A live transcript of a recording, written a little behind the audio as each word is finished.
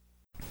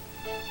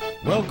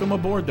Welcome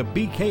aboard the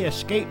BK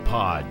Escape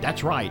Pod.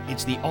 That's right,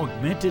 it's the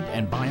augmented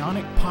and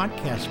bionic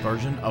podcast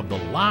version of the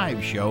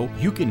live show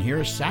you can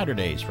hear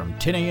Saturdays from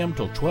 10 a.m.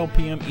 till 12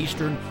 p.m.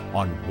 Eastern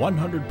on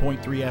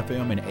 100.3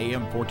 FM and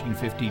AM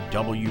 1450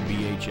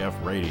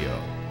 WBHF Radio.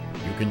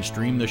 You can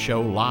stream the show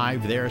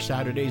live there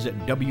Saturdays at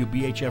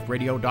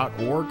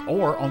WBHFradio.org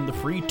or on the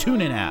free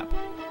Tunein app.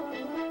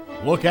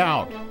 Look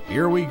out,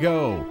 here we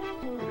go.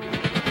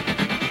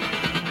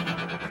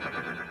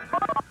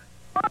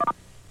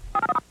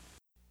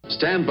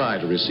 Stand by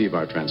to receive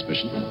our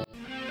transmission.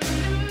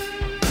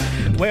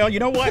 Well, you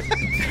know what?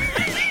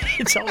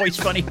 It's always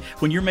funny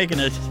when you're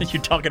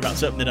you're talking about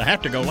something that I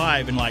have to go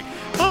live and like,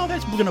 oh,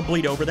 that's going to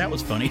bleed over. That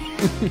was funny.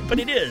 But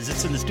it is.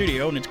 It's in the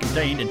studio and it's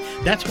contained. And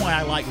that's why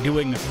I like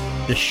doing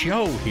the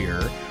show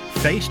here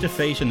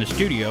face-to-face in the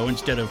studio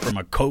instead of from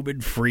a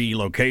COVID-free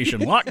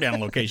location, lockdown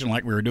location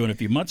like we were doing a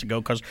few months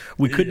ago because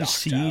we couldn't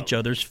see each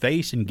other's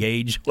face and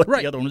gauge what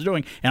the other one was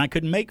doing. And I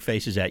couldn't make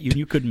faces at you, and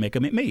you couldn't make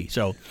them at me.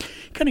 So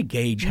kind of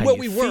gauge how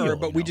you feel. Well, we were,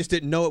 but we just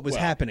didn't know it was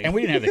happening. And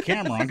we didn't have the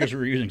camera on because we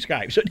were using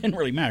Skype, so it didn't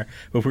really matter.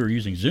 But if we were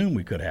using Zoom,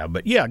 we could have.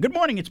 But yeah, good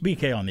morning. It's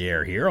BK on the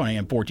air here on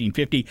AM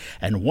 1450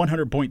 and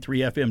 100.3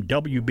 FM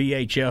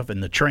WBHF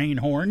and the train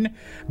horn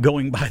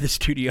going by the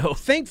studio.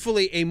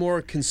 Thankfully, a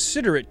more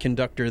considerate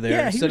conductor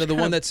there instead of the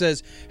one that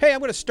says, hey, I'm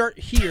going to start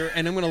here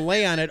and I'm going to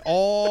lay on it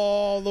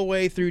all the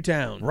way through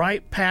town.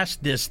 Right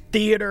past this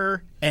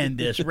theater and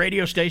this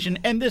radio station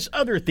and this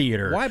other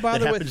theater. Why bother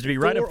that happens with to be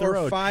right 4 up the or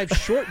road. 5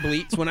 short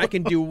bleats when I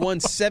can do one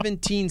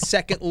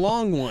 17-second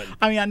long one?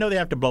 I mean, I know they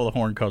have to blow the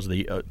horn because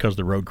of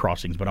the road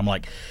crossings, but I'm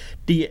like,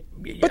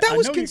 but that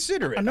was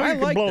considerate. I know you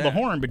can like blow that. the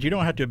horn, but you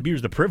don't have to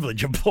abuse the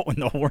privilege of blowing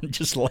the horn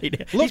just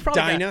laid. Look,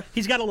 Dinah.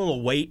 He's got a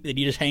little weight that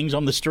he just hangs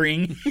on the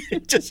string.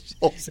 It just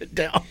holds it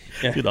down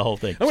through the whole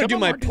thing. I'm going to do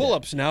my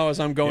pull-ups now as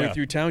I'm going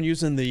through town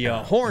using the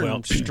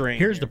horn string.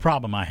 Here's the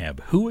problem I have.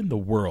 Who in the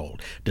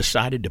world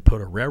decided to put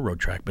a railroad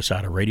track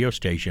beside a radio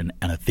station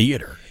and a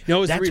theater? No,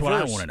 it was That's the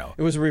reverse. what I want to know.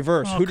 It was a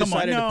reverse. Oh, Who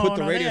decided to put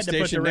the radio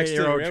station next to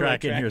the railroad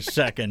track in here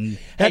second?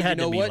 That had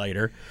to be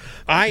later.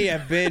 I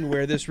have been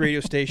where this radio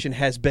station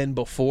has been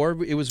before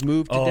it was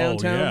moved to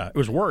downtown. Yeah. It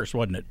was worse,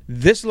 wasn't it?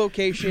 This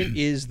location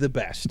is the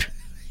best.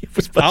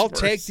 I'll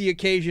take the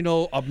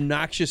occasional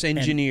obnoxious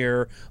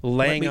engineer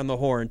laying on the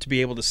horn to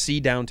be able to see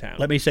downtown.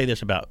 Let me say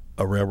this about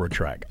a railroad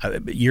track.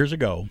 Years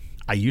ago,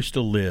 I used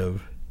to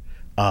live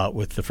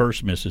with the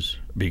first Mrs.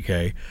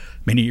 BK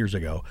many years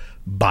ago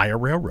by a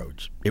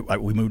railroads.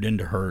 We moved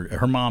into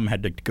her mom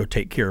had to go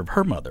take care of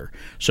her mother.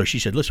 So she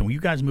said, listen, will you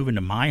guys move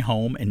into my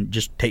home and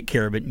just take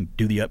care of it and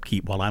do the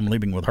upkeep while I'm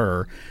living with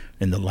her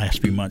in the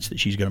last few months that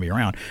she's going to be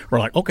around? We're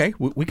like, okay,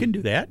 we can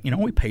do that.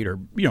 We paid her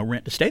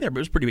rent to stay there, but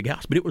it was a pretty big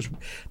house. But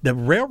the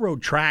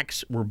railroad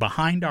tracks were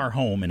behind our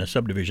home in a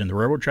subdivision. The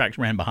railroad tracks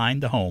ran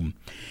behind the home,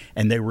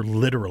 and they were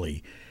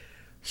literally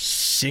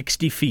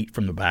 60 feet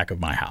from the back of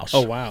my house.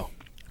 Oh, wow.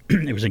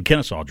 It was in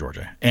Kennesaw,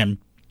 Georgia, and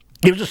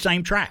it was the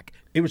same track.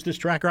 It was this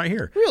track right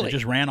here. Really? It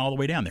just ran all the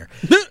way down there.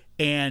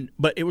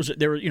 But they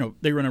were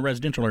in a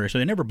residential area, so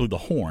they never blew the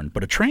horn.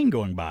 But a train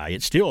going by,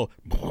 it's still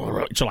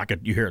it's like a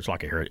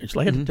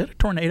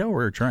tornado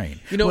or a train.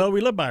 Well,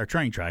 we live by our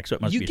train track, so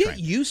it must be a train. You get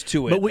used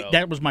to it. But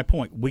that was my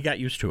point. We got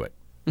used to it.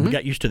 We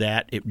got used to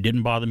that. It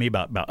didn't bother me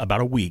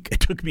about a week. It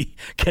took me,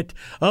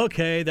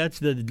 okay, that's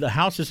the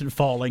house isn't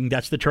falling.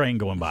 That's the train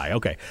going by.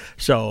 Okay.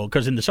 So,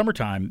 because in the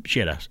summertime, she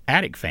had an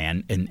attic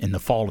fan. In the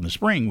fall and the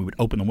spring, we would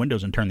open the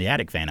windows and turn the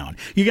attic fan on.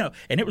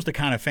 And it was the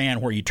kind of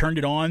fan where you turned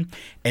it on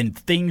and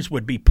things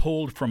would be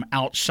pulled from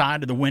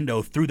outside of the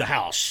window through the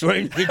house.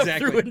 Right,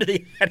 exactly. Through into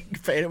the attic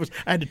fan.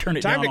 I had to turn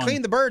it down. Time to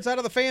clean the birds out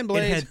of the fan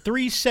blades. It had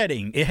 3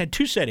 settings. It had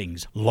 2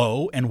 settings,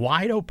 low and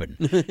wide open.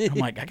 I'm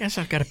like, I guess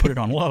I've got to put it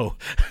on low.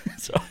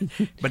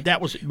 But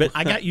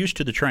I got used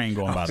to the train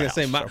going by the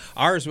house.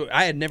 Ours,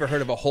 I had never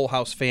heard of a whole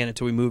house fan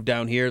until we moved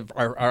down here.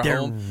 Our They're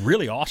home.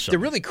 really awesome. They're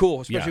really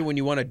cool, especially when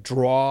you want to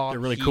draw.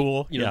 They're really heat,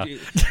 cool.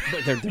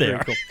 They're very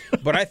cool.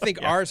 But I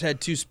think ours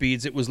had 2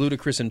 speeds. It was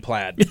ludicrous and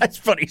plaid. That's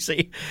funny.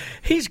 See,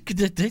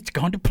 it's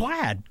gone to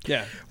plaid.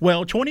 Yeah.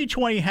 Well,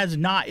 2020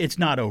 it's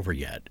not over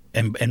yet.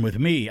 And with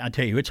me, I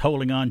tell you, it's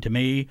holding on to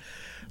me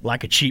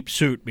like a cheap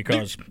suit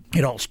because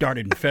it all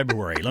started in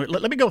February.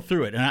 Let me go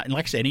through it. And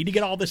like I said, I need to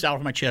get all this out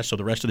of my chest so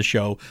the rest of the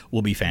show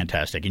will be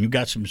fantastic. And we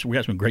got some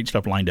great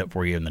stuff lined up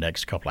for you in the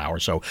next couple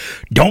hours. So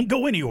don't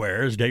go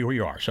anywhere. Stay where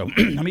you are. So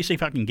let me see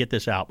if I can get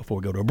this out before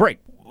we go to a break.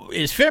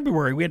 It's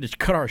February. We had to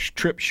cut our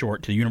trip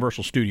short to the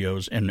Universal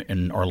Studios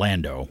in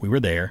Orlando. We were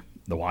there.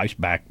 The wife's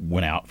back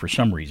went out for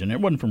some reason.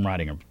 It wasn't from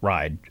riding a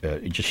ride.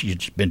 She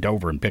just bent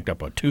over and picked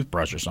up a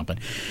toothbrush or something,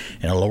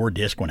 and a lower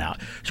disc went out.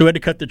 So we had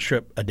to cut the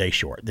trip a day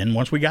short. Then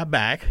once we got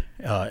back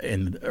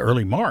in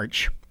early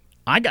March,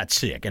 I got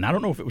sick. And I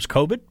don't know if it was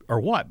COVID or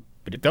what,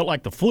 but it felt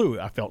like the flu.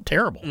 I felt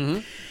terrible. Mm-hmm.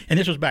 And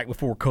this was back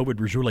before COVID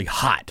was really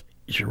hot.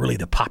 It's really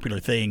the popular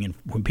thing and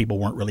when people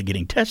weren't really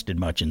getting tested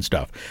much and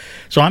stuff.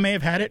 So I may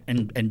have had it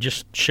and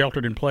just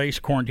sheltered in place,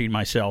 quarantined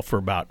myself for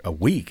about a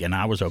week, and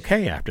I was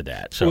okay after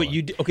that. So,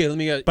 okay, let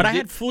me. But I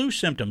had flu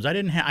symptoms. I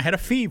had a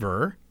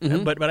fever,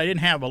 but I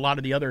didn't have a lot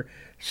of the other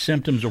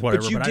symptoms or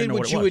whatever. But you I did didn't know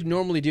what it you was. would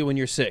normally do when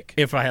you're sick.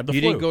 If I had the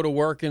you flu. didn't go to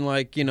work and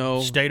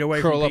stayed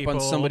away curl from up people. on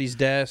somebody's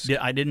desk.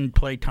 I didn't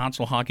play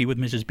tonsil hockey with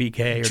Mrs.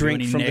 BK or Drink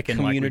do any from the necking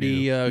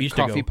community like we do.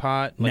 coffee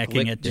pot.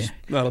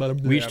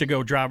 Necking we used to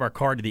go drive our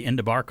car to the end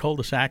of our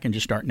cul-de-sac and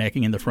just start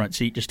necking in the front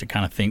seat just to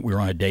kind of think we were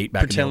on a date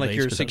back Pretend in the like days,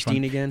 you're 'cause that was 16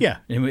 fun. again? Yeah,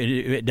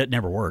 it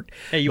never worked.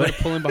 Hey, you want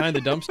to pull in behind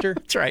the dumpster?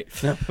 That's right.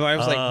 I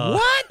was like,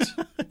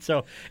 what?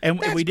 So and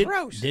That's we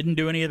gross. didn't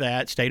do any of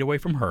that. Stayed away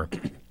from her,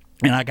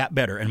 and I got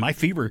better. And my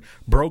fever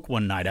broke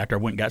one night after I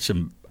went and got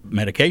some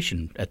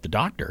medication at the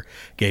doctor.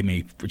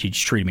 He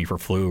just treated me for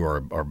flu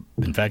or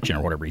infection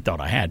or whatever he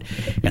thought I had.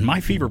 And my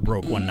fever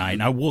broke one night,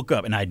 and I woke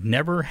up, and I'd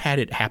never had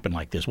it happen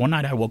like this. One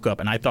night I woke up,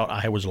 and I thought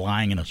I was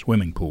lying in a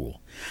swimming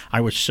pool.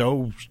 I was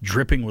so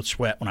dripping with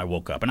sweat when I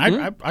woke up. And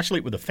I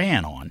sleep with a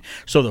fan on,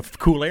 so the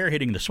cool air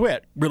hitting the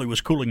sweat really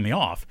was cooling me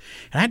off.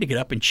 And I had to get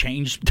up and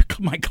change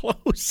my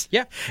clothes.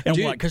 Yeah. And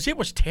because it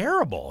was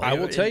terrible. I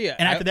will tell you.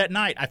 And after that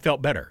night, I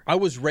felt better. I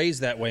was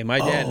raised that way. My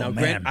dad. Now,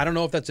 Grant, I don't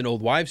know if that's an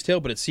old wives' tale,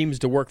 but it seems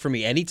to work for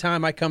me.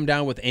 Anytime I come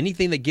down with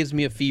anything that gives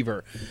me a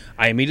fever,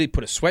 I immediately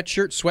put a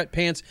sweatshirt,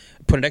 sweatpants,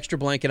 put an extra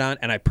blanket on,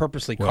 and I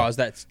purposely cause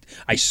that.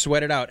 I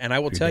sweat it out. And I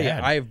will tell you,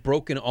 I have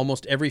broken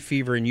almost every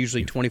fever in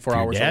usually 24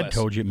 hours or Dad less.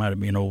 told you it might have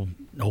been an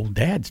old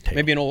dad's tale.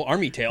 Maybe an old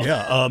army tale.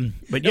 Yeah,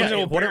 but It was an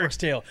old barracks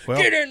tale.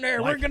 Well, get in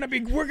there. We're gonna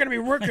be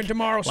working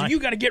tomorrow, so you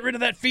got to get rid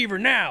of that fever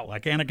now.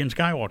 Like Anakin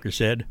Skywalker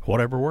said,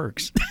 whatever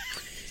works.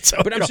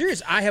 But I'm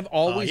serious. I have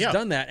always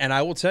done that, and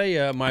I will tell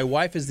you, my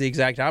wife is the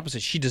exact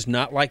opposite. She does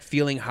not like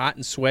feeling hot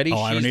and sweaty.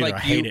 I don't She's either. like I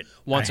hate it.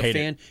 Wants a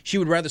fan. She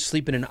would rather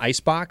sleep in an ice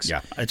box. Yeah,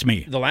 it's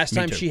me. The last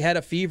time she had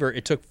a fever,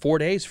 it took 4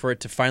 days for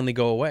it to finally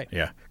go away.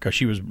 Yeah, because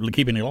she was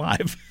keeping it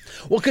alive.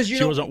 Well, because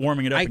she wasn't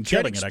warming it up and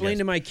killing it. I try to explain guess.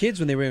 to my kids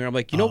when they were younger. I'm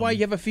like, you know why you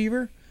have a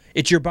fever?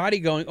 It's your body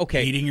going,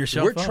 okay, Eating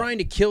yourself we're up. trying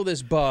to kill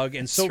this bug,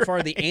 and so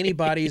far the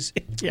antibodies,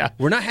 Yeah.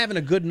 we're not having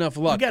a good enough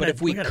luck. But if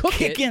we gotta cook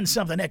kick it, in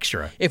something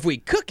extra. if we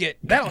cook it,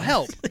 that'll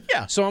help.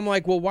 Yeah. So I'm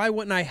like, well, why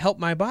wouldn't I help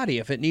my body?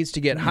 If it needs to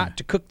get hot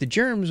to cook the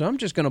germs, I'm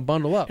just going to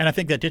bundle up. And I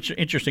think that's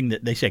interesting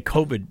that they say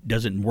COVID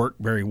doesn't work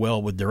very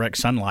well with direct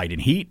sunlight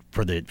and heat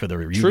for the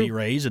UV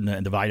rays and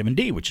the vitamin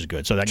D, which is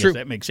good. So I guess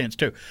that makes sense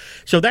too.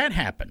 So that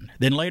happened.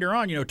 Then later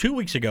on, 2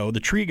 weeks ago, the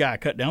tree guy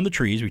cut down the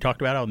trees. We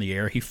talked about it on the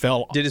air. He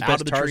fell Did his out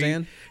best of the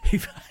Tarzan? tree.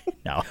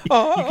 No,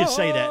 you could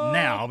say that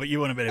now, but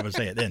you wouldn't have been able to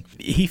say it then.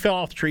 He fell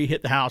off the tree,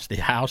 hit the house.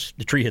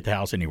 The tree hit the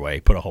house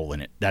anyway, put a hole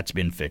in it. That's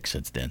been fixed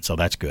since then, so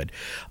that's good.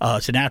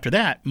 So now after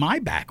that, my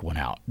back went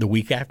out. The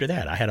week after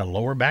that, I had a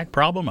lower back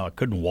problem. I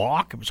couldn't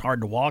walk. It was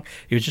hard to walk.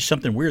 It was just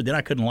something weird. Then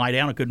I couldn't lie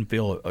down. I couldn't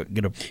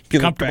get a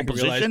comfortable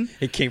position.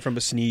 It came from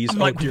a sneeze. I'm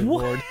Oh, like, dear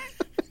what? Lord.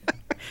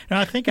 And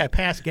I think I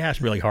passed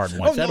gas really hard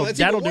once. Oh, no, that's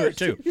that'll even do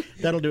worse. it too.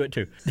 That'll do it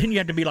too. Then you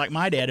have to be like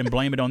my dad and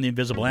blame it on the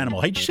invisible animal.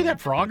 Hey, did you see that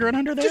frog run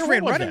under there? Just What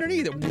ran was right that?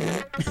 underneath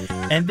it.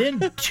 And then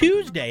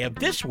Tuesday of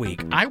this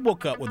week, I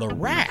woke up with a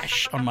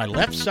rash on my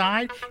left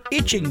side,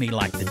 itching me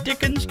like the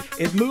dickens.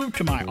 It moved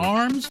to my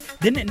arms.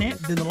 Then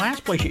the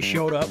last place it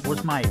showed up was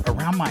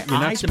around my eyes. You're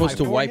not supposed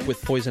to wipe forehead.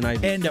 with poison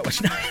ivy. And it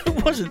was not.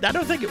 It wasn't. I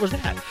don't think it was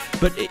that.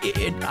 But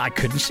I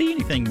couldn't see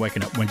anything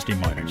waking up Wednesday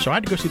morning, so I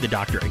had to go see the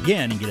doctor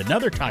again and get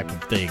another type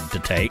of thing to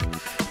take.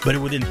 But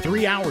within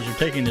 3 hours of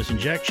taking this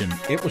injection,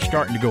 it was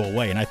starting to go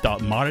away. And I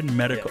thought modern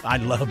medical. I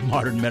love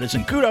modern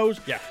medicine. Kudos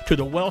to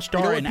the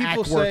Wellstar in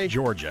Ackworth,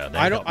 Georgia.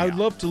 I would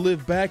love to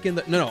live back in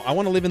the. No, I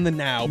want to live in the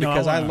now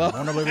because I want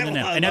to live in the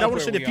now, and I don't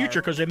want to see the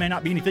future because there may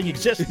not be anything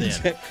exists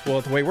then.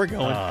 Well, the way we're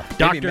going,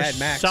 Dr. Mad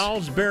Max.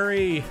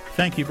 Salisbury,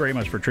 thank you very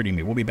much for treating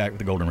me. We'll be back with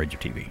the Golden Age of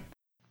TV.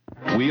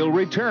 We'll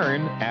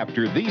return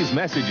after these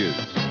messages.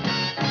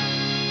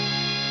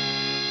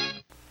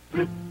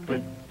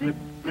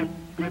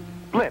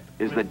 Blip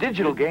is the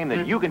digital game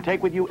that you can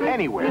take with you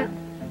anywhere.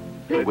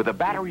 With the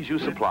batteries you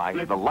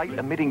supply, the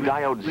light-emitting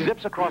diode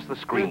zips across the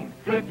screen.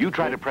 You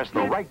try to press the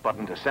right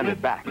button to send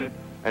it back.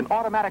 An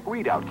automatic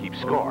readout keeps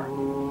score.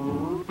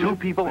 2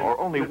 people or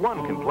only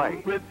one can play.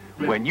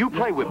 When you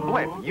play with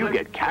Blip, you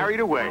get carried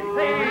away.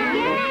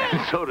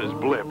 And so does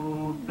Blip.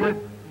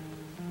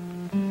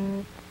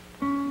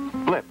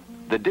 Blip,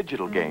 the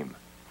digital game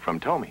from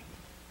Tomy.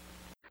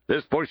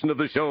 This portion of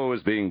the show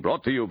is being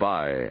brought to you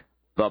by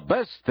The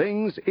Best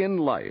Things in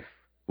Life,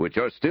 which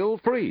are still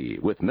free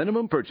with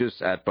minimum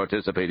purchase at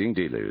participating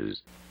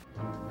dealers.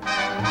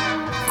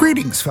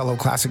 Greetings, fellow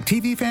classic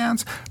TV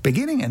fans.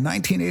 Beginning in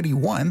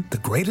 1981, The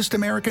Greatest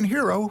American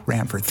Hero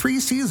ran for 3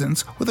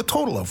 seasons with a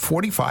total of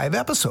 45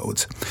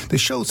 episodes. The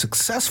show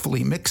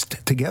successfully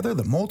mixed together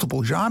the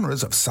multiple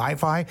genres of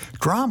sci-fi,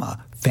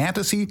 drama,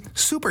 fantasy,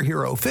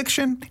 superhero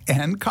fiction,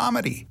 and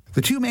comedy.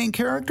 The 2 main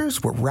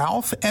characters were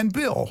Ralph and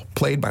Bill,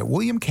 played by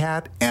William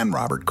Catt and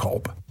Robert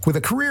Culp. With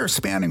a career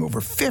spanning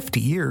over 50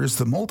 years,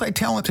 the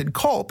multi-talented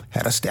Culp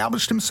had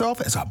established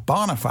himself as a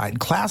bona fide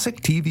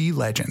classic TV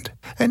legend.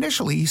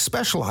 Initially, he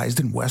specialized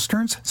in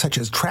westerns such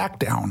as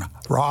Trackdown,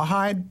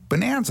 Rawhide,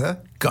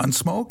 Bonanza,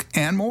 Gunsmoke,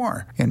 and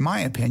more. In my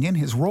opinion,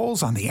 his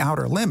roles on The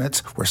Outer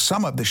Limits were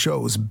some of the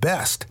show's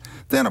best.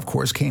 Then, of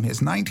course, came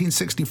his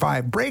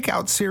 1965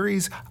 breakout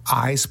series,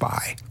 I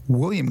Spy.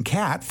 William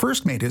Catt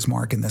first made his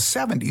mark in the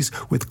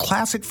 70s with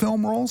classic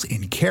film roles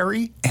in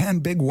Carrie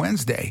and Big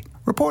Wednesday.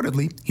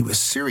 Reportedly, he was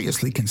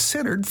seriously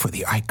considered for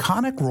the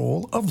iconic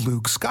role of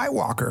Luke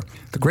Skywalker.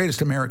 The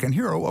Greatest American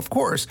Hero, of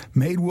course,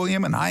 made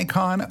William an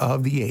icon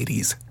of the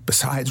 80s.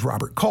 Besides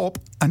Robert Culp,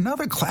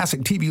 another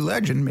classic TV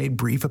legend made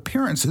brief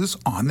appearances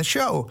on the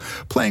show,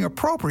 playing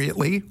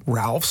appropriately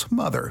Ralph's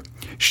mother.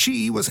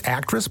 She was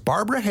actress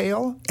Barbara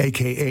Hale,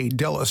 a.k.a.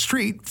 Della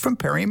Street from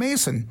Perry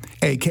Mason,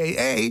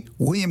 a.k.a.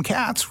 William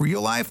Catt's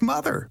real-life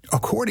mother.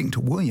 According to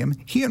William,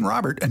 he and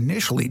Robert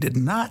initially did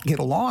not get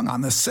along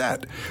on the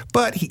set,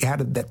 but he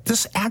added that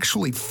this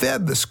actually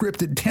fed the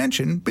scripted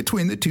tension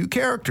between the two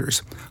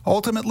characters.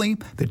 Ultimately,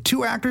 the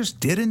two actors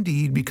did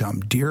indeed become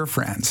dear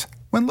friends.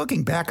 When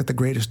looking back at The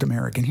Greatest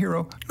American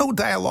Hero, no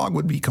dialogue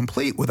would be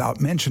complete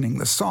without mentioning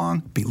the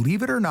song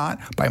Believe It or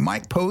Not by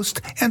Mike Post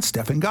and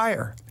Stephen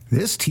Geyer.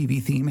 This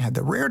TV theme had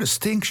the rare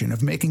distinction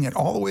of making it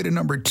all the way to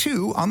number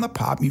 2 on the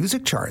pop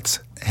music charts.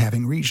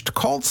 Having reached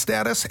cult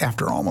status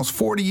after almost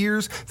 40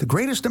 years, The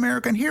Greatest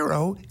American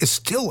Hero is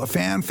still a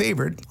fan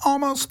favorite,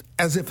 almost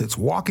as if it's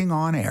walking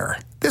on air.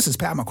 This is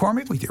Pat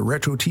McCormick with your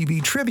Retro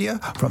TV trivia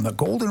from the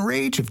Golden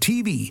Rage of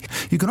TV.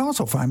 You can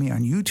also find me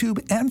on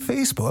YouTube and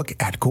Facebook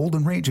at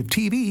Golden Rage of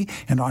TV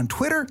and on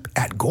Twitter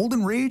at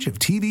Golden Rage of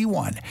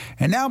TV1.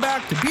 And now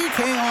back to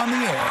BK on the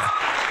air.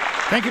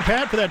 Thank you,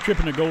 Pat, for that trip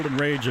in the Golden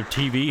Rage of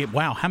TV.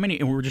 Wow, how many,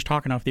 and we were just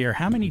talking off the air,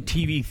 how many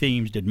TV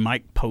themes did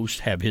Mike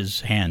Post have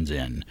his hands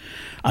in?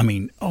 I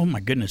mean, oh my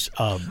goodness.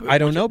 I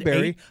don't know,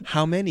 Barry. 8?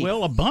 How many?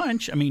 Well, a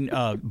bunch. I mean,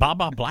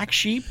 Baba Black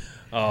Sheep.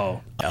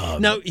 Oh.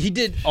 No, he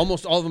did,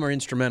 almost all of them are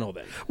instrumental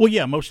then. Well,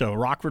 yeah, most of them.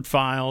 Rockford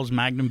Files,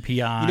 Magnum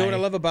P.I. You know what I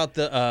love about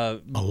the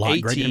a lot,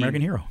 Great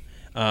American Hero.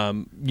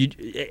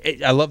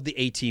 I love the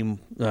A-Team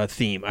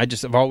theme.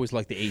 I've always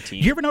liked the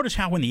A-Team. You ever notice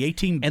how when the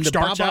A-Team and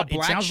starts the out,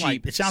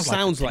 it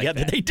sounds like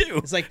that. They do.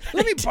 It's like,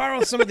 let me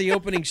borrow some of the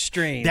opening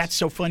strains. That's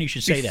so funny you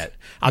should say that.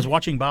 I was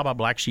watching Baba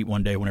Black Sheep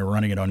one day when they were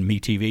running it on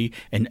MeTV,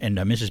 and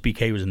Mrs.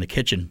 BK was in the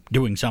kitchen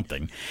doing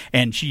something,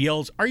 and she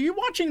yells, "Are you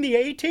watching the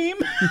A-Team?"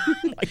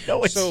 Like,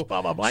 no, it's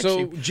Baba Black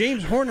Sheep. So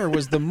James Horner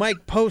was the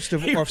Mike Post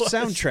of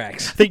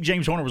soundtracks. I think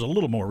James Horner was a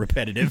little more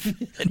repetitive.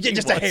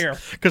 Just a hair.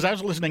 Because I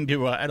was listening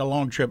to, at a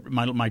long trip,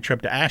 my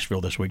trip to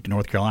Asheville this week to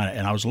North Carolina,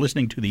 and I was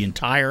listening to the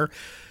entire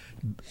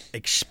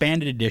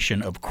expanded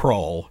edition of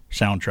Krull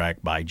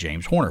soundtrack by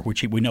James Horner,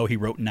 which we know he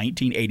wrote in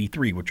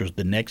 1983, which was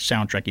the next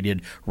soundtrack he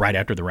did right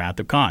after The Wrath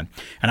of Khan.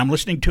 And I'm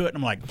listening to it, and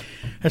I'm like,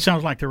 that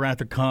sounds like The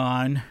Wrath of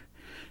Khan.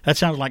 That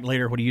sounded like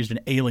later what he used in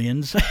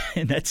Aliens,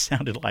 and that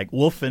sounded like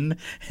Wolfen,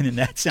 and then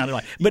that sounded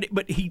like...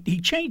 But he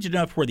changed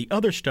enough where the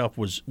other stuff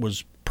was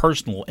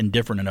personal and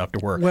different enough to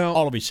where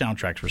all of his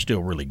soundtracks were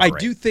still really great. I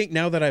do think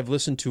now that I've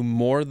listened to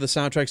more of the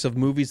soundtracks of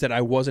movies that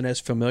I wasn't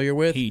as familiar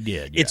with... He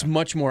did, yeah. It's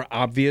much more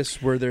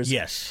obvious where there's...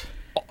 Yes.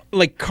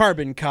 Like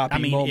carbon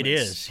copy it moments.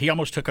 is. He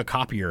almost took a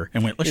copier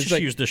and went, let's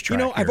just use this track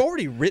here. I've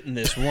already written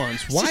this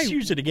once. Why just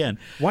use it again?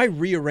 Why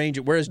rearrange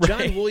it? Whereas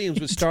John Williams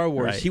with Star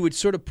Wars, he would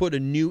sort of put a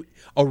new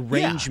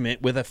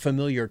arrangement with a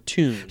familiar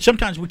tune.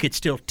 Sometimes we could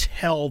still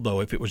tell, though,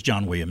 if it was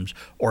John Williams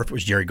or if it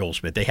was Jerry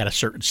Goldsmith. They had a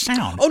certain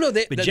sound. Oh, no.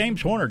 But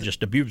James Horner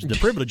just abused the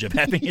privilege of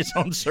having his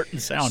own certain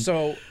sound.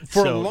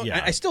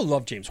 I still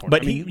love James Horner.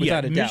 But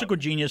without a doubt. Musical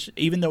genius,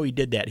 even though he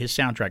did that, his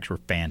soundtracks were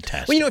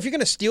fantastic. Well, if you're going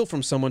to steal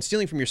from someone,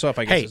 stealing from yourself,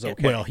 I guess, is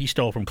okay. Well, he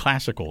stole from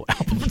classical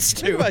albums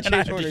too. And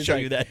I have to show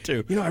you that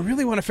too. I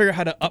really want to figure out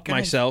how to up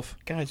myself.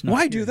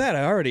 Why do that?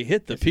 I already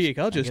hit the peak.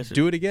 I'll just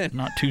do it again.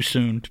 Not too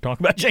soon to talk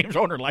about James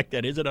Horner like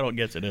that, is it? I don't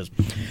guess it is.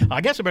 I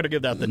guess I better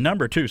give that the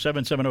number too,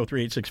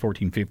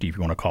 770-386-1450 if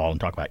you want to call and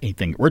talk about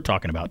anything we're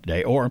talking about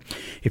today, or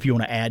if you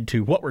want to add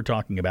to what we're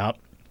talking about,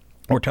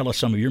 or tell us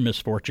some of your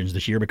misfortunes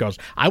this year, because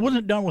I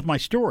wasn't done with my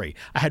story.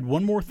 I had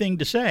one more thing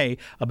to say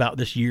about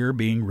this year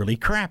being really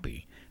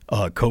crappy.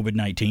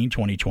 COVID-19,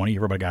 2020,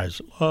 everybody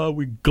guys,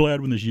 we're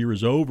glad when this year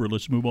is over.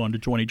 Let's move on to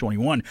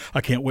 2021.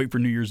 I can't wait for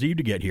New Year's Eve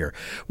to get here.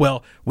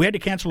 Well, we had to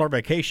cancel our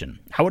vacation.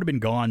 I would have been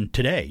gone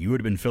today. You would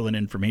have been filling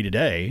in for me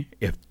today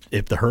if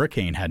the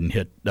hurricane hadn't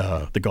hit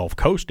the Gulf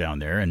Coast down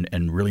there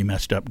and really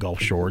messed up Gulf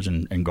Shores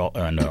and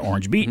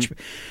Orange Beach.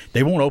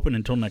 They won't open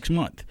until next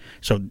month,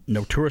 so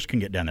no tourists can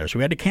get down there. So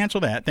we had to cancel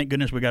that. Thank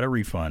goodness we got a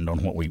refund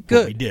on what we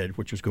did,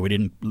 which was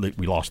good.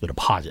 We lost the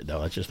deposit,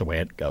 though. That's just the way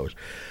it goes.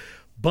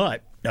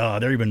 But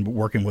they're even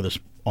working with us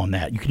on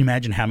that. You can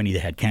imagine how many they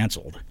had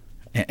canceled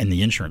and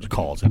the insurance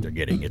calls that they're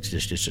getting. It's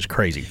just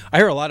crazy. I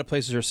hear a lot of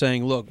places are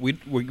saying, look, we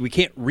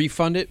can't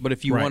refund it, but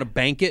if you want to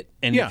bank it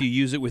and if you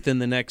use it within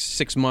the next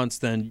 6 months,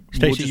 then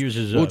Stacey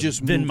uses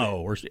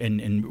Venmo,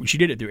 and she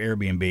did it through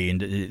Airbnb,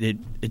 and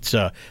it's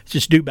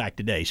just due back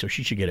today, so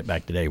she should get it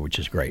back today, which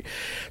is great.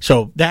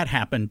 So that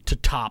happened to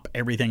top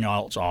everything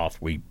else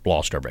off. We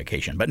lost our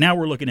vacation. But now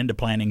we're looking into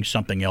planning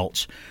something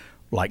else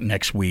like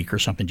next week or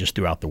something, just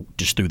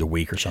through the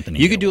week or something.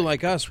 You could do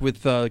like us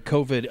with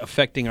COVID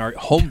affecting our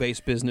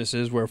home-based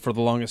businesses, where for the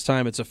longest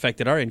time it's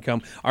affected our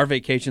income. Our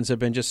vacations have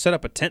been just set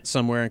up a tent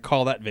somewhere and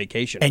call that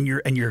vacation. And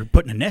you're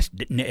putting a nest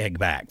egg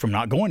back from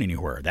not going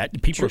anywhere.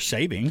 That people are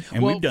saving,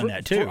 and we've done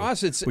that too. For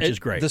us, which is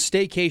great. The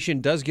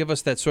staycation does give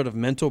us that sort of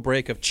mental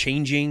break of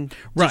changing,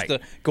 right?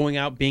 Just going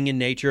out, being in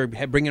nature,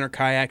 bringing our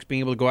kayaks,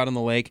 being able to go out on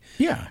the lake.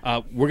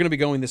 Yeah, we're going to be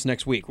going this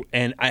next week,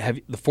 and I have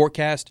the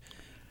forecast.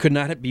 Could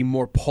not be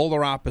more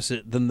polar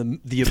opposite than the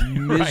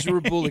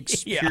miserable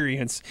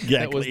experience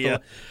that was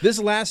this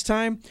last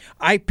time.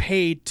 I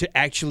paid to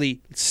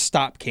actually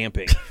stop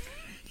camping.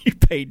 You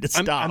paid to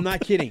stop. I'm not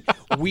kidding.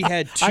 We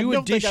had two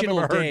additional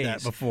days. Heard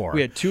that before.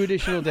 We had 2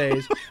 additional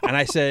days, and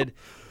I said,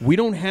 "We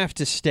don't have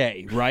to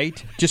stay,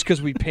 right? Just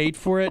because we paid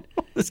for it."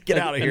 Let's get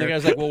out of here. And the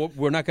guy's like, "Well,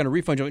 we're not going to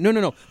refund you."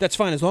 No, that's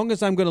fine. As long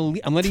as I'm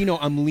letting you know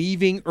I'm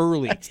leaving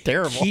early. That's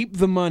terrible. Keep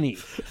the money.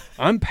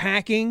 I'm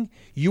packing.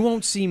 You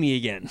won't see me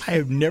again. I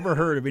have never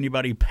heard of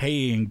anybody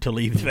paying to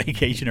leave the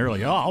vacation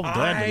early. Oh, I'm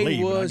glad to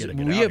leave.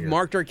 We have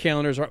marked our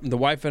calendars. The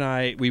wife and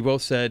I, we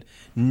both said,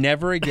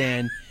 never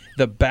again.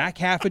 The back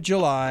half of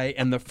July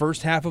and the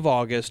first half of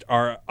August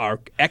are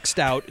X'd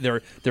out.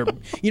 They're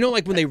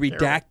like when they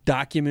redact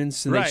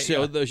documents and they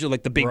show those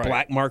like the big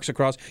black marks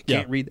across.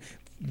 Can't read.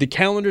 The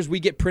calendars we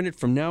get printed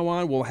from now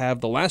on will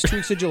have the last 2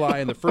 weeks of July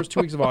and the first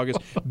 2 weeks of August.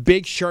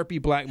 Big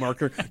Sharpie black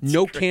marker.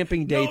 No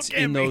camping dates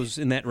in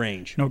that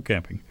range. No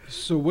camping.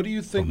 So what do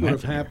you think would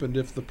have happened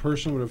if the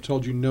person would have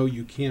told you, no,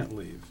 you can't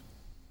leave?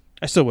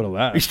 I still would have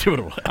left. You still would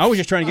have left. I was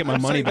just trying to get my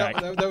money back.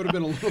 That would have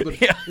been a little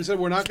bit. He said,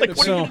 "We're not going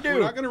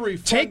to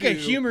refund Take a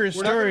humorous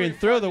story and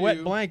throw the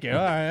wet blanket."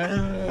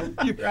 All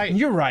right.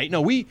 You're right.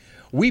 No,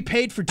 we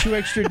paid for 2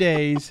 extra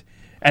days,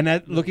 and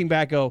that looking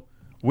back,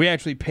 we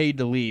actually paid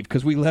to leave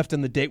because we left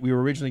on the date we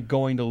were originally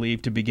going to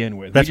leave to begin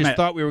with. We just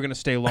thought we were going to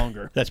stay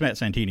longer. That's Matt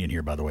Santini in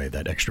here, by the way,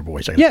 that extra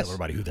voice. I got to tell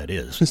everybody who that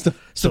is. It's the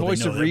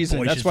voice of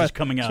reason. That's why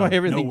coming out of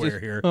everything nowhere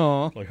here.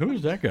 Like,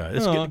 who's that guy?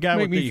 This guy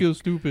make with me the feel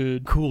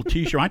stupid. Cool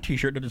T-shirt. My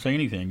T-shirt doesn't say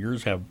anything.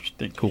 Yours have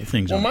cool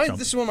things on it.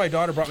 This is when my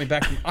daughter brought me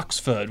back from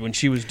Oxford when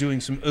she was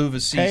doing some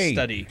overseas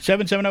study.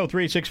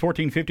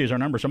 770-386-1450 is our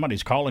number.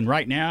 Somebody's calling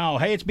right now.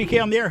 Hey, it's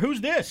BK on the air.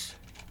 Who's this?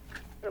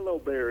 Hello,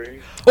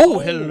 Barry. Oh,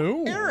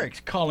 hello.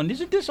 Eric's calling.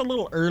 Isn't this a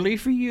little early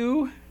for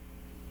you?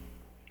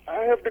 I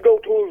have to go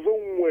to a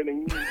Zoom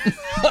wedding.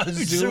 A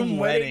Zoom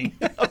wedding.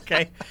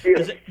 Okay.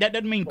 Yes. That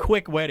doesn't mean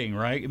quick wedding,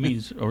 right? It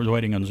means or the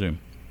wedding on Zoom.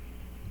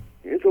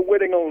 It's a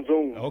wedding on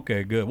Zoom.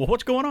 Okay, good. Well,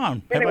 what's going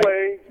on?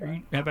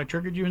 Anyway. Have I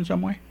triggered you in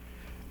some way?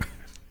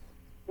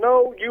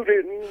 No, you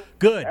didn't.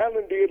 Good.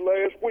 Alan did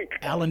last week.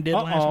 Alan did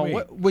last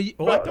week.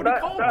 I thought he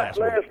called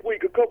last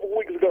week. A couple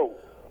weeks ago.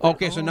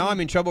 Okay, so now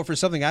I'm in trouble for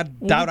something I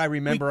doubt I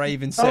remember I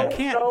even said. We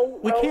can't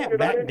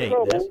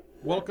backdate this.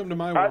 Welcome to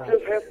my world. I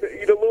just have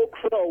to eat a little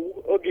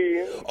crow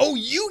again. Oh,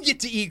 you get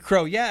to eat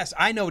crow. Yes,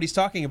 I know what he's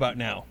talking about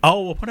now.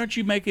 Oh, well, why don't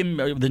you make him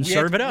then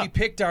serve it up? We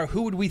picked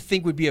who would we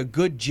think would be a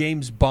good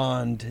James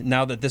Bond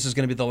now that this is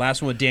going to be the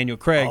last one with Daniel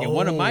Craig. And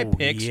one of my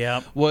picks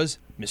was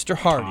Mr.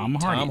 Hardy. Tom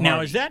Hardy. Now,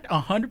 is that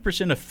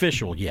 100%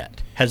 official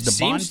yet? Has the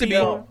Bond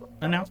PO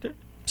announced it?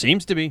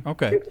 Seems to be.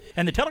 Okay.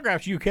 And the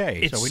Telegraph's UK.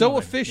 It's so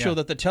official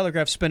that the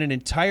Telegraph spent an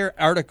entire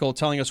article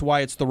telling us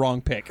why it's the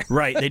wrong pick.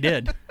 Right, they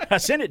did. I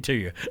sent it to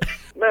you.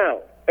 Now,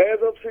 as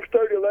of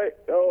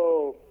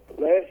 6:30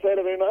 last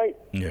Saturday night,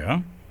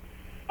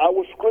 I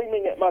was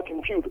screaming at my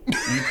computer.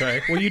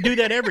 Okay. Well, you do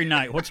that every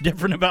night. What's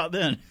different about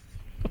then?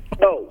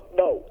 No.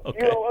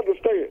 Okay. You don't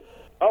understand.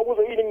 I was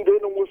eating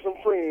dinner with some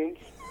friends.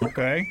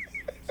 Okay.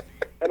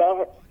 And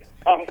I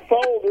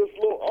saw this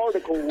little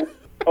article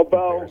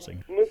about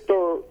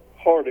Mr.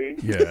 Hardy.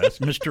 Yes,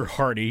 Mr.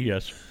 Hardy,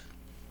 yes.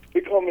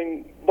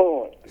 Becoming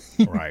Bond.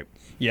 Right.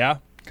 Yeah.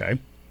 Okay.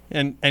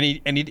 And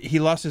he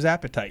lost his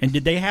appetite. And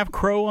did they have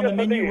crow on the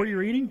menu where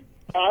you're eating?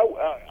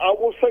 I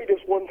will say this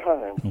one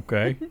time.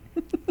 Okay.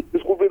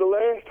 This will be the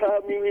last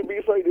time you hear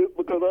me say this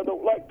because I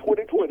don't like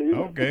 2020.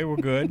 Okay, well,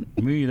 good.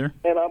 Me either.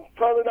 And I'm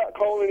probably not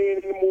calling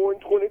in anymore in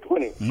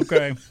 2020.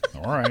 Okay.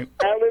 All right.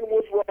 Alan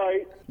was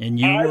right.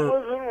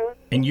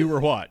 And you were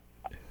what?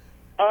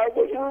 I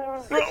was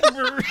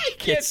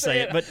can't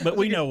say it, but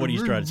we know what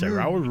he's trying to say.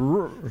 I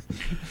was.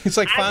 It's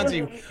like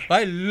Fonzie.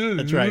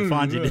 That's right.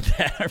 Fonzie did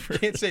that.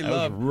 Can't say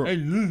love.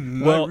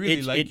 Well,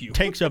 it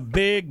takes a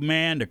big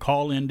man to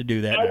call in to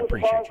do that. I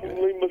was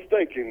possibly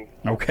mistaken.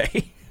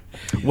 Okay.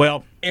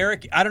 Well,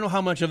 Eric, I don't know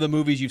how much of the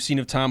movies you've seen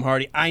of Tom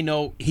Hardy. I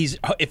know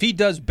if he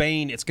does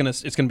Bane, it's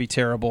gonna be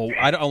terrible.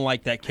 I don't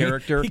like that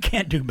character. He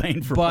can't do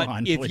Bane for But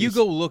Bond, if you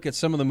go look at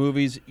some of the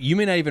movies, you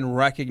may not even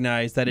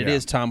recognize that it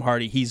is Tom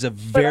Hardy. He's a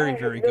very,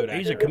 very good actor.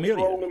 He's a chameleon.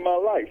 Wrong in my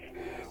life.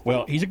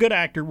 Well, he's a good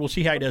actor. We'll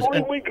see how he does.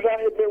 3 weeks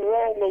I have been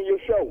wrong on your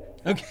show.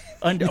 Okay.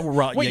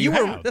 Wait, yeah, you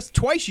were, have. that's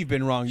twice you've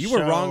been wrong. You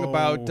were wrong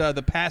about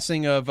the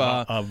passing of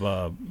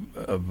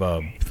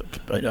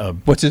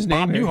what's his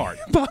name? Bob Newhart.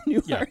 Bob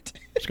Newhart. Yeah.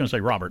 I was going to say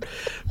Robert,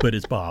 but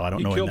it's Bob. I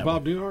don't know him. Killed that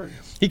Bob well. Newhart?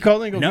 He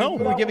called and No.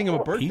 we were giving him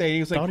a birthday. He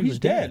was like, thought he "He's was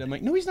dead." dead. I'm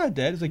like, "No, he's not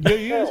dead." He's like, "Yeah,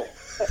 he is."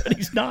 But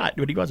he's not.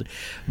 But he wasn't.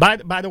 By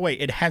the way,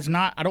 it has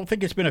not. I don't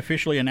think it's been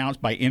officially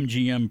announced by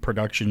MGM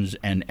Productions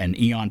and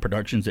Eon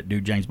Productions that do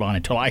James Bond.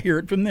 Until I hear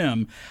it from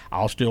them,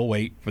 I'll still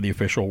wait for the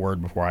official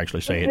word before I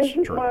actually say it's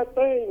true.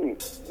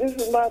 This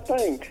is my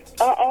thing.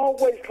 I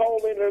always call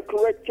in to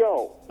correct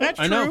y'all. That's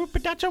true,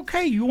 but that's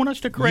okay. You want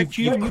us to correct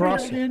you? You've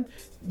crossed it.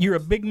 You're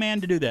a big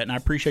man to do that, and I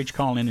appreciate you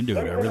calling in and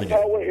doing it. I really do.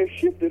 It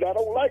shifted. I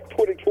don't like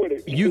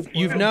 2020.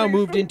 You've now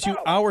moved into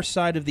our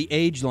side of the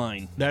age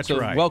line. That's so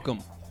right. Welcome.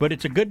 But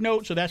it's a good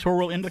note, so that's where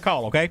we'll end the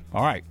call, okay?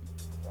 All right.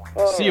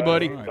 See you,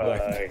 buddy.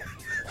 Bye.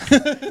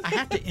 I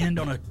have to end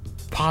on a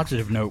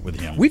positive note with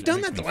him. We've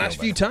done that the last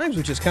few times,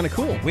 which is kind of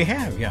cool. We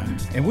have, yeah.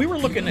 And we were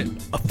looking at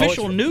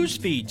official news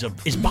feeds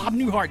of, is Bob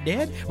Newhart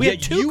dead? We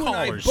had two you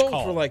callers and I both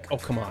call. were like, oh,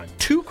 come on.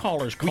 Two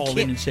callers called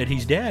in and said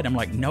he's dead. I'm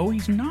like, no,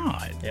 he's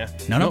not. Yeah.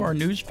 None of our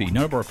news feed,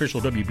 none of our official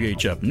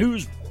WBHF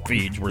news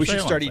feeds were We should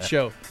saying start like each that.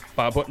 show.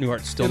 Bob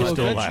Newhart's still It'll not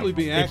still eventually alive.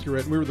 be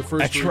accurate, and we were the first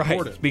That's to right.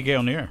 report it. It's BK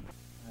on the air.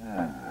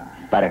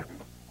 Butter.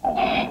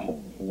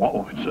 What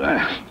was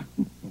that?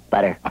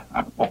 Butter.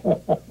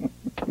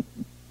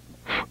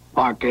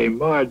 Parquet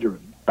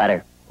margarine.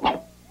 Butter.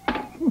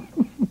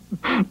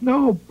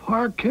 No,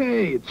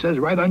 parquet. It says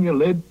right on your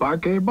lid,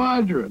 parquet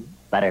margarine.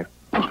 Butter.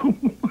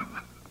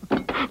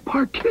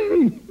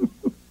 Parquet.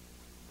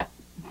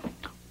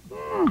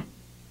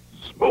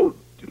 Smooth,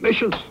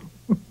 delicious.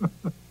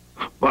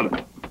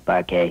 Butter.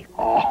 Parquet.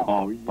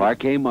 Oh, yeah.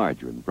 Parquet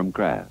margarine from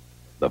Kraft.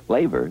 The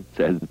flavor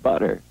says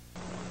butter.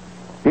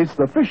 It's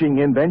the fishing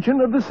invention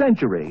of the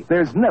century.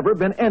 There's never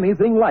been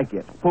anything like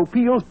it.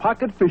 Popeil's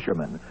Pocket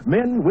Fisherman.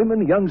 Men,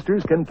 women,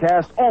 youngsters can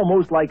cast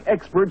almost like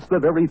experts the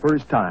very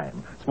first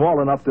time.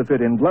 Small enough to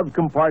fit in glove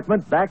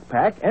compartment,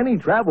 backpack, any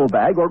travel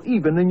bag, or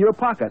even in your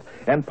pocket.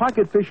 And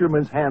Pocket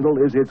Fisherman's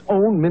handle is its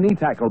own mini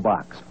tackle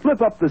box.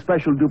 Flip up the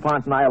special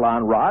DuPont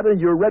nylon rod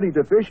and you're ready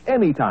to fish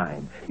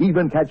anytime.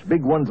 Even catch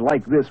big ones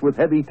like this with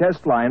heavy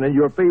test line and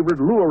your favorite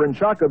lure and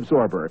shock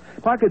absorber.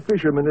 Pocket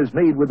Fisherman is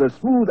made with a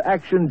smooth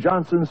action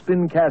Johnson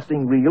spin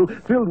casting reel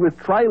filled with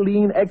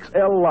Trilene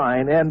XL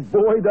line, and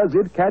boy does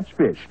it catch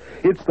fish.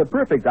 It's the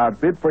perfect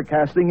outfit for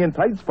casting in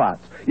tight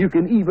spots. You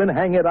can even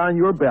hang it on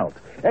your belt.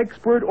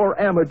 Expert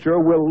or amateur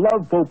will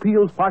love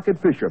Popeil's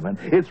Pocket Fisherman.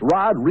 It's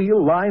rod,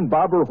 reel, line,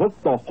 bobber, hook,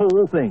 the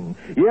whole thing.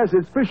 Yes,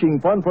 it's fishing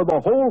fun for the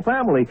whole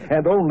family,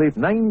 and only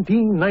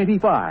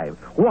 $19.95.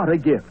 What a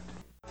gift.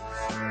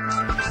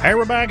 Hey,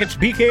 we're back. It's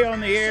BK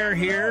on the air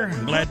here.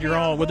 I'm glad you're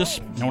all with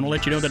us. I want to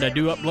let you know that I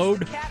do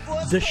upload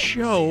the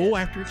show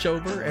after it's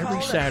over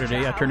every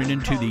Saturday. I turn it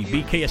into the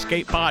BK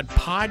Escape Pod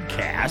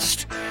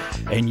podcast,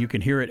 and you can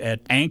hear it at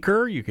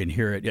Anchor. You can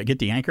hear it. Get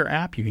the Anchor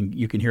app.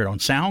 You can hear it on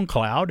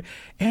SoundCloud,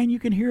 and you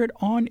can hear it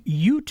on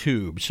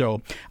YouTube.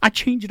 So I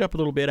change it up a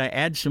little bit. I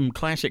add some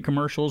classic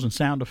commercials and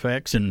sound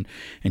effects, and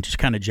just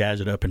kind of jazz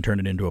it up and turn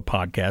it into a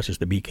podcast. It's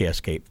the BK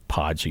Escape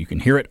Pod, so you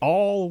can hear it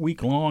all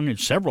week long. And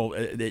several.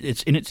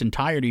 It's in its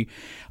entirety.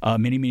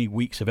 Many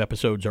weeks of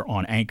episodes are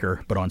on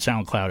Anchor, but on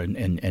SoundCloud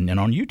and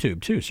on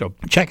YouTube too. So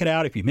check it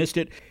out if you missed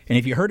it. And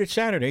if you heard it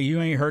Saturday, you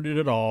ain't heard it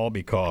at all,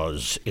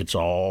 because it's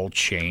all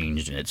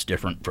changed and it's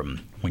different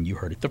from when you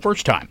heard it the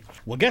first time.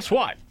 Well, guess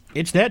what?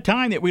 It's that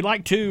time that we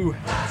like to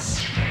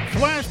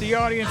flash the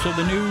audience of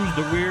the news,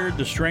 the weird,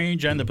 the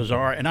strange, and the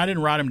bizarre. And I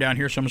didn't write them down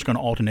here, so I'm just going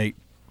to alternate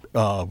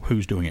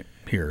who's doing it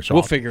here. So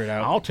we'll figure it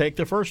out. I'll take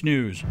the first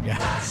news.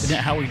 Yeah. Isn't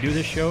that how we do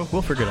this show?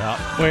 We'll figure it out.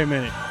 Wait a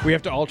minute. We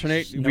have to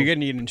alternate? We're going to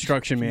need an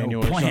instruction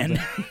manual or something.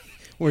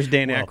 Where's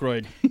Dan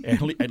Aykroyd?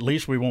 At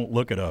least we won't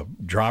look at a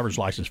driver's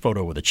license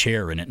photo with a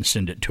chair in it and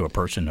send it to a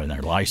person in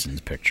their license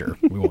picture.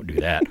 We won't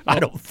do that. I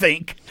don't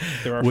think.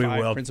 There are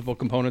five principal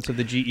components of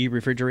the GE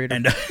refrigerator.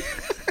 And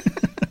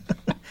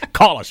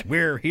call us.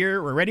 We're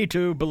here. We're ready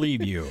to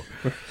believe you.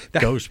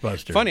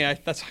 Ghostbusters. Funny, I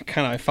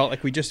felt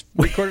like we just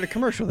recorded a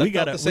commercial. That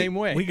felt the same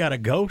way. We got a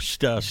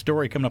ghost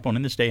story coming up on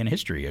In This Day in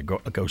History, a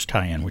ghost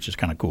tie-in, which is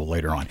kind of cool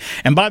later on.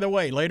 And by the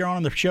way, later on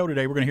in the show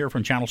today, we're going to hear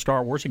from Channel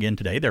Star Wars again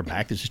today. They're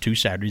back. This is 2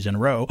 Saturdays in a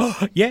row.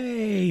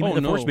 Yay! May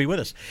the Force be with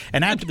us.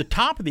 And after the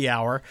top of the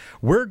hour,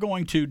 we're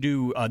going to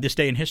do This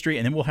Day in History,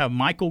 and then we'll have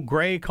Michael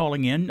Gray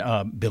calling in,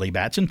 Billy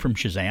Batson from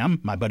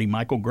Shazam, my buddy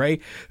Michael Gray,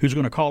 who's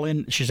going to call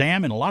in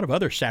Shazam and a lot of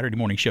other Saturday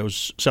morning shows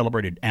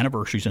celebrated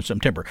anniversaries in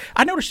September.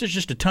 I noticed there's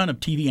just a ton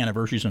of TV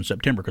anniversaries in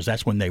September because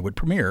that's when they would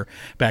premiere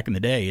back in the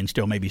day, and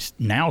still maybe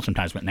now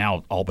sometimes, but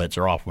now all bets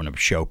are off when a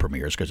show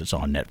premieres because it's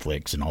on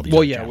Netflix and all these.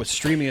 Well, yeah, channels. with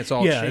streaming, it's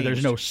all changed.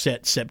 There's no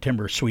set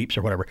September sweeps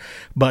or whatever.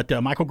 But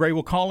Michael Gray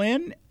will call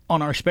in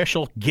on our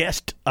special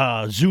guest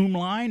Zoom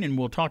line, and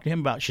we'll talk to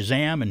him about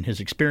Shazam and his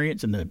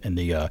experience and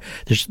the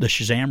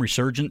Shazam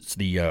resurgence.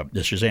 The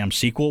Shazam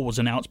sequel was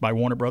announced by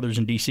Warner Brothers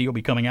and DC will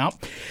be coming out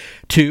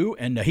too.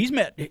 And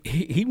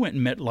he went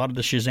and met a lot of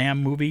the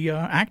Shazam movie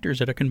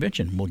actors at a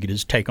convention. We'll get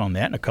his take on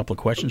that and a couple of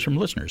questions from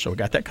listeners. So we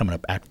got that coming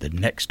up at the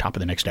top of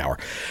the next hour.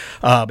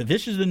 But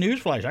this is the news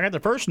flash. I got the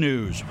first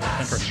news.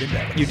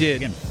 You did.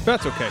 Again.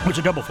 That's okay. It's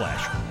a double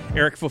flash.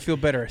 Eric will feel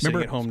better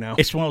sitting at home now.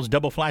 It's one of those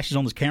double flashes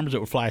on those cameras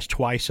that would flash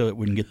twice so it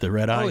wouldn't get the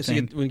red eye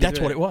thing. That's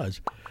what it was.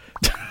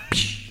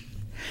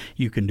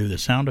 You can do the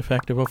sound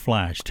effect of a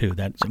flash, too.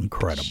 That's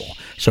incredible.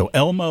 So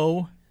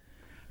Elmo,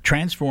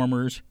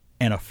 Transformers,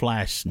 and a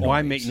flash noise. Oh,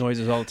 I make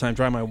noises all the time.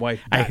 Drive my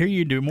wife I hear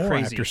you do more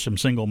crazy. After some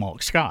single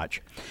malt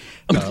scotch.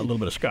 A little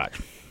bit of scotch.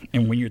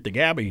 And when you were at the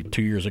Gabby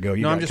 2 years ago,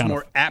 I'm just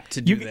more apt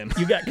to do them.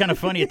 You got kind of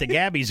funny at the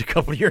Gabbies a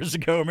couple of years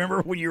ago.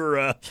 Remember when you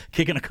were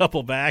kicking a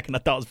couple back, and I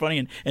thought it was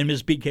funny, and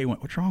Ms. BK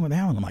went, "What's wrong with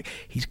Alan?" I'm like,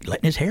 "He's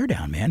letting his hair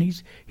down, man.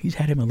 He's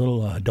had him a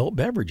little adult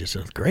beverage. It's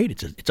great.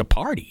 It's a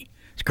party.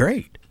 It's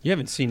great." You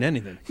haven't seen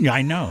anything. Yeah,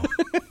 I know.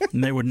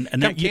 And they wouldn't.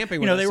 And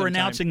camping with us they were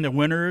sometime. Announcing the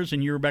winners,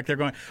 and you were back there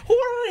going, "What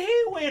did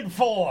he win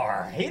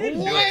for? He didn't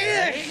do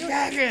it.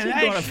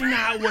 That's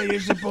not what you're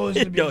supposed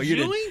to be doing."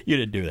 You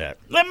didn't do that.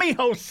 Let me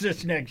host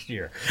this next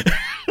year.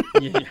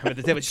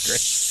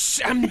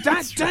 I'm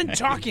not done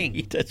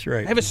talking. That's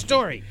right. I have a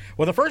story.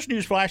 Well, the first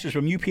news flash is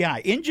from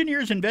UPI.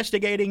 Engineers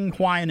investigating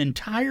why an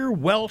entire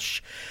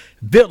Welsh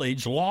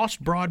village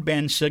lost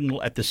broadband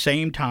signal at the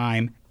same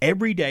time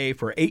every day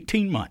for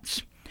 18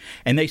 months.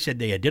 And they said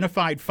they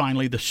identified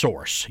finally the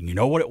source. And you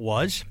know what it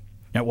was?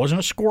 It wasn't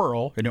a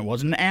squirrel, and it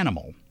wasn't an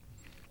animal.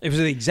 It was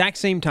at the exact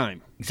same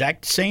time.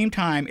 Exact same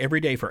time every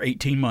day for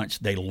 18 months.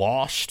 They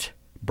lost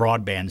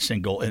broadband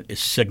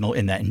signal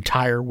in that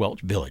entire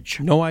Welsh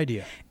village. No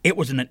idea. It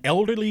was an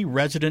elderly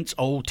resident's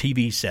old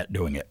TV set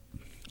doing it.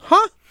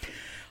 Huh?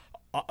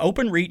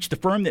 OpenReach, the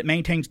firm that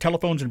maintains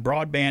telephones and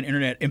broadband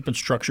internet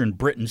infrastructure in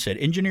Britain, said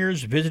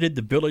engineers visited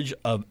the village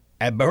of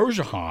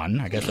Aberjahan,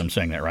 I guess I'm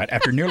saying that right,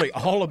 after nearly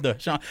all of the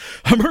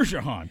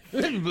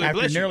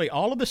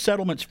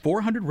settlement's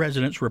 400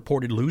 residents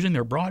reported losing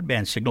their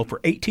broadband signal for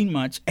 18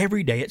 months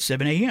every day at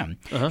 7 a.m.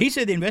 He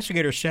said the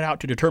investigators set out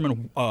to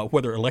determine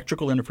whether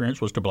electrical interference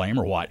was to blame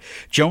or what.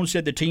 Jones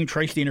said the team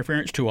traced the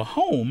interference to a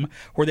home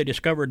where they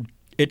discovered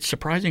its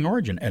surprising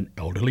origin, an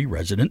elderly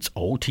resident's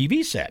old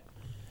TV set.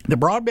 The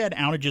broadband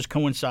outages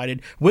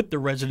coincided with the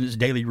residents'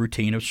 daily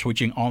routine of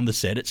switching on the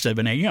set at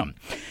 7 a.m.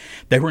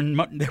 They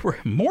were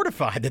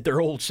mortified that their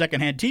old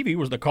secondhand TV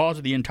was the cause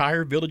of the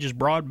entire village's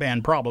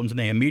broadband problems, and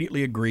they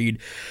immediately agreed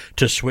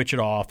to switch it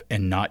off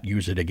and not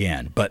use it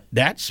again. But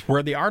that's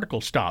where the article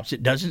stops.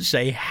 It doesn't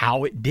say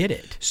how it did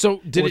it.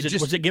 So was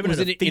it given was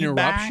an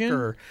interruption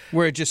or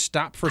where it just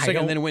stopped for a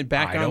second and then it went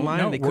back online?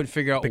 And they couldn't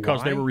figure out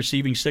because why? they were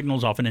receiving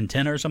signals off an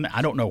antenna or something.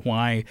 I don't know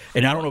why,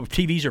 and I don't know if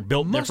TVs are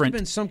built different. Must have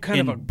been some kind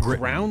of a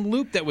ground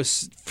loop that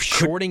was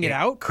shorting it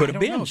out. Could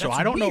have been. Know. So That's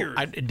I don't weird.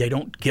 know. They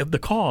don't give the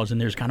cause,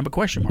 and there's kind of a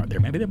question mark there.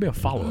 Maybe there'll be a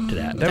follow-up to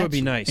that. That would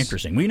be nice.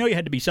 Interesting. We know you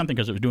had to be something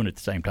because it was doing it at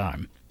the same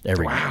time.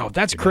 Wow,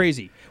 that's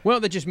crazy. Well,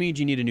 that just means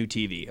you need a new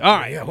TV. All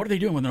right. Yeah, what are they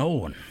doing with an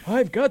old one?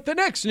 I've got the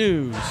next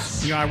news.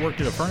 I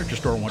worked at a furniture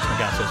store once, and the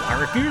guy says, "I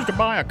refuse to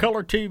buy a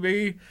color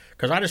TV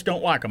because I just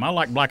don't like them. I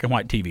like black and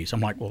white TVs." I'm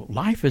like, "Well,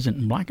 life isn't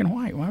in black and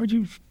white. Why would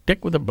you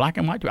stick with a black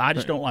and white TV? I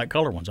just don't like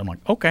color ones." I'm like,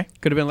 "Okay."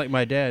 Could have been like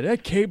my dad.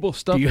 That cable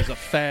stuff is a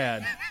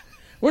fad.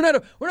 We're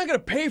not going to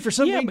pay for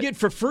something we can get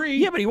for free.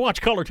 Yeah, but he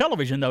watched color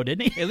television, though,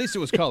 didn't he? At least it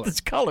was color.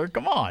 It's color.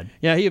 Come on.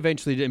 Yeah, he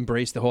eventually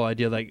embraced the whole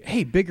idea like,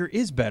 hey, bigger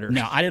is better.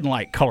 Now, I didn't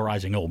like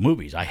colorizing old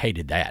movies. I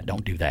hated that.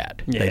 Don't do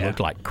that. Yeah. They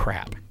looked like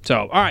crap.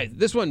 So, all right,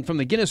 this one from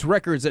the Guinness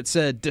Records that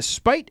said,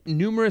 despite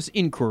numerous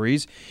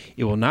inquiries,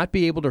 it will not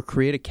be able to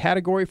create a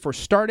category for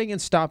starting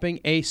and stopping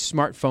a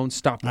smartphone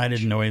stopwatch. I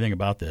didn't know anything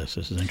about this.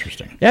 This is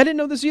interesting. Yeah, I didn't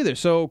know this either.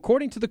 So,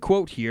 according to the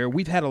quote here,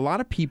 we've had a lot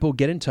of people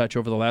get in touch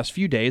over the last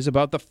few days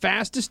about the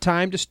fastest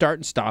time to start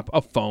and stop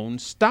a phone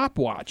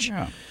stopwatch.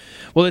 Yeah.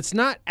 Well, it's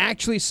not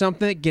actually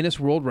something that Guinness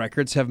World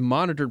Records have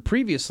monitored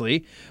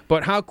previously,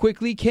 but how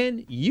quickly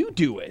can you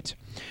do it?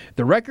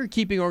 The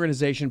record-keeping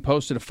organization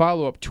posted a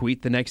follow-up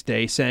tweet the next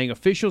day saying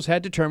officials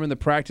had determined the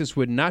practice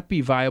would not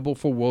be viable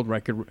for world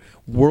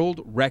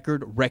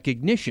record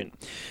recognition.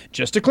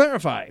 Just to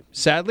clarify,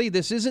 sadly,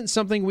 this isn't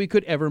something we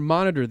could ever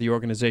monitor, the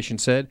organization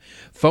said.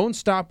 Phone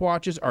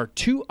stopwatches are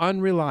too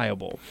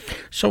unreliable.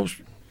 So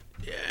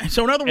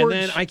in other words...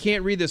 And then I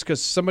can't read this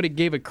because somebody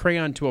gave a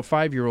crayon to a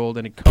 5-year-old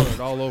and it colored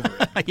all over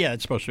it. Yeah,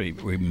 it's supposed to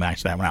be, we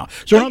maxed that one out.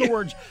 So in other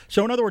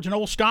words, an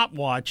old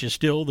stopwatch is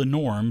still the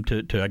norm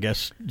to I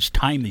guess, just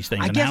time these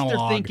things. I guess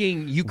they're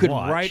thinking you could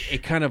write a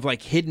kind of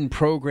like hidden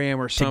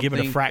program or something. To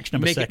give it a fraction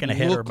of a second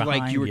ahead or behind. Make it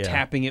look like you were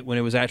tapping it when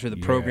it was actually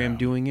the program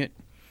doing it.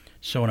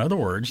 So in other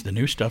words, the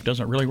new stuff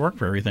doesn't really work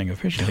for everything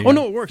efficiently. Oh,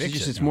 no, it works. It's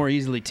just it's more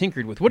easily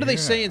tinkered with. What do they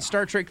say in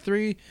Star Trek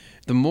 3?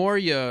 The more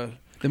you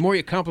The more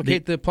you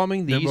complicate the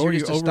plumbing, the easier it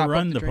is to stop up the drain. The more you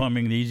overrun the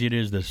plumbing, the easier it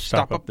is to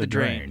stop up the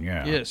drain.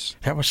 Yeah. Yes.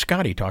 That was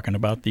Scotty talking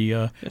about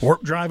the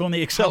warp drive on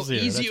the Excelsior.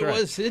 How easy That's it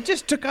right. was. It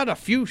just took out a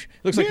few.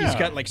 Looks like he's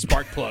got like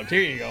spark plugs.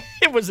 Here you go.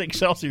 It was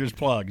Excelsior's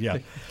plug, yeah.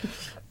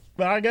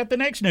 But I got the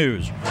next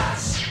news.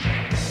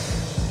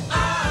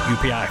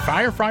 UPI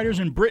firefighters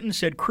in Britain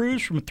said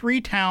crews from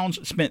 3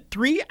 towns spent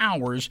 3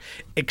 hours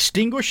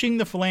extinguishing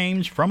the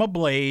flames from a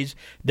blaze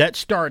that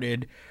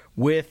started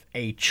with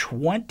a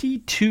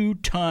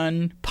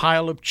 22-ton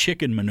pile of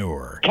chicken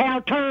manure. Cow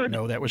turd.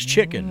 No, that was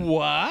chicken.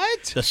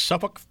 What? The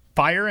Suffolk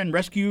Fire and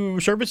Rescue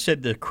Service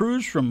said the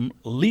crews from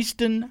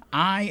Leaston,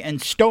 Eye, and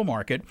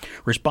Stowmarket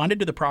responded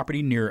to the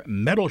property near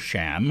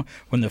Meadowsham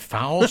when the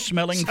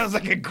foul-smelling... Sounds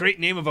like a great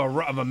name of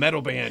a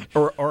metal band.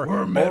 Or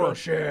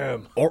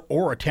Meadowsham.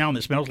 Or a town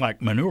that smells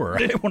like manure.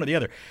 One or the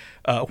other.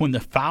 When the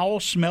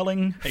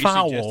foul-smelling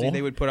fowl... Are you suggesting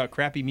they would put out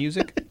crappy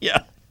music?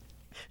 Yeah.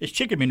 It's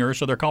chicken manure,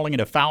 so they're calling it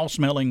a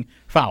foul-smelling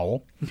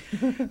fowl.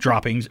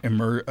 Droppings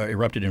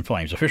erupted in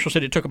flames. Officials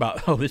said it took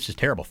about, this is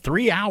terrible,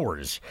 3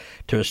 hours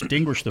to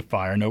extinguish the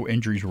fire. No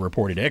injuries were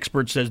reported.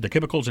 Experts says the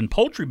chemicals in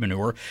poultry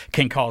manure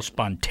can cause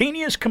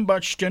spontaneous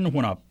combustion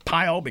when a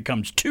pile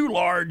becomes too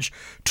large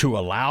to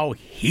allow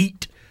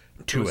heat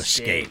to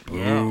escape.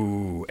 Yeah.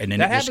 Ooh. And then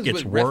that it just happens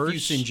gets with worse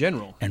refuse in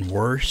general. and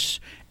worse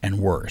and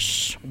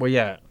worse. Well,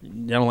 yeah. I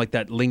don't like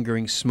that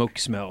lingering smoke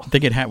smell. I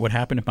think it would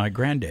happen if my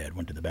granddad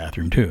went to the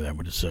bathroom, too. That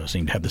would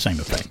seem to have the same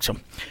effect. So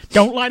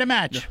don't light a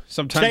match. No,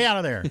 sometimes. Stay out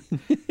of there.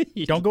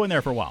 Don't go in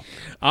there for a while.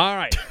 All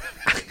right.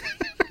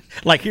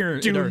 Like here,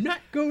 Do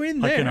not go in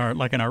there.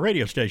 Like in our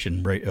radio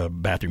station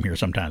bathroom here,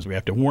 sometimes we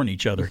have to warn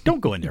each other. Don't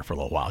go in there for a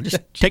little while. Just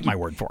take my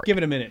word for it. Give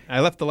it a minute. I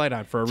left the light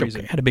on for a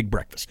reason. Okay. Had a big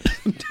breakfast.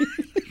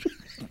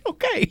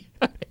 Okay.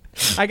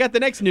 I got the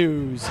next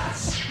news.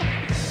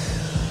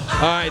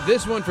 All right,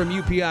 this one from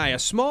UPI. A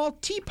small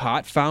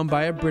teapot found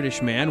by a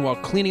British man while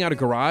cleaning out a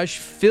garage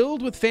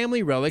filled with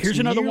family relics. Here's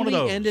another one of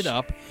those. Ended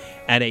up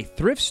at a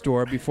thrift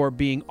store before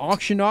being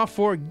auctioned off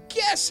for,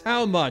 guess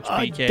how much,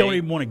 BK? I don't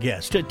even want to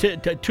guess.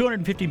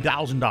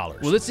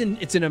 $250,000. Well,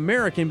 it's an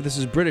American, but this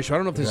is British. I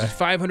don't know if this is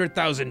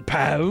 500,000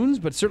 pounds,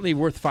 but certainly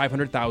worth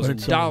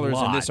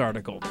 $500,000 in this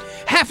article.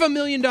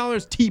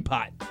 $500,000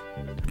 teapot.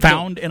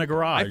 Found in a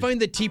garage. I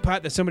find the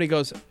teapot that somebody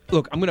goes,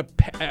 look, you're gonna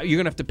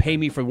have to pay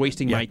me for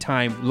wasting my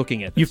time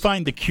looking at this. You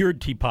find the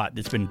cured teapot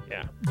that's been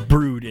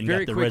brewed and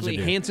Very got the quickly,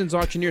 residue. Hanson's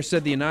auctioneer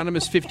said the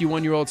anonymous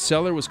 51-year-old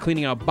seller was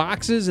cleaning out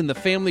boxes in the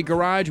family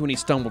garage when he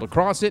stumbled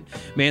across it.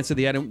 Man said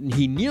the item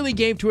he nearly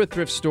gave to a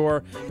thrift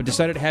store, but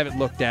decided to have it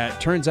looked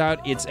at. Turns out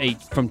it's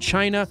from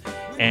China,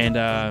 and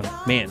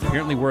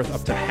apparently worth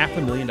up to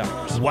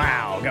 $500,000.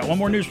 Wow. Got one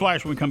more news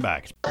flash when we come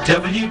back.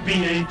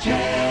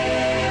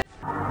 WBHF.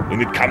 When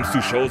it comes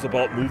to shows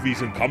about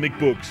movies and comic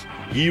books,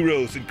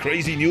 heroes and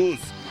crazy news,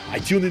 I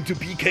tune into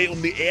BK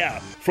on the air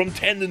from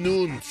 10 to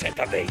noon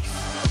Saturdays.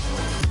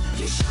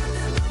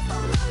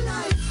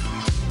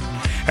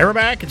 Hey, we're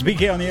back. It's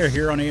BK on the air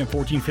here on AM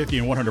 1450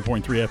 and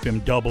 100.3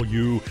 FM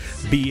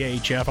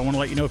WBHF. I want to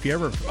let you know if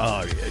you're ever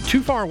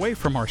too far away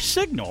from our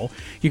signal,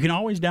 you can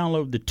always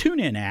download the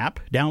Tunein app.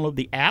 Download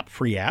the app,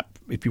 free app,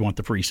 if you want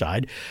the free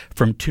side,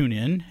 from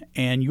Tunein,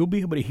 and you'll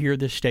be able to hear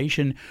this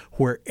station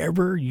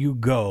wherever you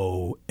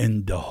go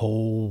in the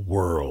whole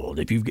world.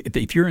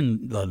 If you're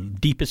in the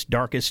deepest,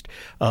 darkest,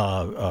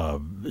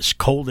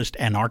 coldest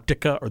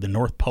Antarctica or the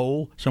North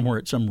Pole, somewhere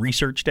at some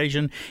research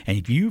station, and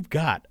if you've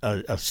got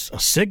a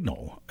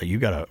signal, you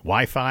got a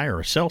Wi-Fi or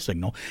a cell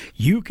signal,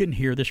 you can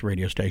hear this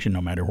radio station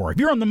no matter where. If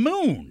you're on the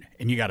moon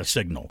and you got a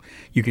signal,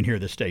 you can hear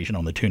this station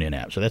on the TuneIn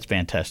app. So that's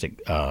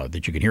fantastic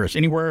that you can hear us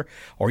anywhere,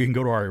 or you can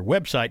go to our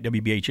website,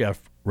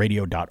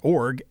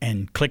 WBHFradio.org,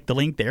 and click the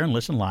link there and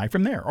listen live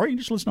from there. Or you can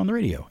just listen on the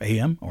radio,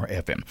 AM or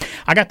FM.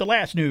 I got the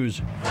last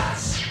news.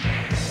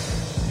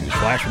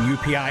 Flash from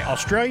UPI.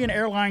 Australian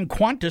airline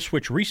Qantas,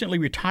 which recently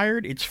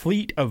retired its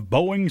fleet of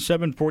Boeing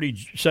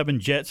 747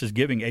 jets, is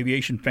giving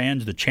aviation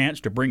fans the chance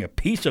to bring a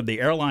piece of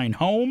the airline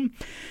home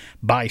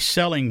by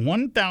selling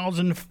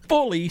 1,000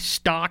 fully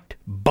stocked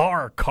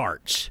bar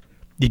carts.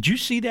 Did you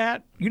see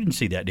that? You didn't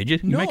see that, did you?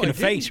 You're making a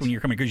face when you're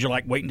coming because you're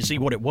like waiting to see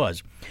what it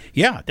was.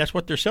 Yeah, that's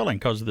what they're selling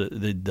because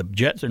the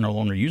jets are no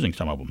longer using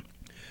some of them.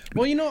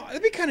 Well,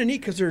 it'd be kind of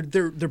neat because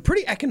they're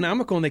pretty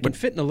economical and they can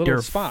fit in a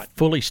little spot.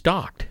 Fully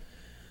stocked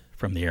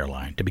from the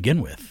airline to begin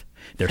with.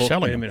 They're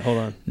selling Wait a minute, hold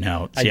on.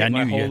 Now, I got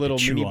my whole little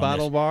mini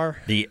bottle bar.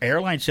 The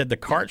airline said the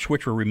carts,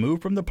 which were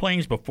removed from the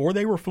planes before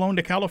they were flown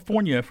to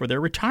California for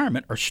their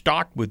retirement, are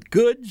stocked with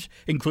goods,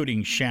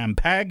 including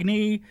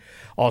champagne,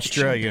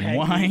 Australian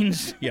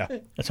wines. Yeah,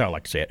 that's how I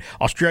like to say it.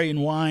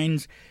 Australian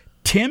wines,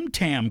 Tim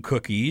Tam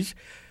cookies,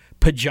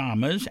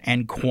 pajamas,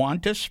 and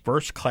Qantas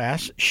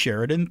first-class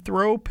Sheridan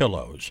throw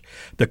pillows.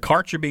 The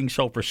carts are being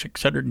sold for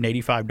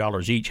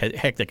 $685 each.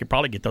 Heck, they could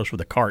probably get those for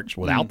the carts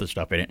without the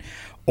stuff in it,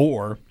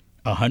 or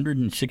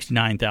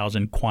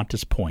 169,000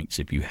 Qantas points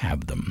if you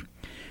have them.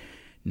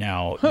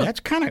 Now that's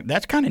kind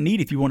of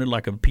neat if you wanted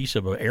like a piece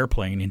of an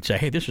airplane and say,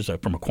 hey, this is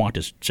from a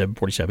Qantas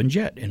 747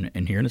 jet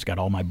in here, and it's got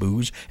all my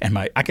booze and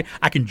I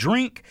can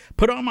drink,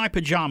 put on my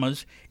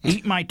pajamas,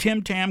 eat my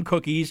Tim Tam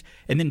cookies,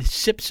 and then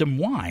sip some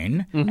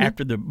wine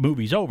after the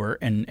movie's over,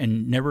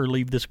 and never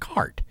leave this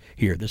cart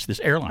here, this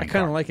airline. I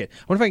kind of like it.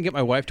 I wonder if I can get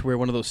my wife to wear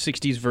one of those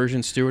 60s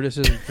version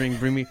stewardesses and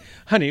bring me,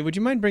 honey, would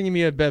you mind bringing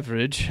me a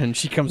beverage? And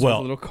she comes with a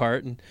little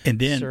cart and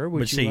then, sir,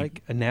 would you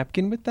like a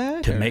napkin with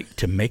that?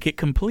 To make it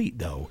complete,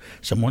 though,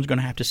 someone's going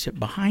to have to sit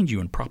behind you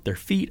and prop their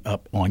feet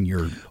up on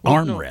your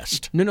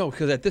armrest. No,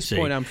 because at this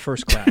point I'm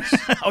first class.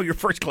 Oh, you're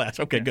first class.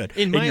 Okay, good.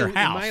 In your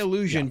house. In my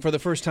illusion, for the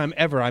first time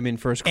ever, I'm in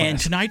first class. And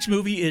tonight's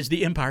movie is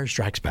The Empire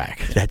Strikes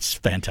Back. That's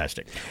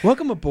fantastic.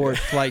 Welcome aboard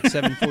Flight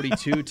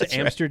 742 to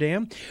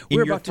Amsterdam.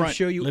 We're about to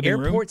show you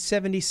Airport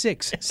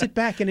 76. Sit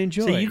back and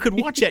enjoy. See, you could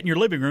watch that in your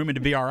living room and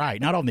it'd be all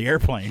right, not on the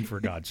airplane, for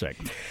God's sake.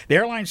 The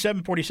airline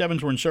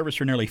 747s were in service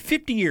for nearly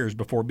 50 years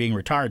before being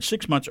retired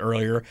 6 months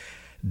earlier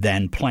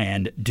than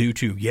planned due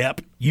to,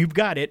 you've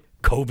got it,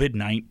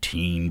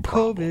 COVID-19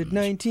 problems.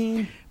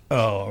 COVID-19.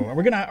 Oh, are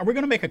we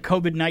gonna make a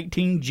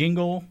COVID-19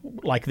 jingle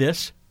like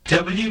this?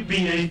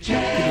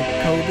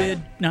 WBHA.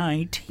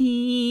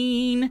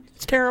 COVID-19.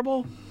 It's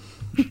terrible.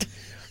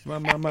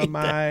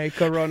 My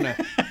corona.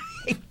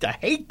 I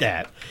hate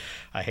that.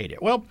 I hate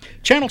it. Well,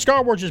 Channel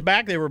Star Wars is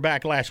back. They were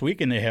back last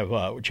week, and they have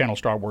Channel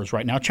Star Wars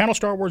right now.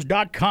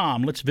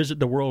 ChannelStarWars.com. Let's visit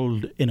the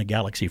world in a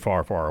galaxy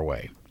far, far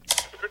away.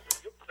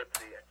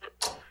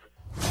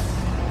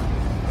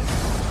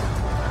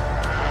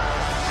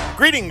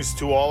 Greetings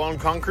to all on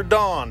Conquered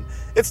Dawn.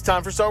 It's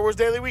time for Star Wars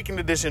Daily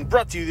Weekend Edition,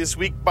 brought to you this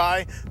week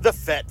by the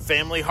Fett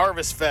Family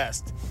Harvest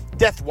Fest,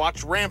 Death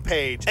Watch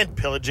Rampage, and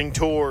Pillaging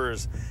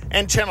Tours,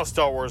 and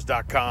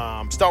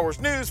ChannelStarWars.com. Star Wars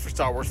news for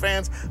Star Wars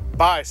fans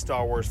by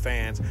Star Wars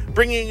fans,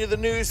 bringing you the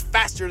news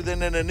faster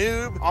than in a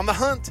noob. On the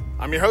hunt,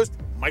 I'm your host,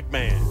 Mike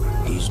Mann.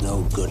 He's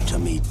no good to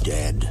me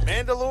dead.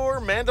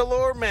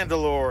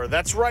 Mandalore.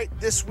 That's right,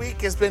 this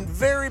week has been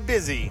very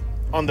busy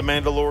on the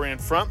Mandalorian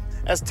front,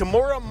 as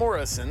Tamora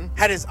Morrison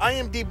had his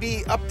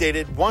IMDb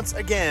updated once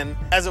again,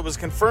 as it was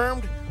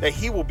confirmed that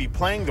he will be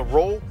playing the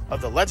role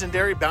of the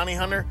legendary bounty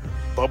hunter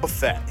Boba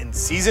Fett in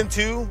Season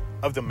 2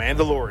 of The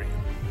Mandalorian.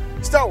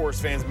 Star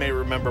Wars fans may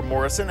remember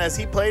Morrison as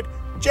he played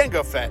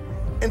Jango Fett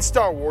in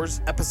Star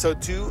Wars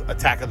Episode 2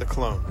 Attack of the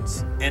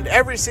Clones, and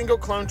every single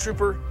clone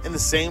trooper in the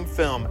same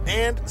film,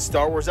 and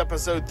Star Wars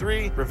Episode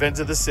 3 Revenge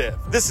of the Sith.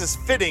 This is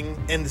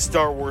fitting in the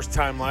Star Wars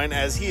timeline,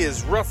 as he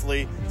is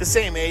roughly the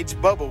same age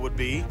Boba would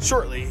be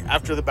shortly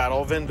after the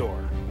Battle of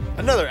Endor.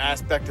 Another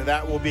aspect of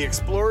that will be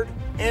explored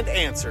and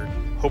answered,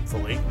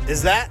 hopefully,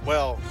 is that,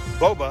 well,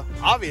 Boba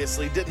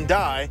obviously didn't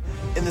die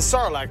in the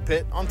Sarlacc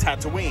pit on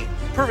Tatooine,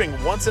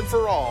 proving once and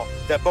for all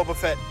that Boba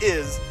Fett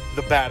is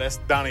the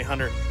baddest bounty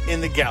hunter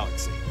in the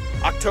galaxy.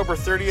 October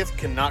 30th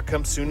cannot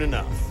come soon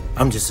enough.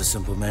 I'm just a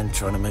simple man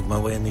trying to make my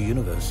way in the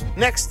universe.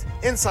 Next,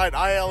 Inside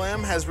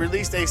ILM has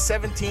released a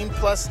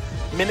 17-plus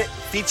minute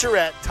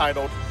featurette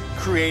titled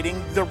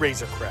Creating the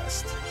Razor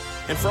Crest.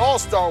 And for all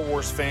Star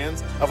Wars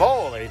fans of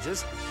all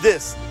ages,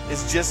 this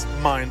is just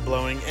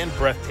mind-blowing and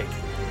breathtaking.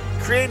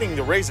 Creating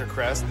the Razor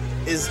Crest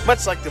is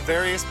much like the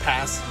various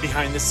paths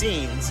behind the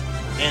scenes,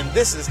 and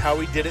This Is How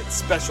We Did It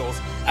specials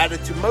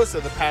added to most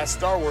of the past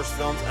Star Wars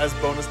films as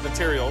bonus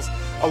materials,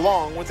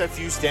 along with a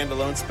few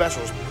standalone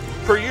specials.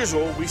 Per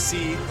usual, we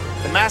see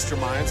the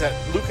masterminds at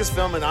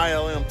Lucasfilm and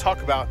ILM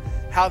talk about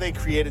how they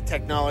created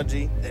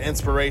technology, the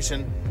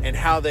inspiration, and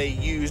how they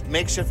used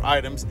makeshift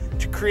items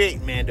to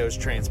create Mando's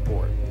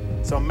transport.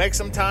 So make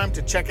some time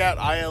to check out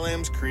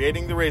ILM's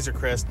Creating the Razor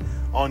Crest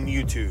on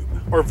YouTube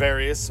or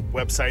various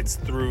websites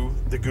through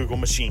the Google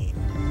machine.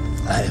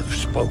 I have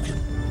spoken.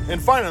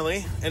 And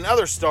finally, in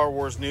other Star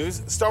Wars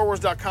news,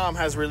 StarWars.com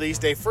has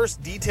released a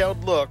first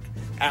detailed look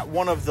at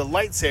one of the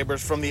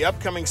lightsabers from the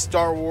upcoming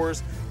Star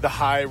Wars The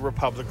High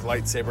Republic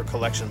Lightsaber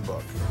Collection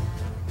book.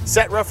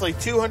 Set roughly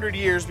 200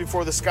 years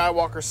before the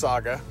Skywalker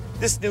saga,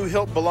 this new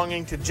hilt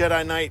belonging to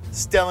Jedi Knight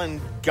Stellan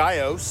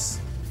Gaios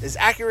is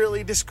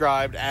accurately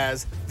described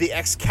as the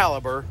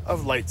Excalibur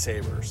of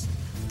lightsabers,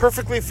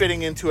 perfectly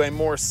fitting into a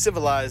more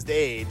civilized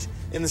age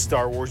in the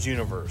Star Wars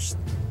universe.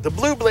 The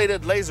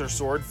blue-bladed laser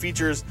sword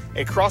features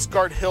a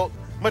crossguard hilt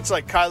much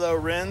like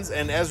Kylo Ren's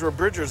and Ezra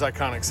Bridger's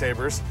iconic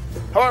sabers.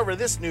 However,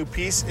 this new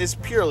piece is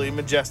purely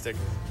majestic,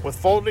 with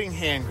folding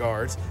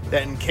handguards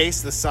that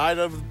encase the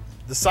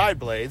side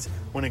blades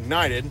when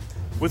ignited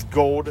with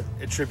gold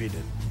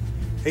attributed.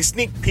 A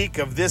sneak peek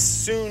of this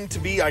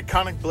soon-to-be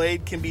iconic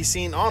blade can be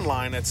seen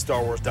online at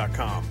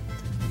StarWars.com.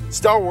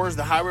 Star Wars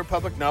The High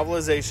Republic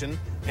novelization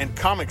and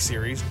comic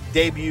series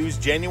debuts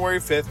January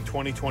 5th,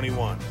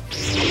 2021.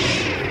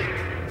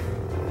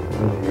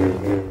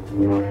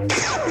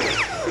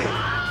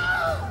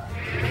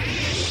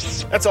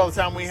 That's all the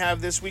time we have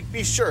this week.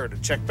 Be sure to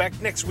check back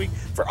next week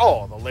for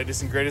all the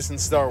latest and greatest in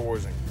Star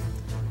Warsing.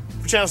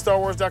 For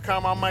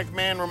ChannelStarWars.com, I'm Mike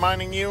Mann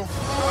reminding you...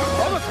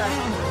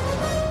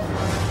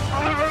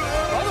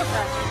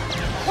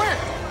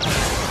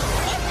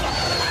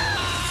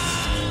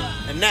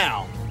 And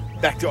now,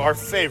 back to our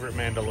favorite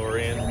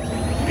Mandalorian,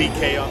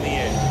 BK on the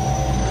air.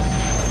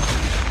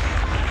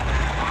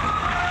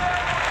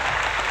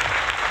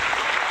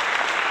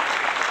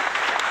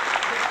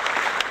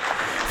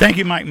 Thank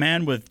you, Mike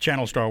Mann with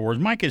Channel Star Wars.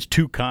 Mike is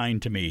too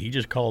kind to me. He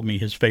just called me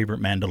his favorite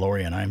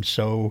Mandalorian. I'm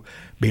so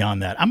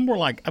beyond that. I'm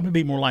gonna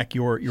be more like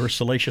your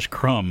Salacious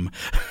Crumb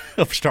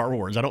of Star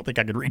Wars. I don't think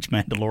I could reach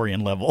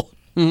Mandalorian level.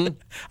 Mm-hmm.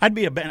 I'd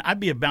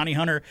be a bounty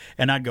hunter,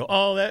 and I'd go,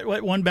 oh,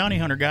 that one bounty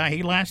hunter guy,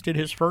 he lasted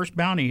his first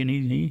bounty, and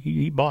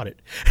he bought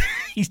it.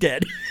 He's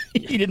dead.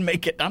 He didn't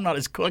make it. I'm not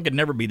as cool. I could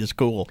never be this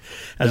cool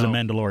as a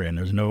Mandalorian.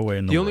 There's no way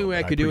in the world. The only way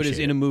I could do it is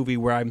in a movie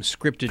where I'm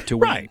scripted to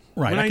win.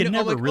 Right. I can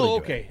never really.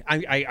 Okay,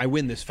 I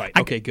win this fight.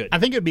 Okay, good. I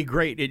think it'd be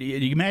great.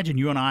 Imagine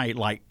you and I,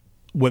 like,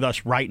 with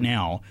us right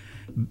now,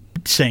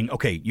 saying,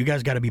 okay, you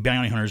guys got to be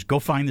bounty hunters. Go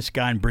find this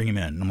guy and bring him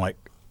in. And I'm like,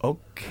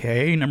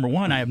 okay, number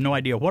one, I have no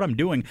idea what I'm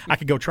doing. I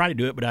could go try to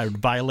do it, but I would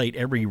violate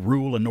every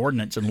rule and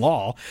ordinance and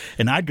law,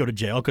 and I'd go to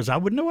jail because I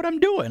wouldn't know what I'm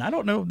doing. I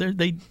don't know.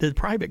 The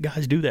private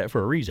guys do that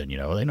for a reason. You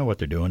know, they know what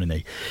they're doing, and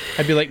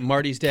I'd be like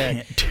Marty's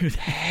dad. Can't do that.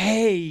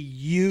 Hey,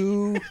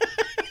 you.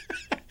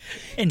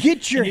 And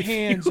get your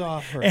hands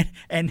off her.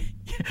 And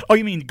oh,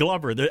 you mean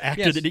Glover, the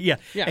actor? Yes.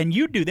 Yeah. And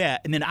you do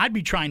that, and then I'd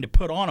be trying to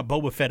put on a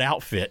Boba Fett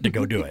outfit to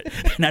go do it,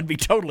 and I'd be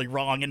totally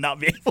wrong and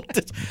not be able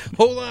to.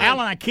 Hold on,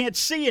 Alan, I can't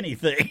see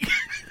anything.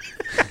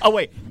 Oh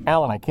wait,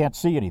 Alan, I can't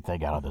see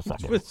anything out of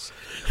this.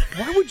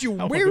 Why would you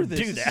wear this?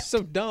 Do that? This is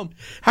so dumb.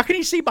 How can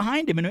he see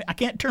behind him? And I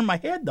can't turn my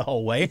head the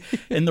whole way,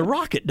 and the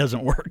rocket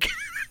doesn't work,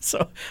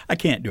 so I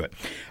can't do it.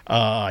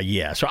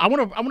 Yeah. So I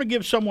want to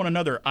give someone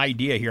another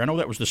idea here. I know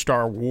that was the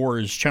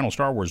Channel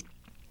Star Wars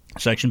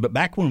section, but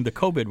back when the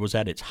COVID was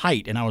at its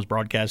height, and I was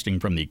broadcasting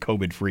from the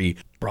COVID-free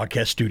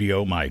broadcast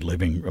studio, my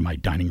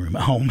dining room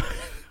at home.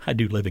 I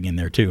do living in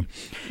there too,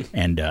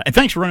 and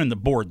thanks for running the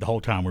board the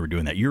whole time we were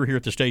doing that. You were here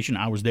at the station,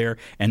 I was there,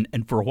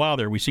 and for a while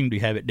there we seemed to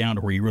have it down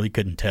to where you really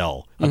couldn't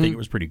tell. I think it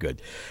was pretty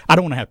good. I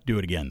don't want to have to do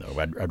it again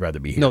though. I'd rather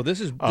be here. No, this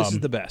is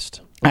the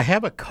best. I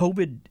have a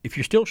COVID. If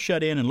you're still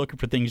shut in and looking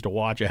for things to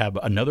watch, I have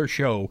another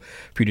show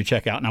for you to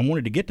check out. And I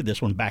wanted to get to this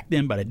one back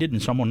then, but I didn't.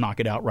 So I'm going to knock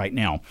it out right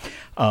now.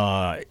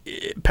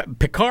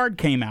 Picard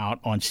came out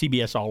on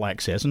CBS All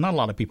Access, and not a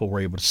lot of people were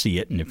able to see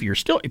it. And if you're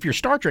a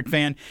Star Trek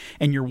fan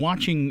and you're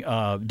watching,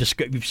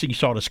 you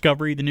saw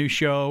Discovery, the new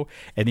show,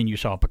 and then you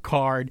saw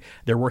Picard.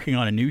 They're working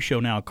on a new show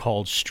now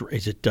called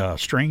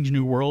Strange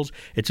New Worlds.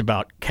 It's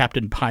about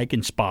Captain Pike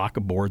and Spock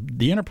aboard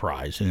the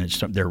Enterprise, and it's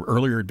their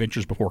earlier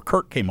adventures before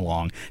Kirk came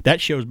along. That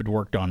show's been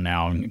worked on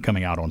now and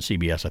coming out on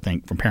CBS, I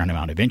think, from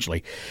Paramount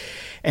eventually.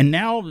 And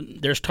now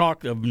there's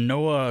talk of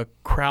Noah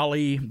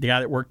Crowley, the guy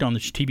that worked on the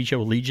TV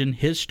show Legion,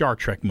 his Star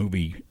Trek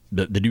movie,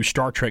 the new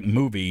Star Trek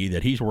movie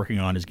that he's working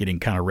on is getting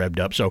kind of revved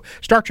up. So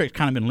Star Trek's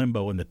kind of in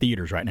limbo in the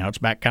theaters right now. It's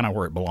back kind of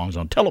where it belongs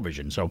on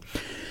television, so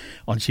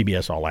on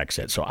CBS All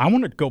Access. So I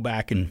want to go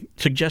back and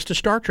suggest a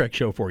Star Trek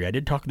show for you. I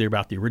did talk there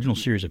about the original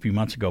series a few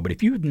months ago, but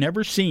if you've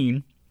never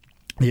seen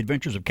The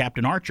Adventures of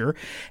Captain Archer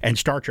and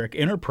Star Trek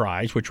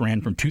Enterprise, which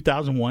ran from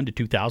 2001 to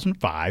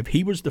 2005.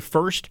 He was the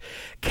first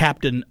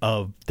captain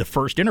of the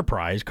first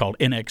Enterprise called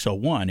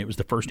NX-01. It was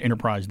the first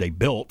Enterprise they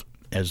built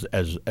as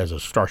a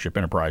Starship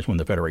Enterprise when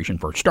the Federation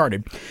first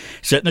started.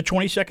 Set in the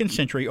 22nd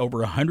century, over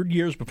 100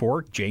 years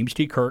before James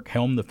T. Kirk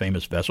helmed the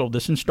famous vessel,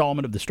 this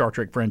installment of the Star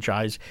Trek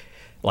franchise,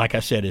 like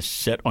I said, is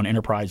set on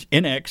Enterprise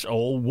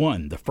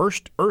NX-01, the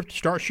first Earth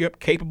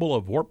starship capable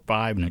of Warp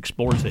 5, and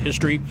explores the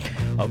history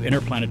of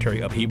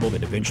interplanetary upheaval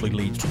that eventually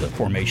leads to the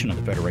formation of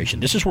the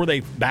Federation. This is where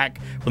they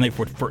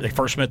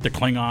first met the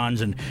Klingons,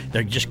 and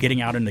they're just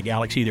getting out in the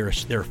galaxy.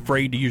 They're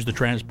afraid to use the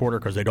transporter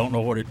because they don't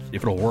know if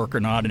it'll work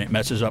or not, and it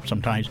messes up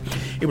sometimes.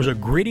 It was a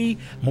gritty,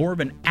 more of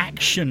an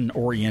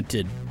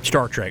action-oriented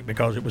Star Trek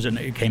because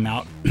it came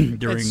out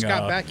during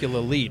Scott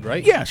Bakula lead,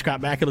 right? Yeah, Scott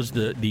Bakula's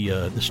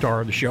the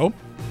star of the show.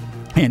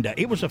 And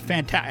it was a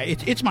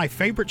fantastic. It's my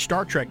favorite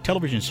Star Trek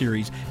television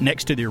series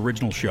next to the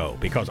original show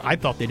because I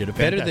thought they did a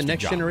fantastic job. Better than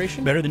Next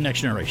Generation? Better than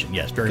Next Generation,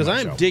 yes, very much so.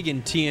 Because I'm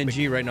digging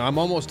TNG right now. I'm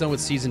almost done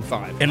with season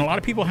 5. And a lot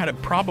of people had a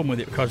problem with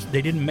it because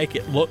they didn't make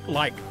it look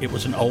like it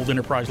was an old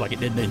Enterprise like it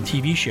did in the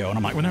TV show. And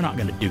I'm like, well, they're not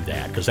going to do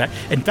that because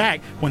in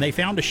fact, when they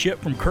found a ship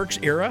from Kirk's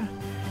era,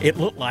 it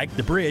looked like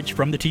the bridge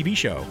from the TV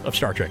show of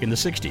Star Trek in the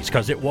 60s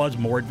because it was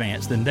more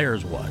advanced than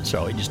theirs was.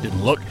 So it just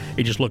didn't look,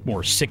 it just looked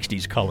more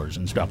 60s colors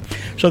and stuff.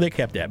 So they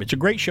kept that. But it's a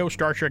great show,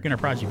 Star Trek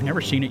Enterprise. If you've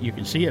never seen it, you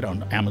can see it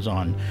on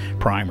Amazon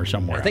Prime or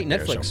somewhere. I think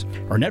Netflix.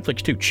 Or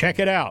Netflix too. Check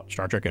it out,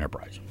 Star Trek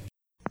Enterprise.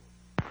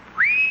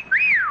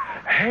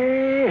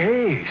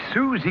 Hey,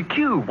 Susie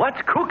Q,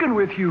 what's cooking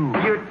with you?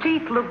 Your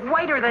teeth look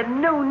whiter than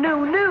new.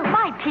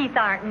 My teeth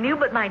aren't new,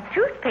 but my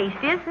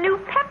toothpaste is new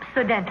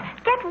Pepsodent.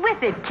 Get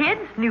with it,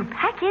 kids. New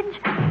package,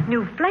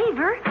 new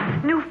flavor,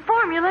 new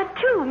formula,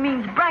 too,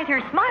 means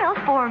brighter smiles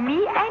for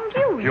me and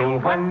you. You'll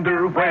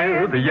wonder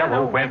where the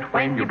yellow went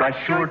when you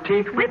brush your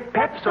teeth with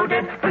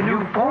Pepsodent. The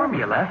new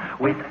formula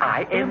with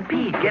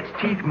IMP gets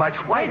teeth much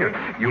whiter.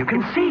 You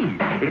can see.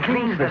 It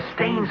cleans the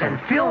stains and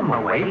film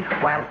away,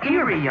 while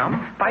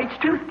Irium fights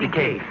tooth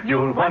decay. You'll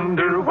You'll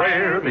wonder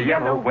where the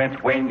yellow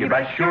went when you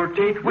brush your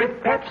teeth with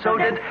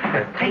Pepsodent.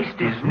 The taste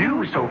is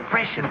new, so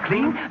fresh and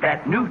clean.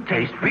 That new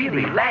taste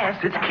really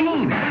lasts, it's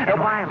keen. And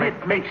while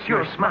it makes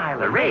your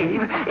smile a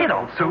rave, it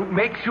also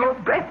makes your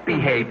breath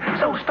behave.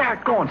 So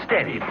start going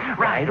steady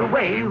right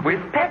away with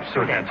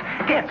Pepsodent.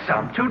 Get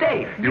some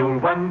today. You'll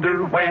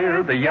wonder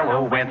where the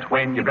yellow went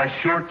when you brush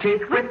your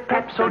teeth with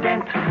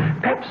Pepsodent.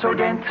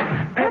 Pepsodent,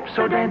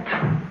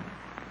 Pepsodent.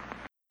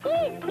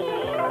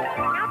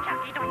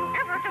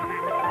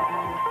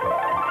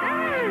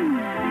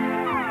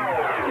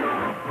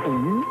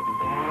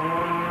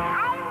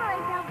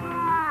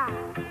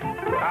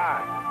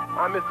 Hi,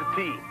 I'm Mr.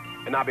 T,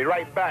 and I'll be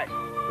right back.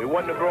 We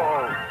want to grow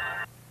on.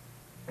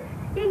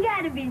 You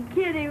gotta be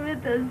kidding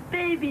with those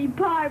baby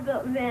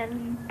barbell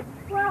men.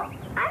 Well,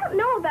 I don't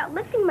know about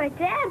lifting my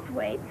dad's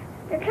weights.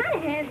 They're kind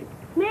of heavy.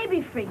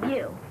 Maybe for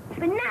you,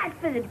 but not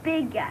for the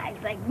big guys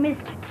like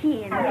Mr.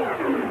 T and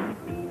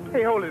me.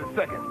 Hey, hold it a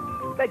second.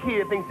 That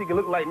kid thinks he can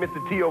look like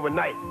Mr. T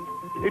overnight.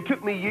 It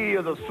took me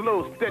years of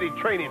slow, steady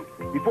training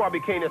before I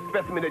became the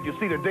specimen that you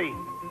see today.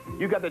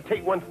 You got to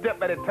take one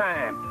step at a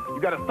time. You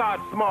got to start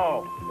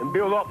small and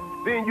build up.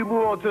 Then you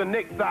move on to the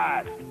next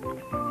size.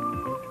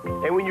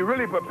 And when you're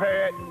really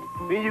prepared,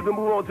 then you can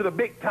move on to the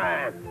big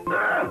time.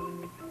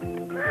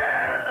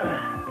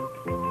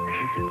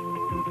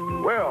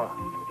 Well,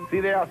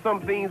 see, there are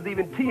some things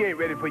even T ain't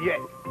ready for yet.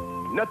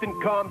 Nothing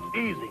comes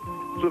easy.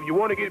 So if you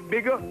want to get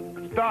bigger,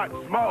 start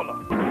smaller.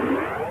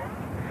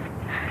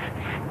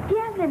 Do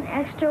you have an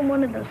extra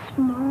one of those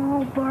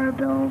small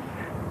barbells?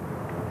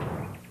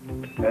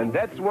 And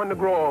that's one to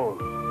grow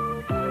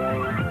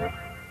on.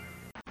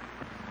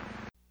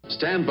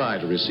 Stand by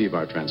to receive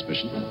our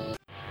transmission.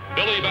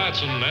 Billy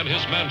Batson and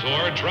his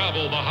mentor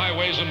travel the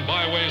highways and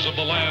byways of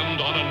the land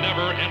on a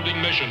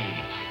never-ending mission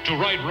to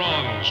right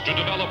wrongs, to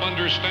develop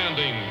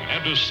understanding,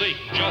 and to seek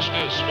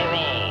justice for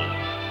all.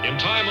 In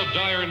time of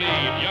dire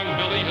need, young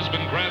Billy has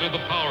been granted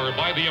the power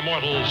by the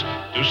immortals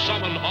to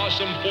summon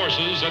awesome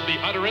forces at the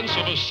utterance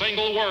of a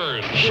single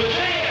word.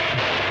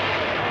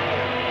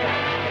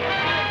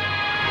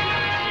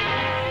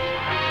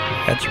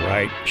 That's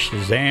right.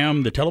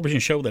 Shazam, the television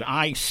show that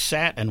I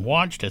sat and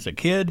watched as a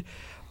kid.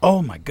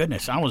 Oh, my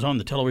goodness. I was on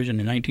the television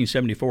in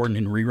 1974 and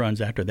in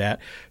reruns after that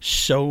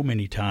so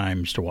many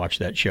times to watch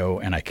that show,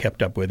 and I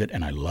kept up with it,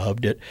 and I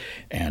loved it.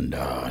 And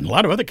a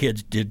lot of other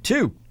kids did,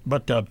 too.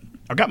 But I've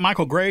got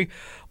Michael Gray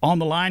on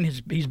the line.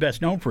 He's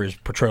best known for his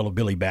portrayal of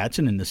Billy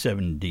Batson in the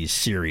 70s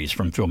series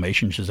from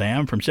Filmation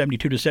Shazam. From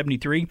 72 to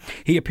 73,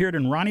 he appeared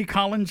in Ronnie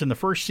Collins in the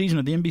first season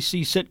of the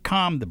NBC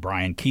sitcom The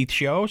Brian Keith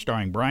Show,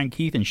 starring Brian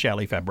Keith and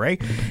Shelley Fabre.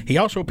 He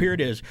also appeared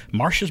as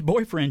Marcia's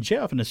boyfriend,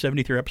 Jeff, in the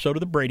 73rd episode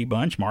of The Brady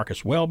Bunch,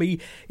 Marcus Welby,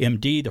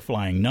 MD, The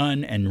Flying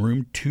Nun, and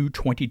Room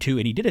 222.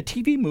 And he did a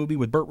TV movie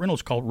with Burt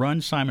Reynolds called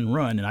Run, Simon,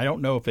 Run. And I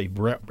don't know if they've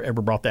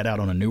ever brought that out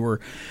on a newer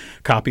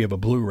copy of a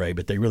Blu-ray,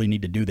 but they really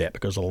need to do that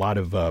because a lot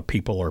of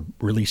people are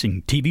releasing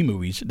TV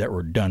movies that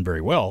were done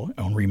very well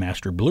on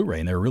remastered Blu-ray,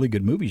 and they were really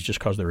good movies. Just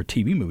because they were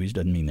TV movies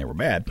doesn't mean they were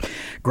bad.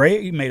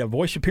 Gray made a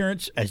voice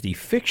appearance as the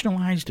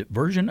fictionalized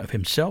version of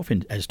himself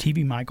as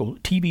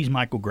TV's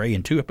Michael Gray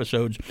in 2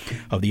 episodes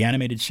of the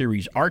animated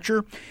series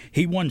Archer.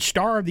 He won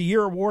Star of the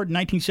Year award in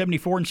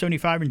 1974 and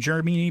 75 in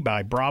Germany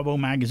by Bravo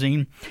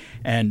magazine.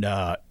 And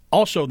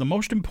also, the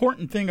most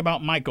important thing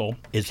about Michael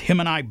is him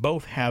and I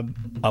both have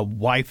a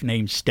wife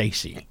named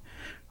Stacy.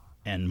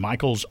 And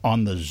Michael's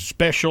on the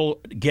special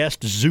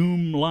guest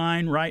Zoom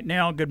line right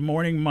now. Good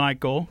morning,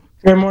 Michael.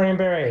 Good morning,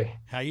 Barry.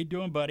 How you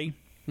doing, buddy?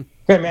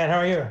 Good, man. How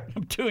are you?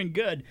 I'm doing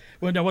good.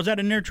 Well, now, was that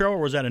an intro or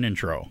was that an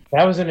intro?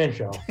 That was an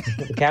intro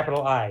with a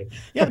capital I.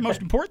 Yeah, the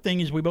most important thing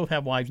is we both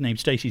have wives named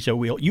Stacy,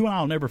 so you and I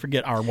will never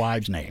forget our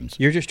wives' names.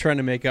 You're just trying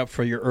to make up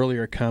for your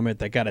earlier comment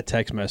that got a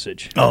text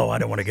message. Oh, I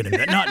don't want to get into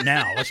that. Not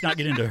now. Let's not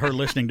get into her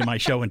listening to my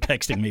show and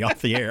texting me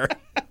off the air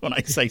when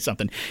I say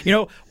something. You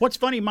know, what's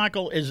funny,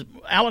 Michael, is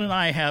Alan and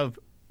I have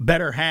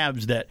better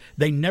halves that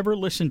they never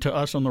listen to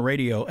us on the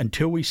radio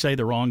until we say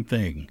the wrong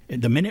thing.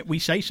 The minute we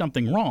say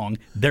something wrong,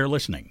 they're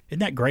listening. Isn't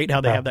that great how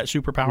they have that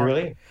superpower?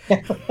 Really?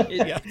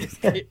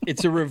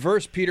 It's a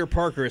reverse Peter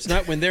Parker. It's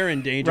not when they're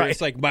in danger. Right.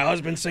 It's like my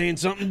husband saying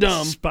something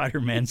dumb.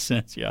 Spider-Man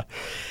sense, yeah.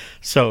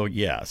 So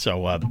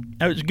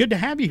it was good to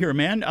have you here,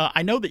 man.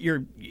 I know that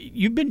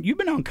you've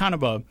been on kind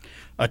of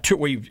a tour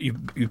where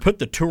you put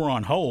the tour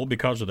on hold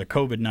because of the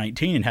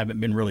COVID-19 and haven't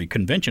been really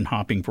convention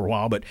hopping for a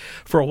while. But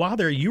for a while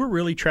there, you were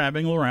really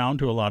traveling around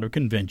to a lot of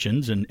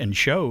conventions and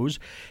shows,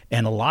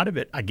 and a lot of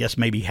it, I guess,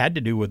 maybe had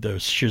to do with the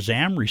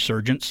Shazam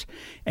resurgence.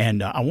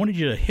 And I wanted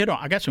you to hit on.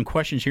 I got some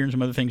questions here and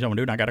some other things I want to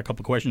do, and I got a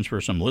couple of questions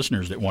for some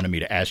listeners that wanted me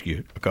to ask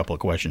you a couple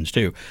of questions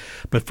too.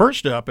 But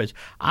first up is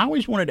I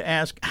always wanted to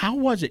ask, how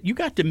was it? You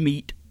got to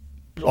meet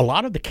a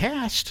lot of the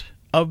cast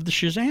of the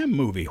Shazam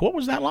movie. What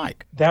was that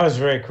like? That was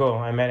very cool.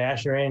 I met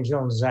Asher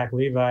Angel and Zach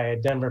Levi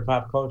at Denver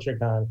Pop Culture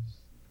Con.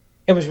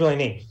 It was really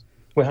neat.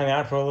 We hung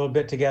out for a little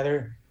bit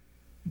together.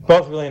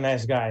 Both really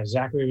nice guys.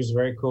 Zachary was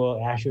very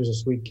cool. Asher was a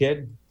sweet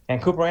kid.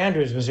 And Cooper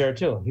Andrews was there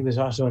too. He was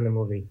also in the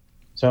movie.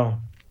 So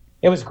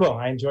It was cool.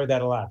 I enjoyed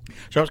that a lot.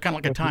 So it was kind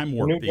of like a time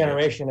warp. New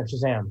generation of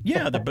Shazam.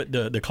 Yeah,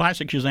 the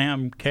classic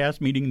Shazam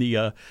cast meeting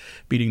the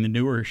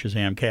newer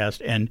Shazam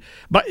cast.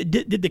 But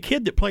did the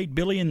kid that played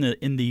Billy in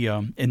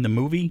the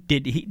movie,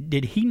 did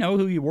he know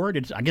who you were?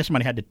 I guess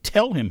somebody had to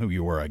tell him who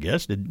you were. I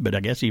guess, but I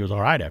guess he was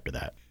all right after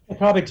that. I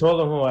probably told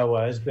him who I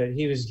was, but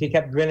he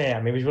kept grinning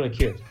at me. He was really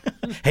cute.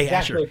 Hey, He's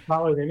Asher. actually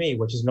taller than me,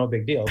 which is no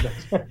big deal.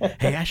 But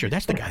Hey, Asher,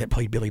 that's the guy that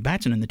played Billy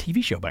Batson in the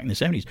TV show back in the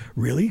 70s.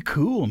 Really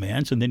cool,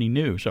 man. So then he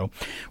knew. So,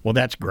 well,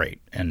 that's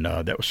great. And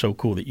that was so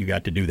cool that you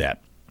got to do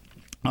that.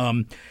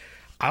 I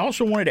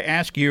also wanted to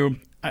ask you,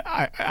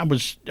 I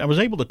was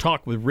able to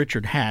talk with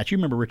Richard Hatch. You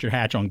remember Richard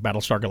Hatch on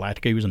Battlestar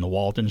Galactica? He was in the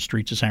Walton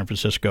Streets of San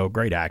Francisco.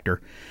 Great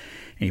actor.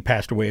 And he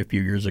passed away a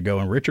few years ago.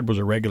 And Richard was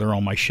a regular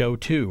on my show,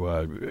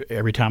 too.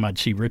 Every time I'd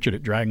see Richard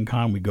at Dragon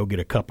Con, we'd go get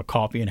a cup of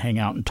coffee and hang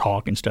out and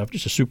talk and stuff.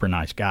 Just a super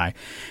nice guy.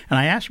 And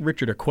I asked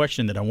Richard a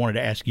question that I wanted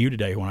to ask you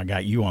today when I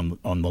got you on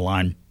the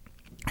line.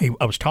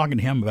 I was talking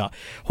to him about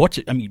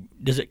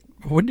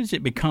when does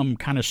it become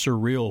kind of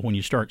surreal when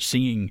you start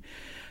seeing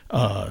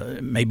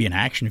maybe an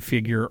action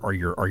figure or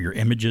your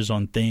images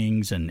on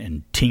things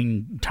and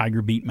Teen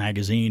Tiger Beat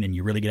magazine, and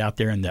you really get out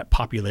there, and that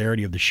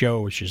popularity of the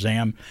show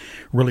Shazam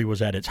really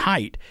was at its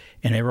height,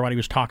 and everybody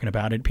was talking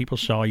about it. People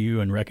saw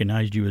you and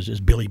recognized you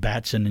as Billy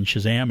Batson and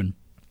Shazam. And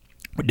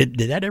did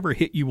that ever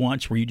hit you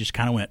once where you just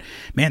kind of went,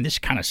 man, this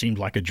kind of seems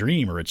like a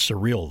dream, or it's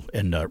surreal?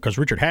 And because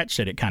Richard Hatch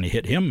said it kind of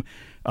hit him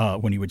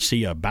when he would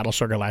see a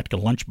Battlestar Galactica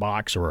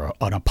lunchbox or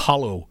an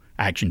Apollo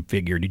action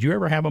figure. Did you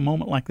ever have a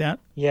moment like that?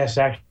 yes,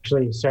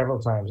 actually, several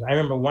times. I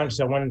remember once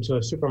I went into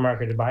a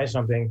supermarket to buy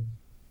something,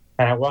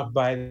 and I walked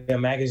by the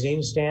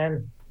magazine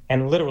stand,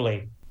 and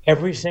literally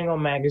every single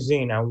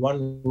magazine on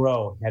one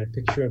row had a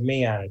picture of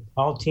me on it,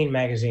 all teen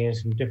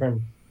magazines from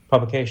different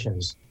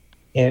publications.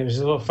 And it was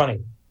a little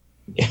funny.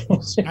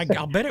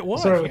 I'll bet it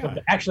was.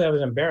 Actually, I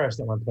was embarrassed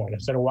at one point. I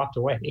sort of walked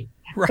away.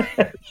 Right.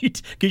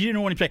 Because you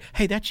didn't want to say,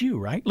 hey, that's you,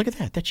 right? Look at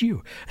that. That's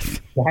you.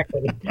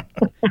 Exactly.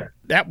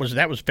 That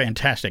was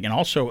fantastic. And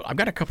also, I've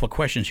got a couple of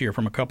questions here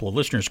from a couple of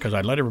listeners because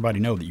I let everybody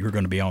know that you were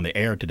going to be on the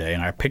air today.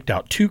 And I picked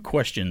out 2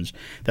 questions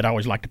that I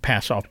always like to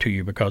pass off to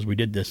you because we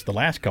did this the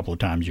last couple of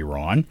times you were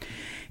on.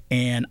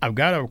 And I've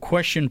got a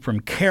question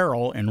from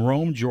Carol in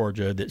Rome,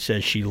 Georgia that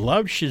says she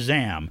loves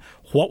Shazam.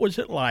 What was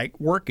it like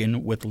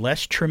working with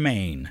Les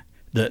Tremayne?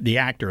 The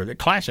actor, the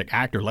classic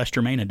actor, Les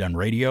Tremayne had done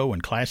radio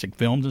and classic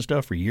films and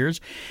stuff for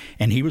years,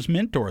 and he was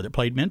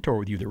played mentor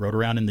with you, that rode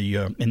around in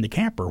the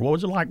camper. What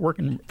was it like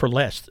working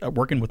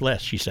with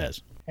Les? She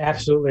says.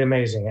 Absolutely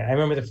amazing. I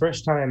remember the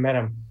first time I met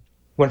him,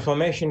 when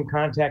Filmation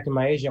contacted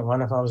my agent,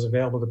 wondered if I was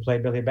available to play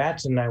Billy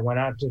Batson. I went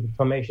out to the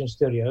Filmation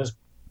studios.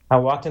 I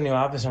walked in the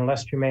office, and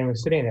Les Tremayne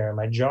was sitting there, and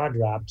my jaw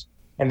dropped.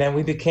 And then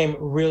we became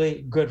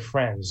really good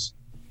friends.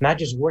 Not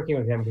just working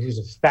with him, because he was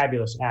a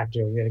fabulous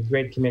actor. We had a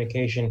great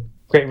communication,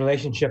 great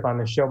relationship on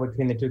the show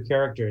between the 2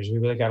 characters. We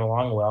really got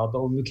along well,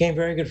 but we became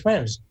very good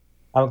friends.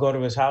 I would go to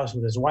his house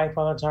with his wife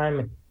all the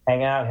time,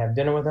 hang out, have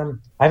dinner with him.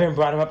 I even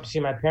brought him up to see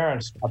my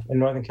parents up in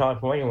Northern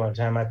California one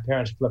time. My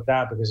parents flipped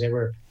out because they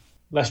were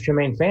Les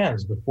Tremayne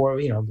fans before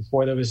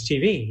there was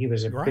TV. He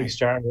was a big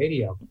star on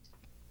radio.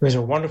 He was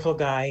a wonderful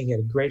guy. He had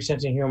a great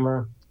sense of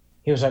humor.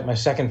 He was like my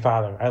second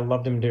father. I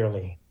loved him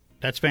dearly.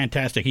 That's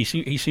fantastic. He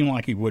seemed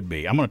like he would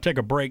be. I'm going to take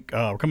a break.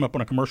 We're coming up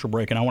on a commercial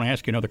break, and I want to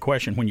ask you another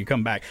question when you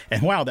come back.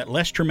 And wow, that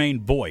Les Tremayne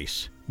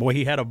voice. Boy,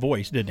 he had a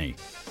voice, didn't he?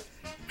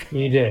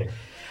 He did.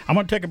 I'm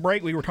going to take a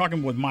break. We were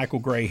talking with Michael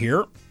Gray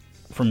here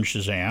from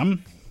Shazam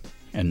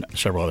and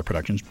several other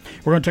productions.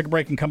 We're going to take a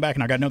break and come back,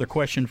 and I got another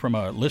question from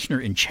a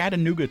listener in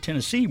Chattanooga,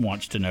 Tennessee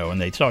wants to know, and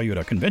they saw you at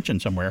a convention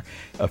somewhere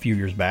a few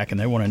years back, and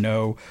they want to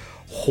know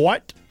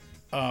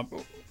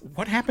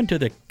what happened to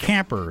the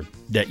camper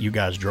that you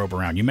guys drove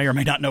around? You may or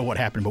may not know what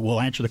happened, but we'll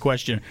answer the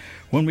question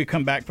when we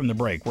come back from the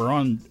break. We're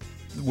on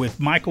with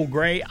Michael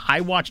Gray.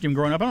 I watched him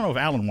growing up. I don't know if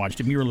Alan watched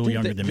him. You were a little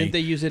younger than me. Didn't they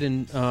use it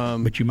in...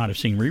 but you might have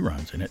seen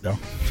reruns in it, though.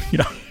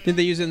 Didn't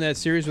they use it in that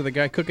series with a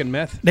guy cooking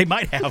meth? They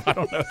might have. I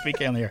don't know. Speak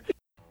on the air.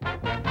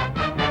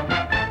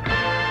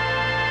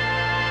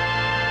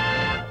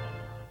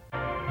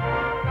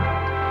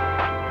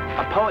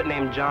 A poet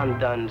named John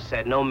Donne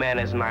said, "No man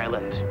is an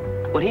island."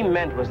 What he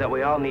meant was that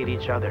we all need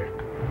each other.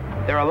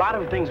 There are a lot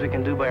of things we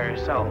can do by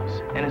ourselves,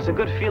 and it's a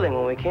good feeling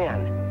when we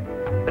can.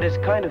 But it's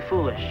kind of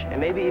foolish,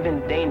 and maybe even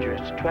dangerous,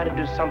 to try to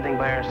do something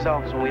by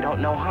ourselves when we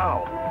don't know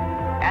how.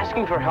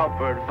 Asking for help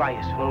or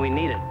advice when we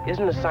need it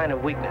isn't a sign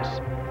of weakness.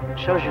 It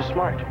shows you're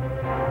smart.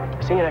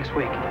 See you next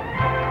week.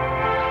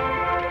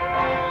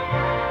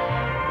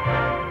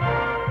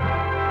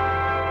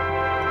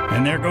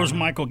 And there goes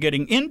Michael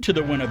getting into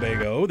the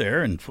Winnebago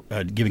there and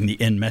giving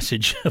the end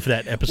message of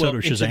that episode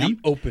of Shazam.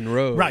 Into the open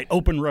road. Right,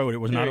 open road. It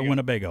was not a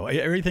Winnebago.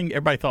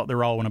 Everybody thought they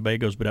were all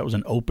Winnebagos, but that was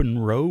an open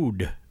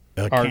road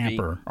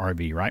camper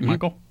RV, right,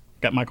 Michael?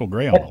 Got Michael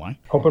Gray on the line.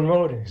 Open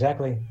road,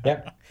 exactly.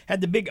 Yep.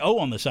 Had the big O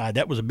on the side.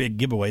 That was a big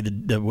giveaway. The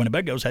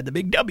Winnebagos had the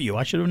big W.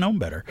 I should have known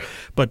better.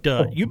 But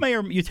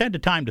you've had the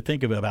time to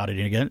think about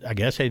it again, I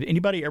guess. Had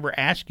anybody ever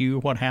asked you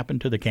what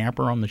happened to the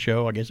camper on the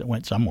show? I guess it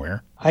went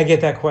somewhere. I get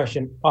that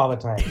question all the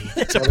time.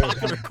 It's a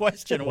popular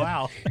question.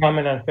 Wow.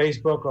 Comment on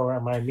Facebook or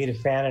when I meet a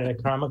fan at a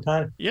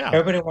Comic-Con. Yeah.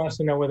 Everybody wants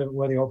to know where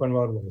the open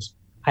road was.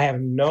 I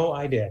have no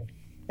idea.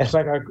 It's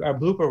like our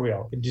blooper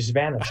reel. It just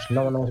vanished.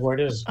 No one knows where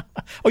it is.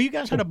 Oh, you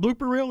guys had a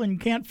blooper reel and you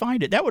can't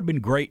find it. That would have been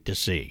great to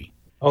see.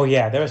 Oh,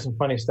 yeah. There was some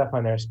funny stuff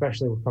on there,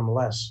 especially from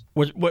Les.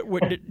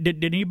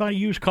 Did anybody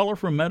use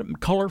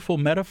colorful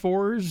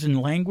metaphors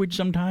and language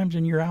sometimes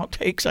in your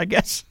outtakes, I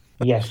guess?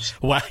 Yes.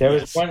 Wow. There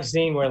was one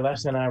scene where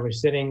Les and I were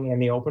sitting in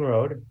the open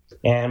road,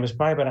 and it was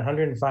probably about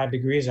 105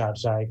 degrees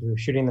outside because we were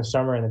shooting the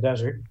summer in the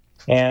desert.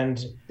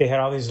 And they had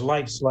all these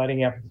lights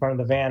lighting up in front of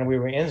the van. We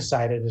were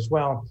inside it as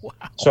well. Wow.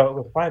 So it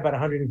was probably about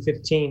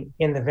 115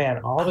 in the van.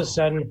 All of a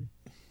sudden,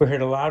 we heard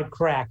a loud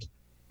crack,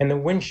 and the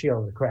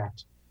windshield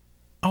cracked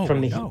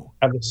from the heat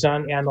of the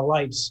sun and the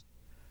lights.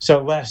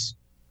 So Les,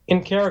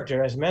 in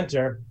character as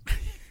mentor,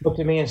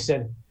 looked at me and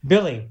said,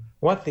 "Billy,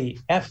 what the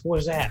F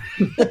was that?"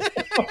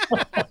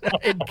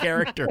 In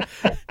character.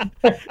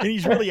 And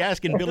he's really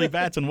asking Billy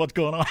Batson what's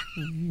going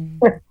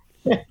on.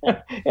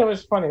 It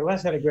was funny.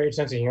 Les had a great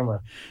sense of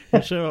humor.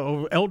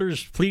 So,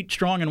 Elders Fleet,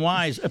 Strong and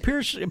Wise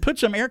put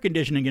some air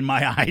conditioning in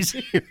my eyes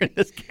here in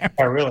this camera.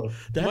 Oh, really?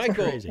 That's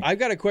Michael, crazy. I've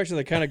got a question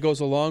that kind of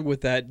goes along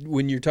with that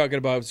when you're talking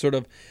about sort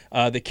of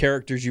the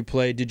characters you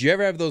play. Did you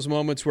ever have those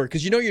moments where,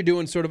 because you're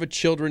doing sort of a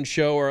children's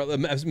show or a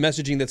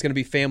messaging that's going to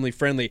be family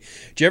friendly.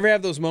 Do you ever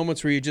have those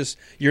moments where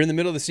you're in the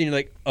middle of the scene, you're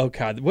like, oh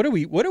God, what are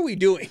we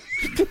doing?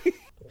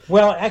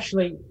 Well,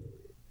 actually,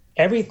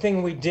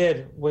 everything we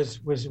did was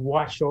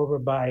watched over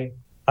by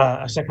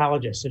a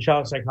psychologist, a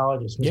child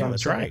psychologist. Was on the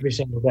set every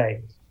single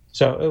day.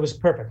 So it was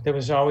perfect. There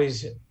was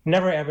always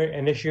never ever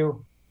an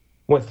issue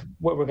with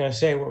what we're going to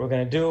say, what we're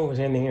going to do. Was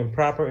anything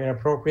improper,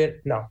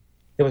 inappropriate? No.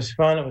 It was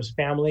fun. It was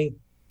family.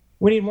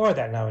 We need more of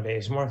that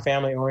nowadays. More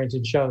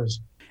family-oriented shows.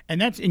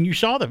 And you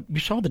saw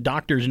the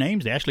doctors'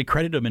 names. They actually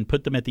credited them and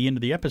put them at the end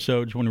of the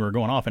episodes when we were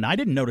going off. And I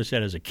didn't notice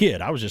that as a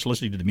kid. I was just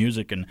listening to the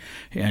music and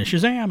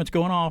Shazam, it's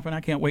going off, and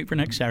I can't wait for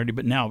next Saturday.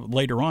 But now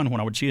later on,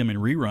 when I would see them in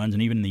reruns,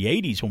 and even in the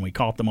 '80s when we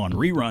caught them on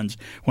reruns,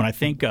 when I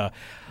think.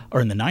 Or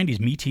in the '90s,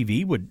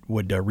 MeTV would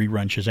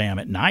rerun Shazam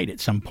at night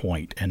at some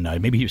point, and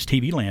maybe it was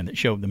TV Land that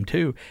showed them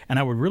too. And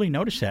I would really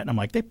notice that, and I'm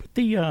like, they put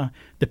the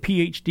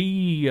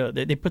PhD,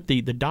 they put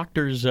the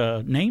doctors'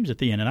 names at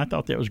the end, and I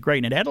thought that was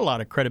great, and it had a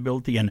lot of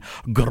credibility and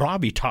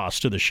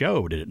gravitas to the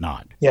show, did it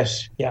not?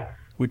 Yes, yeah.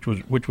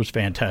 Which was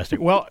fantastic.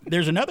 Well,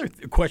 there's another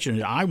question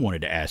that I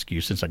wanted to ask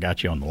you since I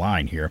got you on the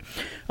line here.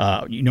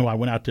 I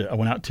went out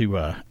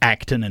to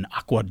Acton and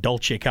Agua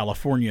Dulce,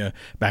 California,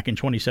 back in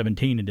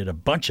 2017, and did a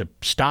bunch of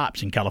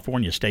stops in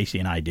California. Stacy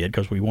and I did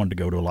because we wanted to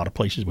go to a lot of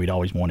places we'd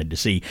always wanted to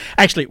see.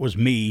 Actually, it was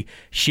me.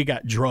 She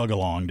got drug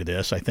along to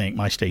this. I think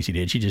my Stacy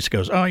did. She just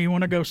goes, "Oh, you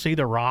want to go see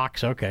the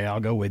rocks? Okay,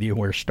 I'll go with you."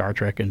 Where Star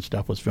Trek and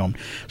stuff was filmed.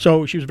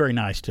 So she was very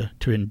nice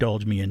to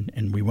indulge me,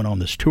 and we went on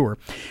this tour.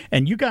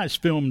 And you guys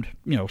filmed,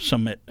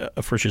 some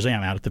for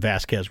Shazam out at the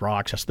Vasquez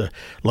Rocks. That's the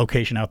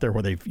location out there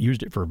where they've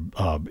used it for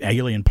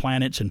Alien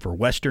Planets and for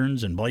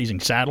Westerns, and Blazing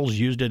Saddles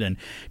used it, and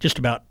just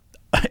about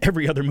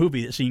every other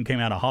movie that came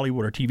out of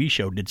Hollywood or TV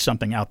show did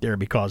something out there,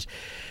 because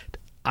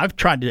I've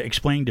tried to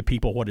explain to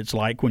people what it's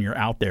like when you're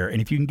out there,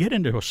 and if you can get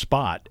into a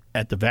spot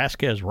at the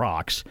Vasquez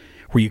Rocks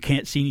where you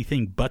can't see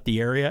anything but the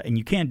area, and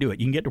you can do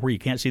it. You can get to where you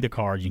can't see the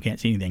cars, you can't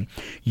see anything.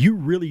 You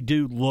really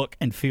do look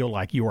and feel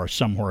like you are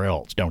somewhere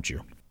else, don't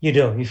you? You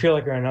do. You feel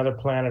like you're on another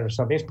planet or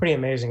something. It's pretty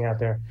amazing out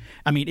there.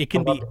 I mean, it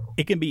can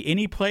be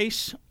any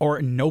place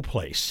or no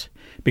place,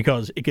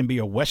 because it can be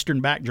a Western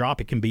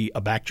backdrop. It can be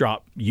a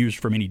backdrop used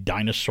from any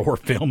dinosaur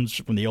films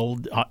from the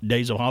old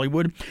days of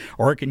Hollywood,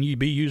 or it can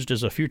be used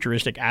as a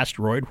futuristic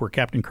asteroid where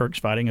Captain Kirk's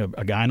fighting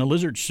a guy in a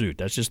lizard suit.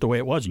 That's just the way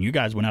it was. And you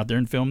guys went out there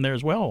and filmed there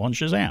as well on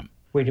Shazam.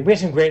 We did. We had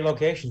some great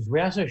locations.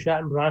 We also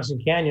shot in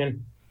Bronson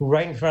Canyon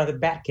right in front of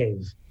the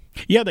Batcave.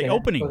 Yeah, the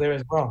opening. So there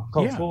as well,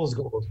 called Fool's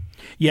Gold.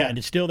 Yeah, and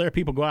it's still there.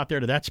 People go out there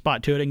to that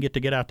spot, too. I didn't get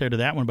to get out there to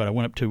that one, but I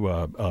went up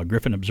to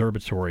Griffin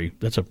Observatory.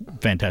 That's a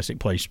fantastic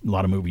place. A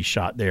lot of movies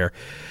shot there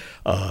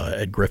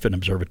at Griffin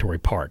Observatory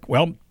Park.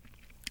 Well,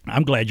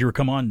 I'm glad you were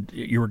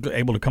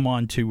able to come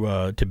on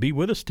to be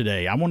with us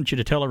today. I wanted you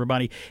to tell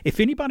everybody, if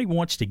anybody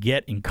wants to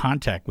get in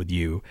contact with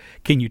you,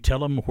 can you tell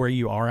them where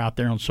you are out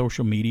there on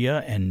social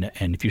media, and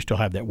if you still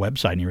have that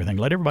website and everything,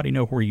 let everybody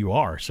know where you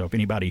are. So if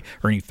anybody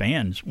or any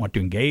fans want to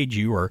engage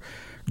you or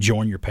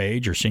join your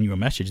page or send you a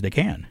message, they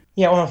can.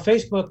 Yeah, well, on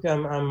Facebook,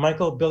 I'm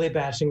Michael Billy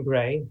Batson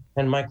Gray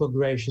and Michael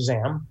Gray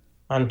Shazam.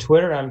 On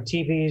Twitter, I'm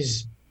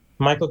TV's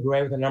Michael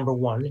Gray with the number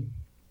 1.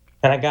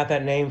 And I got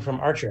that name from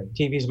Archer,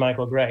 TV's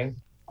Michael Gray.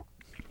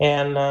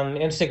 And on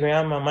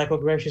Instagram, Michael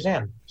Gray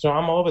Shazam. So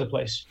I'm all over the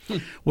place.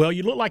 Well,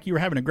 you look like you were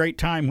having a great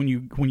time when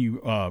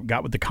you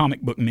got with the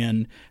comic book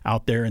men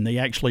out there, and they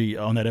actually,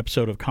 on that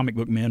episode of Comic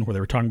Book Men where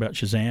they were talking about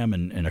Shazam,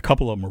 and a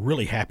couple of them were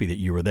really happy that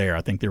you were there.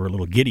 I think they were a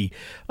little giddy,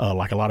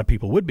 like a lot of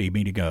people would be,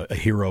 meeting a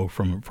hero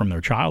from their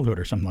childhood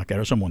or something like that,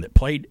 or someone that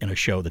played in a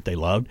show that they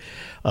loved.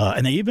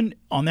 And they even,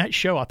 on that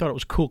show, I thought it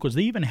was cool because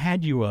they even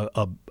had you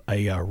a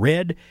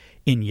red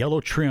in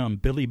yellow trim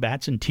Billy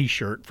Batson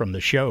T-shirt from the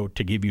show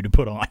to give you to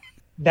put on.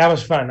 That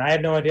was fun. I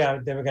had no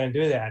idea they were going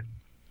to do that.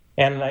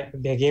 And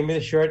they gave me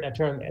the shirt.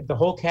 The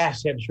whole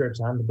cast had shirts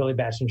on, the Billy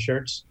Batson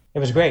shirts. It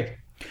was great.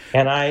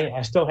 And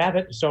I still have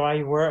it, so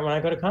I wear it when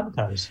I go to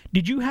Comic-Cons.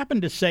 Did you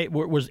happen to say,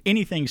 was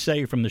anything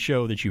saved from the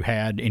show that you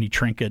had, any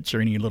trinkets or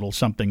any little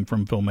something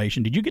from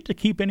Filmation? Did you get to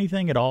keep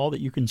anything at all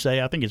that you can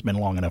say? I think it's been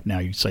long enough now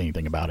you can say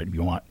anything about it if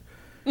you want.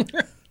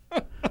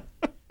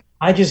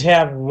 I just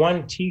have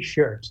one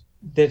T-shirt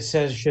that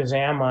says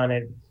Shazam on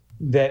it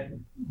that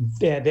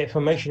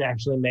Filmation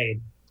actually made.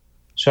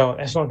 So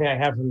that's the only thing I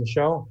have from the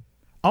show.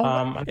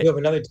 I do have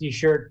another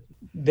T-shirt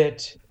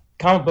that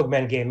Comic Book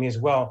Men gave me as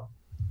well,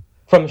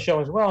 from the show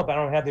as well, but I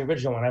don't have the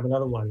original one. I have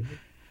another one.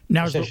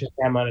 Now, it says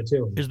Shazam on it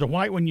too. Is the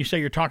white one you say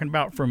you're talking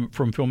about from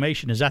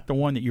Filmation, is that the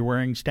one that you're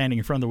wearing standing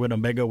in front of the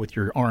Winnebago with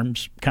your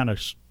arms kind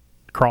of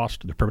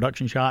crossed, the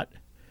production shot?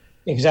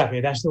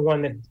 Exactly. That's the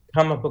one that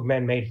Comic Book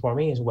Men made for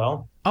me as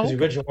well. The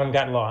original one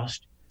got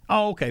lost.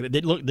 Oh, okay.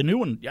 But look, the new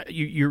one,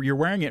 you're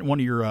wearing it in one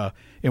of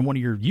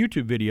your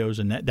YouTube videos,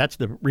 and that's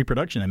the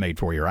reproduction they made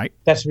for you, right?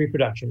 That's the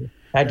reproduction.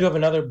 I do have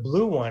another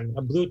blue one,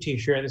 a blue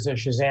T-shirt that says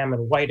Shazam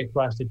in white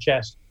across the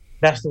chest.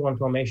 That's the one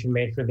Filmation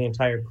made for the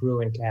entire crew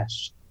and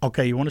cast.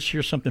 Okay, you want to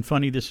hear something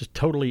funny? This is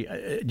totally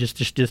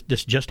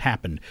just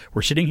happened.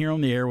 We're sitting here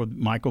on the air with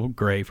Michael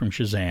Gray from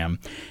Shazam,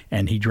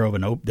 and they drove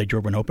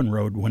an open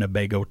road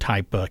Winnebago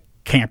type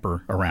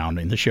camper around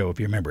in the show, if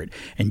you remember it.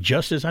 And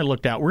just as I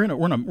looked out, we're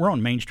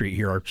on Main Street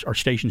here. Our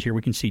station's here.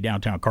 We can see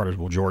downtown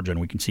Cartersville, Georgia, and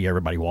we can see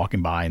everybody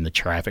walking by and the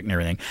traffic and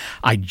everything.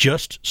 I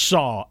just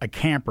saw a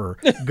camper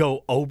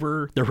go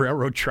over the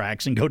railroad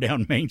tracks and go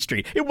down Main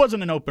Street. It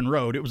wasn't an open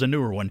road; it was a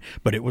newer one,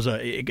 but it was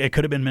it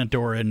could have been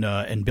Mentor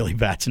and Billy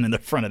Batson in the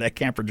front of that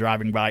camper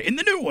driving by in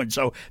the new one.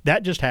 So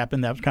that just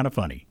happened. That was kind of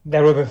funny.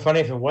 That would have been funny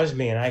if it was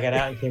me and I got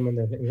out and came in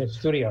the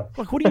studio.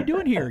 Look, what are you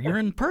doing here? You're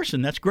in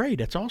person. That's great.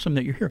 That's awesome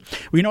that you're here.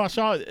 Well, I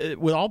saw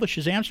with all the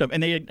Shazam stuff,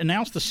 and they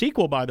announced the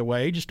sequel, by the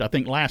way, just I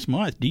think last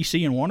month.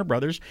 DC and Warner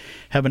Brothers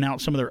have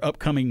announced some of their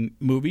upcoming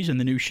movies, and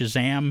the new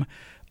Shazam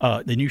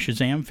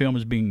film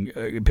is being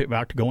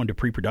about to go into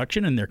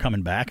pre-production, and they're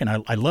coming back. And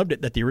I loved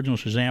it that the original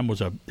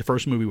Shazam the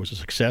first movie was a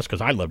success because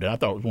I loved it. I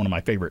thought it was one of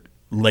my favorite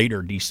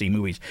later DC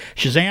movies.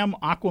 Shazam,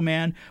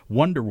 Aquaman,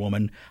 Wonder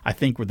Woman, I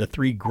think were the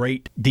three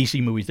great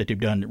DC movies that they've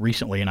done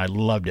recently, and I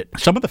loved it.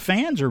 Some of the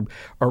fans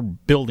are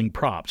building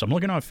props. I'm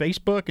looking on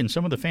Facebook, and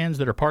some of the fans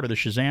that are part of the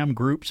Shazam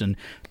groups and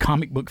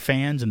comic book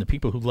fans and the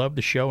people who love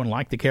the show and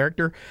like the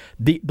character,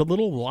 the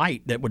little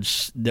light that would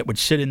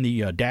sit in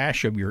the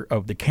dash of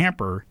the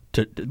camper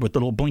with the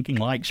little blinking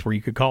lights where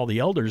you could call the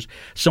elders.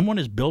 Someone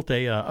has built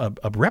a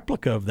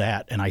replica of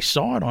that, and I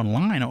saw it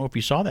online. I don't know if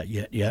you saw that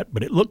yet,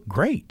 but it looked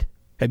great.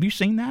 Have you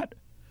seen that?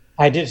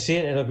 I did see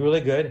it. It looked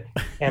really good.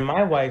 And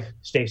my wife,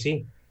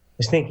 Stacy,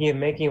 is thinking of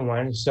making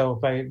one. So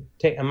if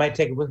I might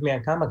take it with me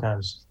on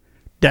Comic-Cons.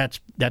 That's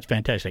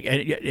fantastic.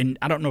 And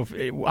I don't know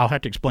if I'll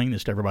have to explain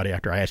this to everybody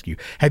after I ask you.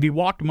 Have you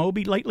walked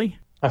Moby lately?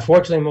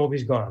 Unfortunately,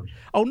 Moby's gone.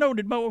 Oh no!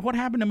 What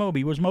happened to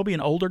Moby? Was Moby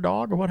an older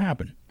dog, or what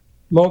happened?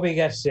 Moby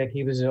got sick.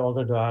 He was an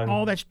older dog.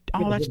 Oh, that's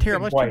terrible. That's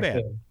too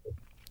bad.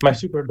 My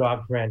super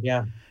dog friend,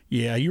 yeah.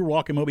 Yeah, you were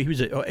walking Moby.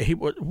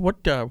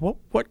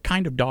 What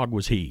kind of dog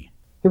was he?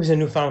 He was a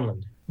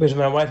Newfoundland. He was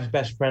my wife's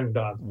best friend's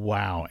dog.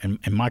 Wow. And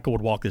Michael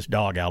would walk this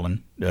dog,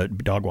 Alan,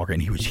 dog walker,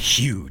 and he was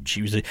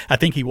huge. I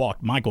think he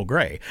walked Michael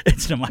Gray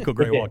instead of Michael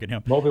Gray walking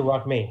him. Moby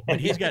walked me. But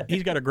he's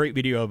got a great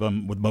video of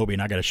him with Moby,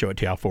 and I got to show it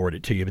to you. I'll forward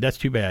it to you. But that's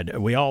too bad.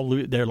 We all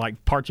they're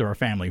like parts of our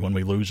family when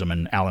we lose them,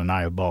 and Alan and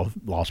I have both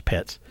lost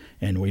pets,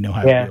 and we know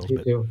how it feels. Yeah,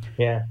 you too.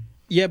 Yeah.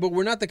 Yeah, but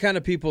we're not the kind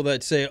of people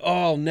that say,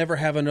 "Oh, I'll never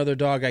have another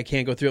dog. I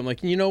can't go through it." I'm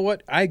like, you know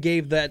what? I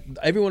gave that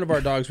every one of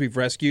our dogs we've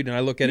rescued, and I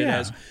look at it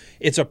as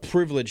it's a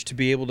privilege to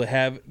be able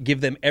to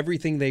give them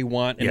everything they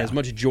want and as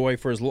much joy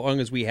for as long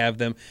as we have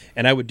them.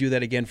 And I would do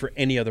that again for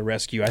any other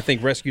rescue. I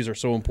think rescues are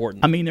so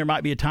important. I mean, there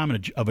might be a time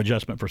of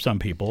adjustment for some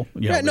people.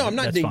 No, I'm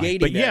not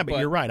negating that. But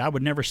you're right. I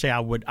would never say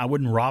I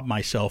wouldn't rob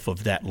myself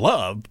of that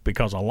love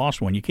because I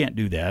lost one. You can't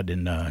do that.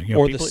 And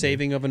or the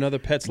saving of another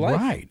pet's life.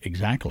 Right.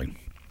 Exactly.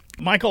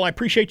 Michael, I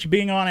appreciate you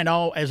being on, and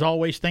as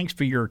always, thanks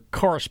for your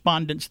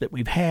correspondence that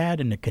we've had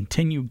and the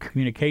continued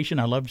communication.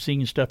 I love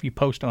seeing stuff you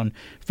post on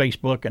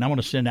Facebook, and I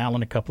want to send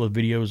Alan a couple of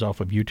videos off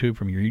of YouTube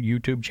from your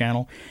YouTube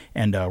channel,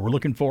 and we're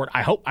looking forward.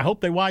 I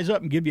hope they wise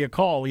up and give you a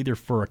call either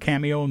for a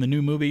cameo in the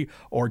new movie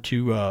or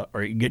to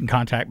or get in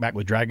contact back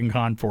with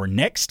DragonCon for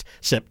next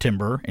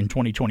September in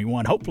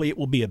 2021. Hopefully, it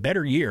will be a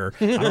better year.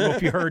 I don't know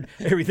if you heard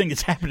everything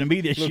that's happened to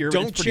me this year.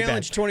 Don't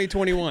challenge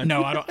 2021.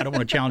 No, I don't want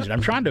to challenge it.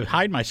 I'm trying to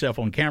hide myself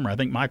on camera. I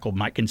think Michael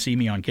People can see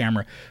me on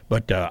camera,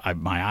 but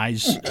my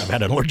eyes, I've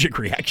had an allergic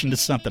reaction to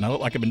something. I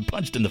look like I've been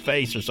punched in the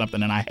face or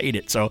something, and I hate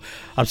it. So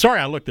I'm sorry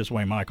I look this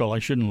way, Michael. I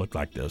shouldn't look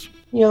like this.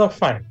 You look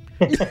fine.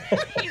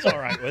 He's all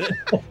right with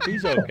it.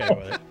 He's okay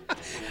with it.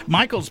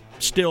 Michael's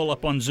still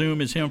up on Zoom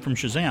as him from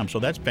Shazam, so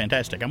that's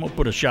fantastic. I'm going to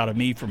put a shot of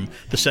me from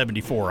the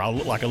 74. I'll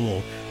look like a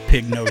little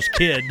pig-nosed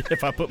kid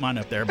if I put mine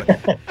up there.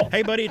 But,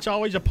 hey, buddy, it's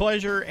always a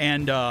pleasure,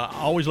 and I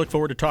always look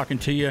forward to talking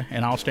to you,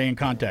 and I'll stay in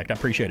contact. I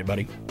appreciate it,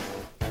 buddy.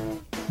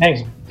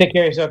 Thanks. Take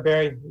care of yourself,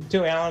 Barry. You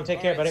too, Alan.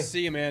 Take care, buddy.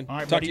 See you, man. All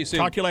right, Talk buddy. to you soon.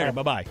 Talk to you later.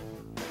 Bye-bye.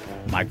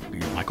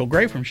 Michael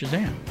Gray from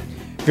Shazam.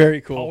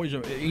 Very cool.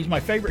 He's my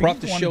favorite. Brought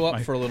the show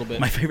up for a little bit.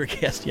 My favorite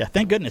guest. Yeah,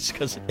 thank goodness,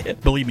 because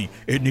believe me,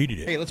 it needed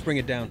it. Hey, let's bring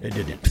it down. It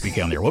didn't. Speak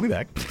down there. We'll be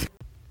back.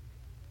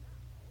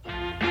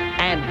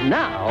 And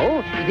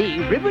now,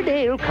 the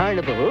Riverdale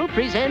Carnival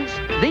presents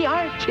the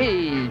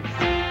Archies.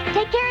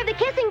 Take care of the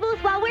kissing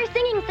booth while we're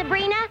singing,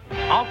 Sabrina.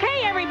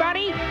 Okay,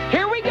 everybody,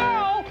 here we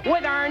go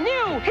with our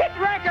new hit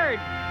record,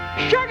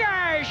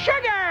 Sugar,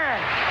 Sugar!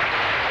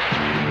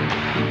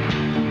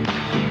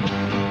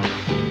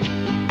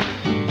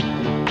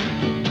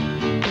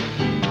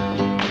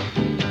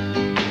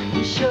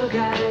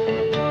 Sugar,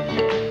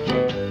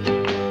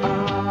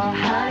 oh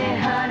honey,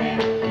 honey,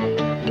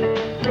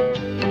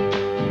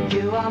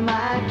 you are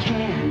my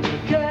candy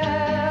girl.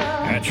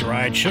 That's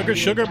right, Sugar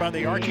Sugar by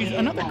the Archies,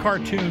 another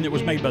cartoon that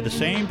was made by the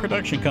same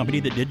production company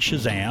that did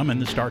Shazam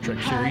and the Star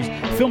Trek series.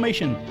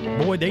 Filmation,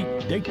 boy, they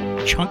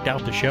chunked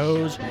out the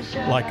shows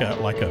like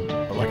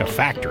a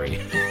factory.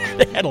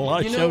 They had a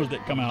lot of shows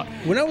that come out.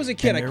 When I was a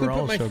kid, I couldn't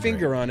put my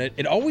finger on it.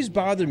 It always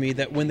bothered me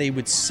that when they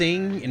would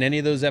sing in any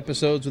of those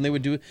episodes, when they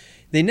would do it,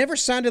 they never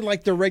sounded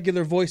like their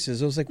regular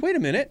voices. I was like, wait a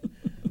minute.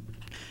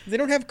 They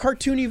don't have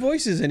cartoony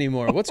voices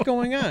anymore. What's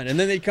going on? And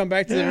then they'd come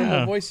back to their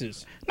normal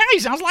voices. No, he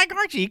sounds like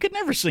Archie. He could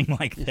never sing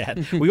like that.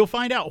 We'll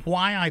find out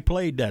why I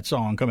played that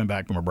song coming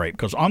back from a break.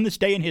 Because on this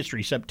day in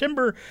history,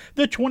 September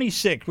the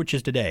 26th, which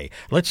is today,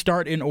 let's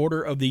start in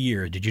order of the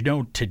year. Did you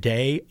know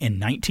today in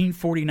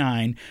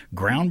 1949,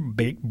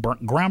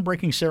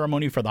 groundbreaking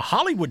ceremony for the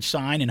Hollywood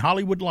sign in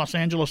Hollywood, Los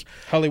Angeles.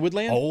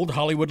 Hollywoodland? Old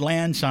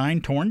Hollywoodland sign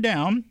torn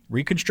down.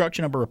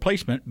 Reconstruction of a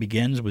replacement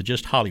begins with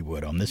just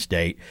Hollywood on this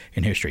date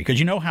in history. Because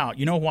you know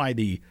why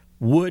the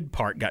wood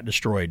part got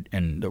destroyed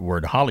in the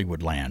word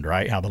Hollywoodland,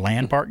 right? How the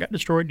land part got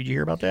destroyed. Did you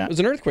hear about that? It was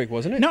an earthquake,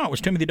 wasn't it? No, it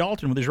was Timothy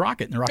Dalton with his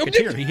rocket and the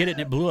Rocketeer. He hit it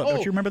and it blew up. Don't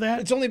you remember that?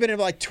 It's only been in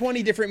like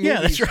 20 different movies.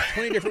 Yeah, that's right.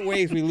 20 different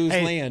ways we lose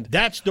land.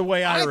 That's the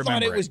way I remember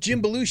thought it was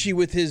Jim Belushi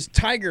with his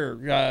tiger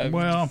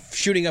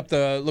shooting up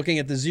looking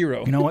at the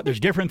zero. You know what? There's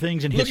different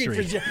things in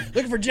history.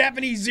 Looking for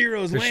Japanese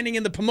zeros landing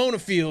in the Pomona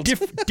fields.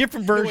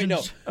 Different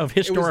versions of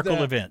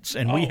historical events.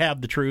 And we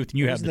have the truth and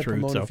you have the truth.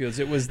 Pomona fields.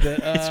 It was the...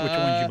 it's which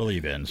ones you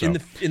believe in. So.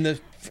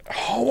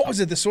 What was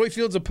it? The soy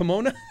fields of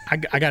Pomona? I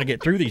got to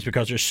get through these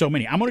because there's so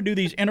many. I'm going to do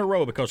these in a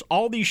row because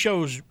all these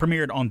shows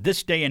premiered on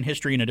this day in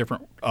history in a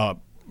different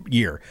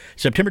year.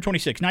 September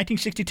 26,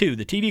 1962,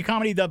 the TV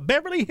comedy The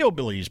Beverly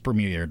Hillbillies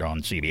premiered on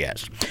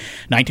CBS.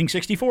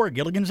 1964,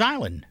 Gilligan's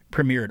Island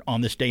premiered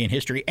on this day in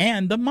history,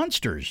 and The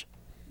Munsters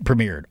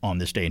premiered on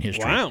this day in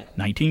history. Wow.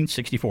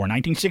 1964.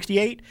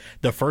 1968,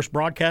 the first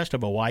broadcast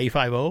of Hawaii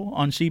Five-0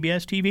 on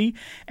CBS TV.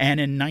 And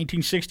in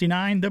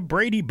 1969, The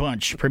Brady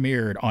Bunch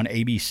premiered on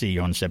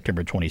ABC on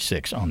September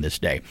 26 on this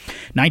day.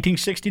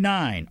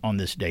 1969, on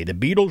this day, the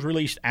Beatles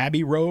released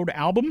Abbey Road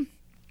album.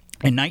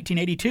 In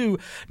 1982,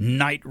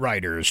 Knight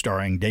Riders,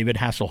 starring David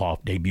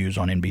Hasselhoff, debuts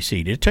on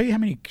NBC. Did I tell you how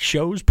many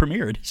shows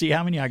premiered? See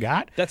how many I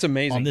got? That's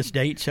amazing. On this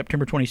date,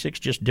 September 26,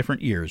 just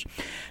different years.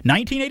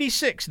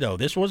 1986, though,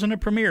 this wasn't a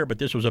premiere, but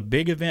this was a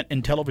big event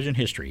in television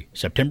history.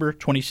 September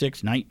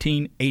 26,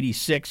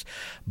 1986,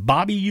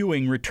 Bobby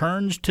Ewing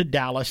returns to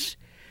Dallas.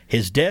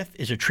 His death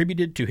is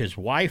attributed to his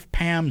wife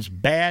Pam's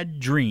bad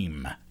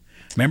dream.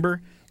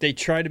 Remember? They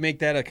tried to make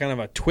that a kind of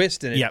a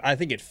twist, and I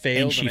think it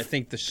failed. And I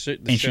think the show.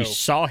 She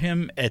saw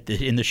him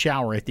in the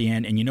shower at the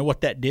end, and you know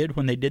what that did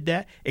when they did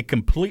that? It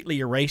completely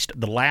erased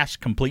the last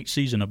complete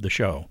season of the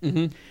show. Mm-hmm.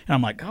 And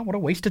I'm like, God, what a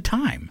waste of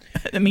time.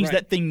 That means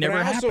that thing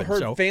never happened. I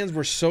also heard fans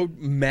were so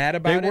mad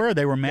about it.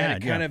 They were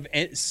mad. That it kind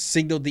of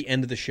signaled the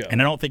end of the show.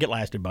 And I don't think it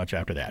lasted much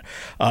after that.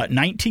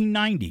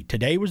 1990.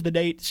 Today was the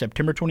date,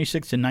 September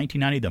 26th in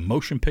 1990. The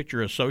Motion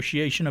Picture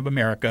Association of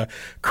America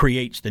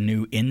creates the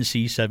new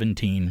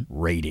NC-17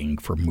 rating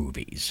for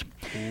movies.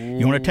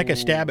 You want to take a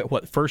stab at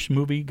what first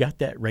movie got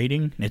that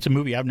rating? It's a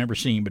movie I've never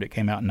seen, but it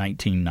came out in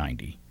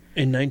 1990.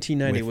 In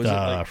 1990, with, was it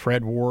like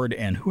Fred Ward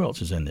and who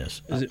else is in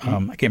this? I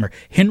can't remember.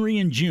 Henry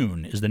and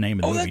June is the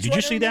name of the movie. Did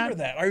you see that?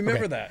 I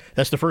remember that.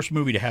 That's the first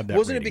movie to have that.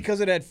 Wasn't rating. it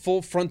because it had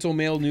full frontal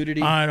male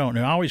nudity? I don't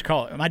know. I always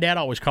call it. My dad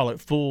always called it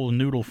full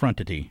noodle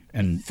frontity,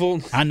 and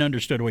I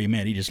understood what he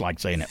meant. He just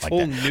liked saying it like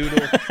full that. Full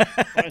noodle.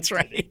 That's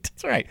right.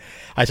 That's right.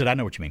 I said I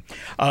know what you mean.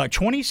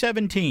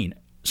 2017,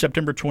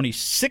 September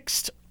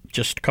 26th.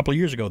 just a couple of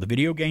years ago, the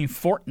video game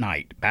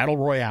Fortnite Battle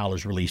Royale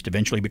is released,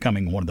 eventually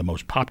becoming one of the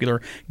most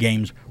popular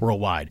games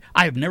worldwide.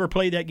 I have never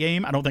played that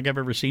game. I don't think I've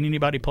ever seen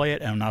anybody play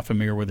it, and I'm not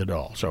familiar with it at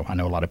all. So I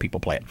know a lot of people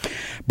play it.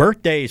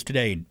 Birthdays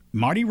today.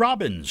 Marty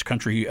Robbins,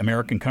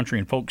 American country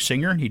and folk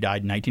singer. He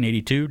died in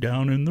 1982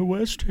 down in the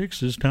West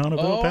Texas town of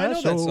El Paso. I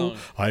know that song.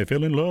 I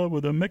fell in love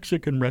with a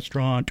Mexican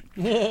restaurant.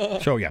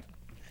 So, yeah.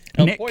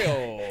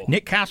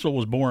 Nick Castle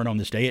was born on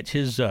this day. It's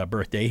his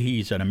birthday.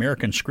 He's an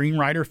American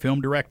screenwriter,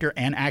 film director,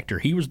 and actor.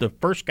 He was the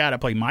first guy to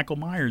play Michael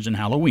Myers in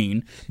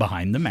Halloween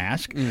behind the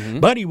mask.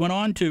 But he went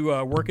on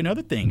to work in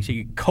other things.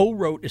 He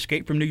co-wrote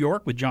Escape from New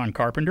York with John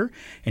Carpenter,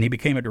 and he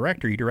became a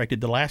director. He directed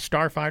The Last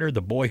Starfighter,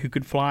 The Boy Who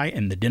Could Fly,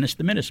 and the Dennis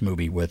the Menace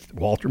movie with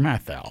Walter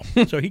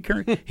Matthau. So he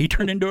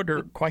turned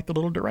into quite the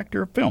little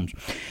director of films.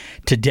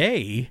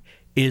 Today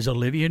is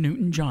Olivia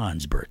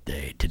Newton-John's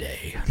birthday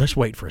today. Let's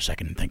wait for a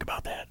second and think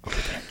about that.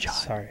 John.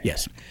 Sorry.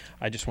 Yes.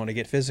 I just want to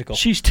get physical.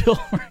 She still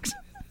works.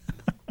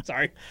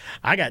 Sorry.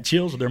 I got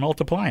chills. They're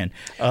multiplying.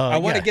 I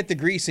want to get the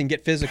grease and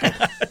get physical.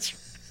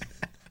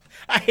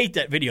 I hate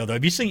that video, though.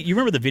 Have you seen? You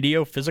remember the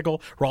video,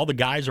 Physical, where all the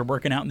guys are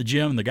working out in the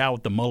gym, and the guy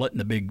with the mullet and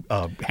the big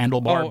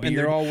handlebar beard? And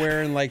they're all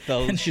wearing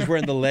she's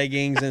wearing the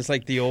leggings, and it's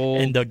like the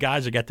old. And the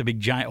guys have got the big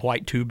giant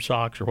white tube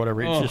socks or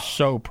whatever. It's just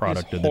so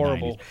product of the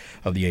 90s,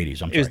 of the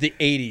 80s. It was the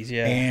 80s,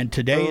 yeah. And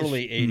today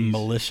Early is 80s.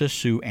 Melissa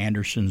Sue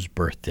Anderson's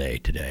birthday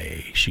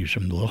today. She was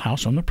from the Little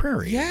House on the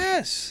Prairie.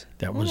 Yes.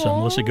 That was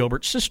Melissa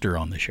Gilbert's sister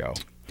on the show.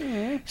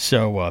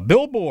 So,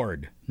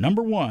 Billboard,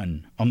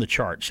 #1 on the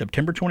chart,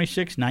 September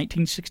 26,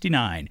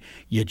 1969.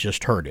 You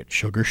just heard it,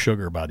 Sugar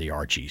Sugar by the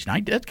Archies. Now,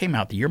 that came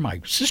out the year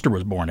my sister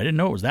was born. I didn't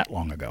know it was that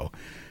long ago.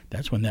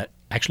 That's when that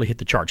actually hit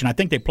the charts. And I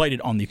think they played it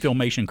on the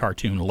Filmation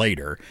cartoon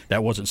later.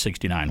 That wasn't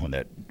 69 when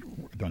that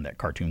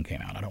cartoon came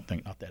out. I don't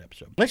think, not that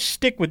episode. Let's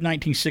stick with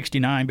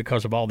 1969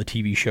 because of all the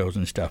TV shows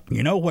and stuff.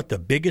 You know what the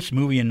biggest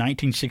movie in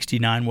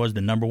 1969 was,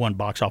 the #1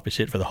 box office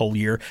hit for the whole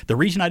year? The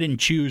reason I didn't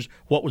choose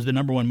what was the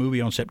 #1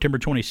 movie on September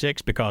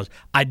 26th, because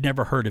I'd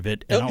never heard of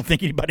it, and I don't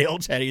think anybody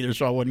else had either,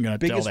 so I wasn't going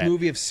to tell that. Biggest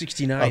movie of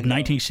 69. Of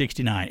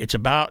 1969. It's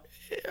about,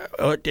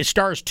 it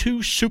stars two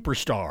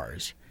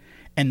superstars,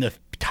 and the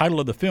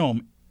title of the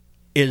film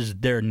is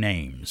their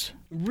names.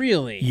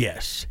 Really?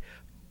 Yes.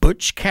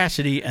 Butch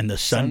Cassidy and the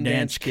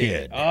Sundance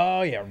Kid.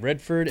 Oh, yeah,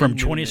 Redford. From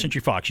 20th Century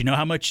Fox. You know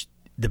how much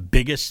the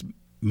biggest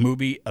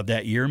movie of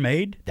that year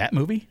made? That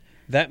movie?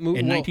 In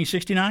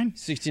 1969?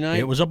 69?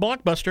 It was a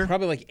blockbuster.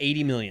 Probably like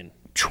 $80 million.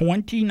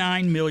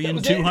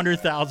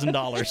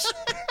 $29,200,000.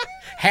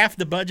 Half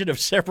the budget of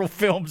several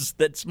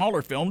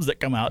smaller films that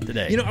come out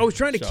today. You know, I was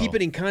trying to keep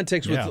it in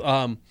context with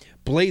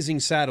Blazing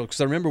Saddles, because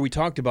I remember we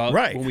talked about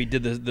when we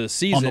did the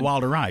season. On the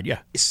Wilder Ride, yeah.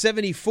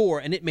 74,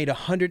 and it made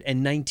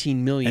 $119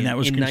 million and that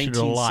was in considered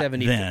 1974. A lot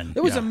then.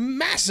 It was a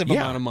massive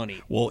amount of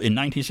money. Well, in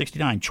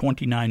 1969,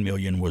 $29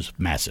 million was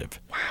massive.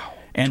 Wow.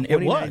 And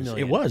it was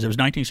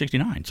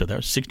 1969, so that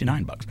was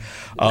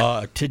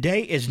 $69.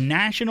 Today is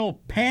National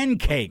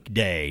Pancake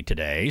Day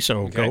today,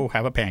 so go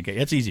have a pancake.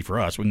 That's easy for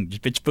us.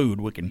 If it's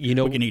food, we can eat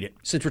it.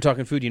 Since we're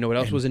talking food, you know what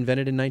else was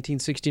invented in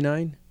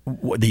 1969?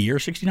 The year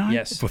 69?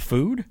 Yes. For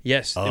food?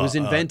 Yes, it was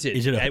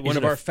invented at one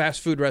of our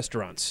fast food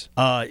restaurants.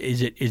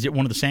 Is it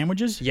one of the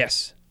sandwiches?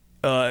 Yes.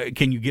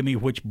 Can you give me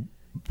which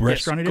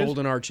restaurant it is?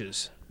 Golden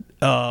Arches.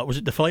 Was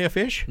it the Filet of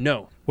Fish?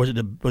 No. Was it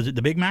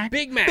the Big Mac?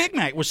 Big Mac. Big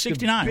Mac was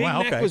 69. Big Wow,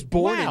 Mac okay. was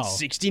born in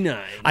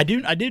 69. I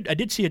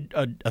did see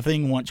a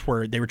thing once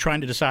where they were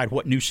trying to decide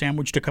what new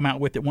sandwich to come out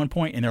with at one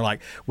point, and they're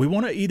like, we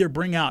want to either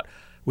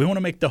we want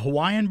to make the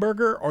Hawaiian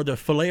burger or the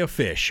Filet of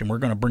Fish, and we're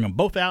going to bring them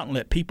both out and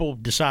let people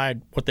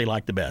decide what they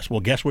like the best. Well,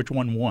 guess which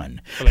one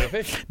won? Filet of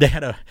Fish. They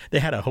had a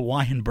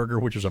Hawaiian burger,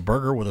 which was a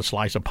burger with a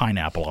slice of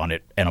pineapple on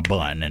it and a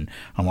bun, and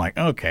I'm like,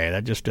 okay,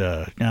 that just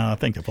no, I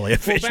think the Filet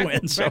of Fish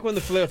wins. Back when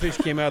the Filet of Fish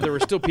came out, there were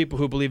still people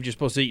who believed you're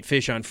supposed to eat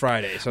fish on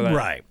Friday. So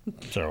right.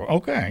 So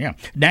okay, yeah.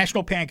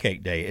 National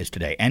Pancake Day is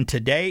today, and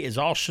today is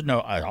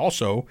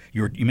also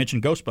you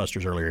mentioned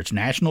Ghostbusters earlier. It's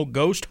National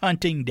Ghost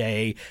Hunting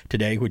Day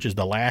today, which is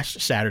the last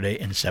Saturday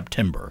in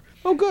September.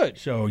 Oh, good.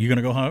 So you're going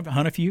to go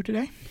hunt a few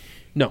today?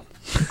 No.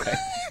 Okay.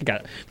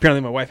 Got it.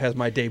 Apparently, my wife has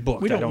my day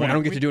booked. I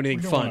don't get to do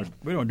anything fun.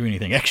 We don't do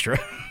anything extra.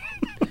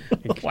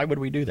 Why would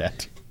we do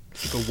that?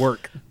 Go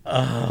work.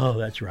 Oh,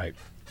 that's right.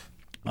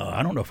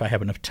 I don't know if I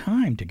have enough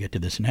time to get to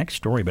this next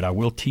story, but I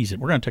will tease it.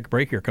 We're going to take a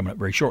break here coming up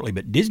very shortly.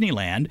 But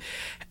Disneyland,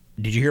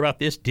 did you hear about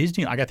this?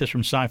 I got this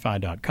from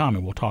sci-fi.com,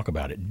 and we'll talk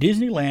about it.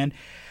 Disneyland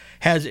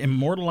has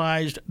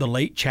immortalized the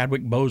late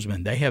Chadwick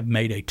Boseman. They have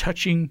made a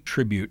touching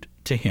tribute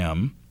to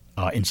him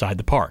inside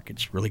the park.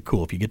 It's really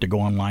cool if you get to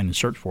go online and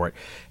search for it.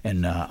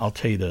 And I'll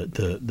tell you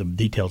the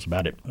details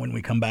about it when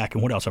we come back.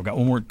 And what else? I've got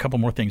a couple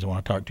more things I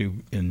want to talk to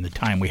in the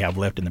time we have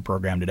left in the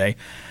program today.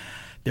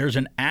 There's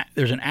an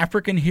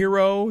African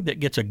hero that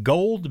gets a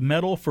gold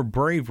medal for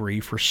bravery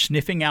for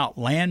sniffing out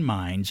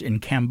landmines in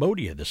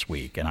Cambodia this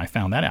week, and I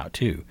found that out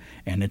too.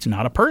 And it's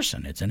not a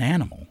person; it's an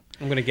animal.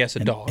 I'm going to guess a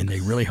dog. And they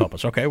really help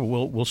us. Okay,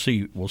 well, we'll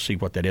see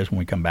what that is when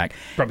we come back.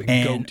 Probably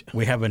and goat.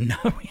 We have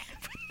another.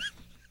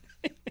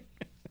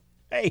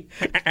 Hey,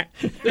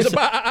 there's a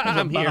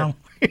bomb here.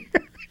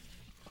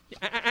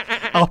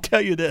 I'll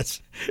tell you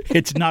this.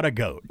 It's not a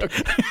goat.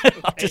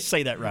 I'll just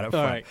say that right up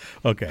front. All right.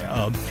 Okay.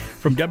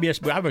 From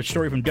WSB, I have a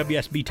story from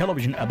WSB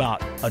Television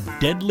about a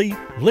deadly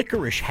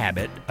licorice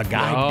habit a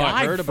guy I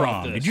died heard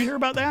about from. this. Did you hear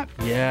about that?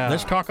 Yeah.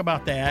 Let's talk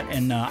about that.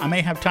 And I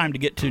may have time to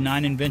get to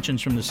 9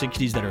 inventions from the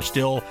 60s that are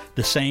still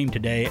the same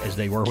today as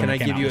they were when Can they I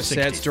came give out you in a the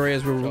sad 60s. story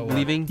as we're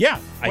leaving? Yeah.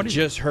 I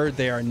just heard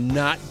they are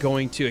not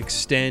going to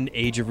extend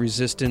Age of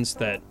Resistance,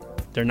 that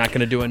they're not going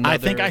to do another I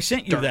think I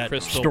sent you Dark that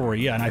Crystal.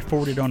 story, and I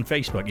forwarded it on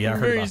Facebook. Yeah, I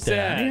heard Very about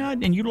sad. that.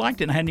 Yeah, and you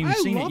liked it, and I hadn't even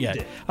seen it loved yet.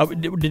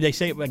 it. Did they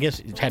say? I guess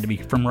it had to be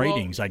from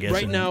ratings. Well, I guess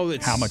right and now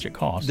it's how much it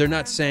costs. They're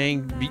not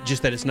saying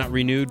just that it's not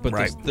renewed, but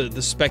Right.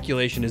 the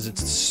speculation is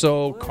it's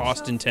so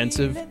cost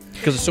intensive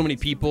because there's so many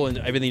people and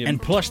everything.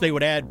 And plus, they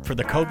would add for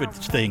the COVID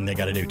thing they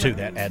got to do too.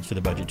 That adds to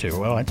the budget too.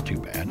 Well, that's too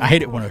bad. I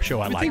hate it when a show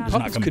I I like think does not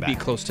puppets come could back. be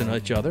close to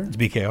each other. It's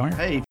BKR.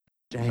 Hey.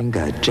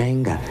 Jenga,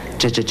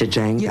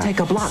 Jenga. You take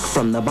a block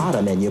from the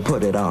bottom and you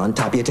put it on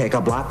top. You take a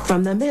block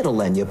from the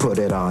middle and you put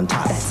it on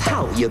top. That's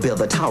how you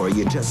build a tower,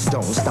 you just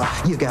don't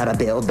stop. You gotta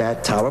build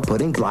that tower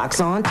putting blocks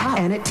on top.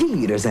 And it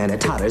teeters and it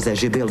totters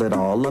as you build it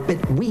all up.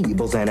 It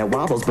weebles and it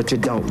wobbles, but you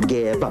don't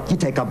give up. You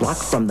take a block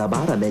from the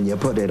bottom and you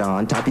put it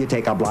on top. You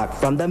take a block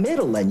from the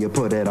middle and you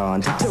put it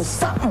on top. Till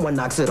someone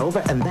knocks it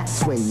over and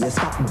that's when you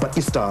stop. But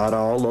you start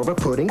all over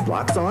putting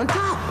blocks on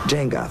top.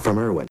 Jenga from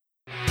Irwin.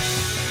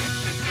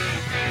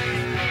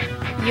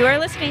 You are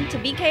listening to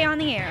BK on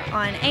the Air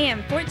on AM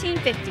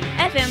 1450,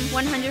 FM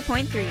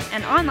 100.3,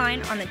 and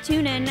online on the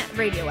Tunein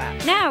radio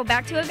app. Now,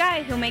 back to a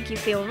guy who'll make you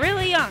feel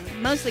really young,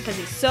 mostly because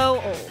he's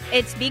so old.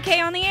 It's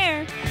BK on the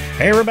Air.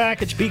 Hey, we're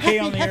back. It's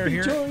BK on the air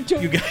here. Joy.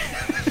 You got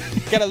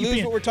Gotta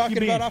lose what we're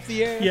talking about off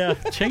the air. Yeah,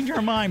 change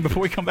our mind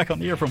before we come back on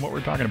the air from what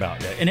we're talking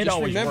about. And it Just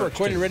always remember, works,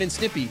 according too. to Red and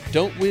Snippy,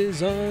 don't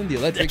whiz on the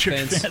electric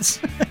fence.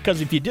 Because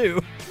if you do,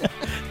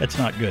 that's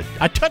not good.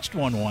 I touched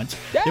one once.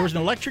 Yeah. There was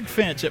an electric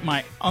fence at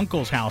my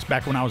uncle's house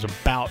back when I was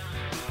about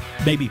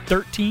maybe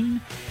 13.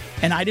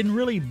 And I didn't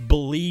really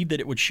believe that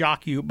it would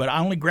shock you, but I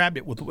only grabbed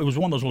it with, it was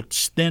one of those little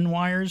thin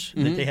wires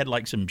that they had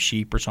like some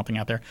sheep or something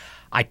out there.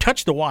 I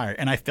touched the wire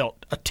and I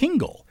felt a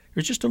tingle. It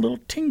was just a little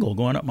tingle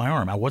going up my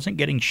arm. I wasn't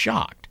getting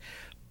shocked.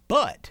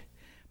 But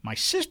my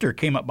sister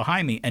came up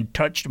behind me and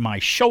touched my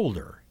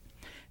shoulder.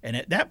 And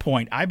at that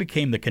point, I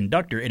became the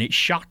conductor, and it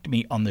shocked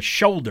me on the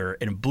shoulder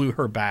and blew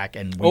her back,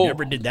 and we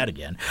never did that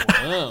again.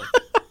 Wow.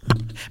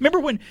 Remember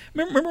when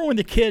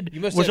the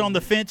kid was have- on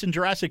the fence in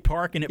Jurassic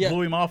Park and it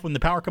blew him off when the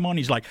power come on?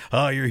 He's like,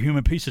 "Oh, you're a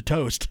human piece of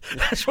toast."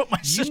 That's what my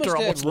You sister must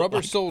almost have looked like.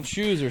 rubber-soled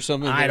shoes or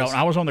something. I don't.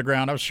 I was on the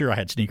ground. I was sure I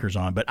had sneakers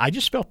on, but I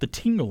just felt the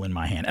tingle in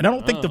my hand, and I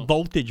don't think the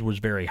voltage was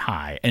very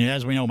high. And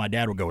as we know, my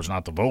dad would go, "It's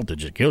not the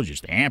voltage that kills you;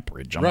 it's the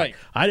amperage." I'm Right. like,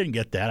 I didn't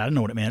get that. I didn't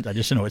know what it meant. I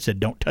just know it said,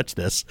 "Don't touch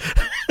this."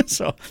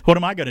 So what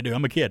am I going to do?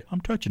 I'm a kid.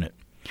 I'm touching it.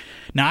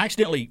 Now, I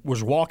accidentally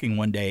was walking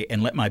one day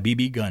and let my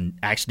BB gun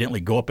accidentally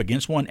go up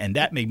against one, and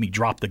that made me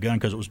drop the gun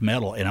because it was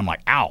metal, and I'm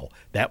like, ow,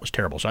 that was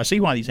terrible. So I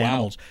see why these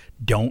animals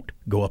don't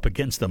go up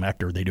against them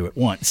after they do it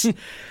once.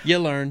 You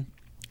learn.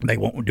 They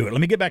won't do it.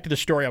 Let me get back to the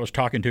story I was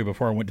talking to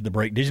before I went to the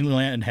break.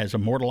 Disneyland has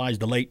immortalized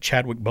the late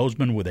Chadwick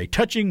Boseman with a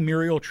touching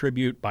mural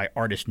tribute by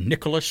artist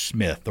Nicholas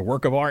Smith. The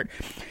work of art,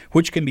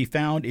 which can be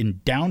found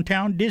in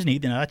downtown Disney,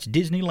 now that's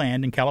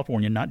Disneyland in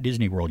California, not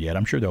Disney World yet.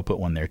 I'm sure they'll put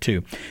one there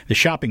too. The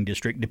shopping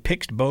district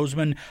depicts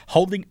Boseman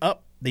holding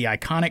up the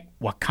iconic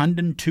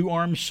Wakandan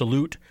two-arm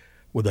salute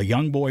with a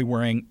young boy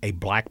wearing a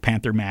Black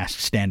Panther mask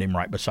standing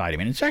right beside him.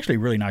 And it's actually a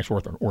really nice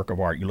work of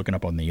art. You're looking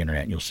up on the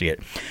internet and you'll see it.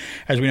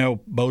 As we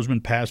know,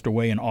 Boseman passed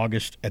away in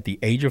August at the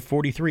age of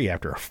 43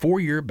 after a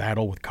 4-year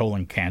battle with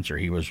colon cancer.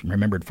 He was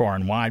remembered far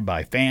and wide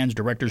by fans,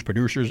 directors,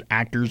 producers,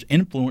 actors,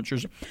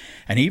 influencers,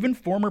 and even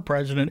former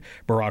President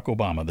Barack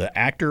Obama. The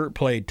actor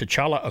played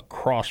T'Challa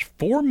across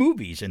 4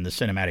 movies in the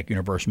Cinematic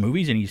Universe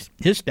movies, and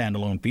his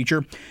standalone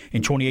feature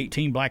in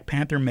 2018, Black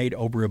Panther, made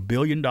over $1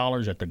 billion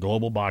at the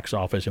global box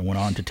office and went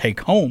on to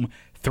take home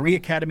 3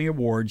 Academy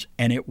Awards,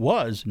 and it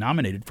was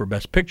nominated for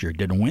Best Picture. It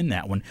didn't win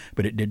that one,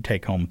 but it did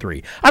take home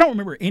 3. I don't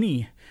remember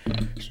any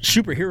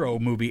superhero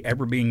movie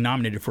ever being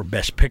nominated for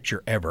Best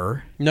Picture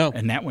ever. No.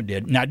 And that one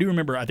did. Now, I do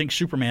remember, I think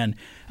Superman,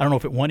 I don't know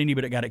if it won any,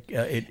 but it got it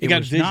got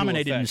was visual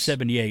nominated effects. in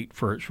 78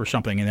 for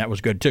something, and that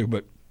was good too.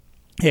 But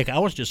heck, I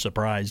was just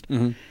surprised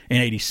in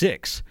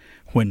 86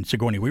 when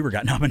Sigourney Weaver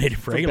got nominated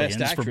for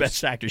Aliens for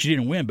Best Actress. She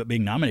didn't win, but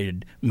being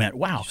nominated meant,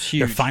 wow,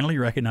 they're finally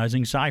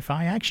recognizing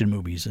sci-fi action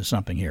movies as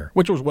something here,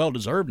 which was a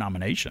well-deserved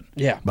nomination,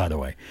 by the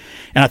way.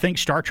 And I think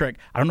Star Trek,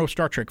 I don't know if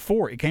Star Trek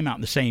 4, it came out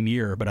in the same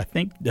year, but I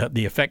think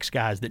the effects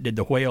guys that did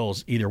the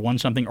whales either won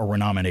something or were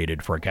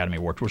nominated for Academy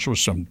Awards, which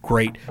was some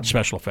great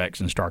special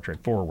effects in Star Trek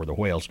 4 were the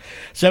whales.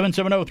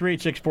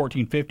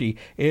 770-386-1450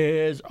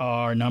 is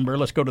our number.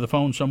 Let's go to the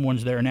phone.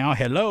 Someone's there now.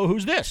 Hello,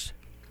 who's this?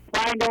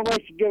 I ain't gonna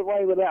let you get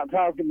away without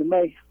talking to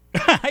me.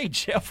 Hey,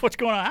 Jeff, what's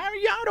going on?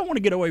 I don't want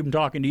to get away from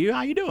talking to you.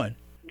 How you doing?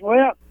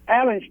 Well,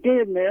 Alan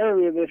scared me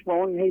earlier this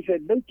morning. He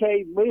said,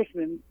 BK's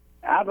listening,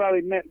 I thought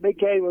he meant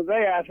BK was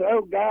there. I said,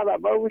 "Oh God,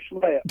 I've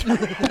overslept."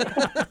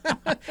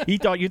 You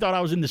thought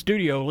I was in the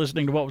studio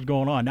listening to what was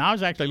going on. Now, I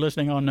was actually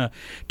listening on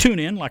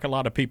Tunein, like a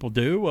lot of people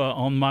do,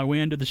 on my way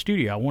into the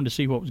studio. I wanted to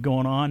see what was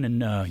going on,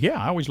 and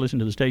I always listen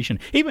to the station.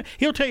 Even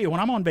he'll tell you when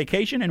I'm on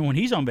vacation and when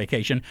he's on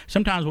vacation.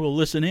 Sometimes we'll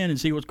listen in and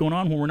see what's going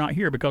on when we're not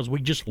here because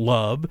we just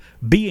love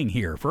being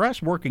here. For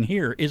us, working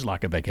here is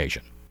like a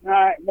vacation. All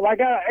right, well, I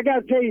got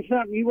to tell you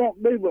something you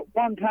won't do but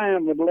one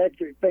time with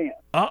electric fence.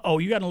 Uh-oh,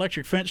 you got an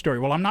electric fence story.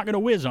 Well, I'm not going to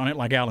whiz on it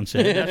like Alan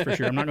said. That's for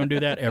sure. I'm not going to do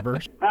that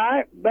ever. All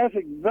right, that's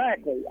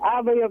exactly.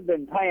 I lived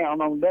in town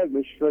on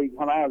Douglas Street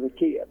when I was a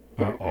kid.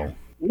 Uh-oh.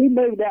 We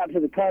moved out to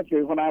the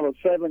country when I was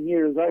 7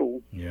 years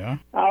old. Yeah.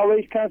 All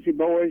these country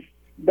boys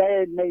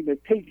dared me to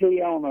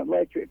TT on an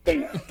electric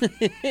fence.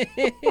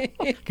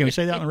 Can we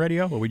say that on the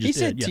radio? Well, we just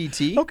he did. said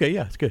Yeah. TT. Okay,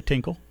 yeah, it's good.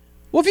 Tinkle.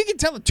 Well, if you can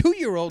tell a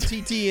 2-year-old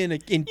TT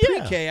in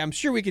pre-K, I'm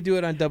sure we could do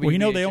it on WBHM. Well, you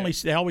know, they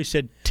always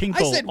said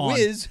tinkle. I said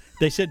whiz.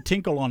 They said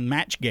tinkle on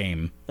Match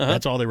Game.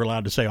 That's all they were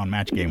allowed to say on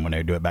Match Game when they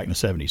would do it back in the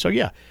 70s. So,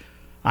 yeah,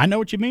 I know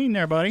what you mean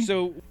there, buddy.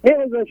 So it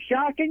was a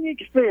shocking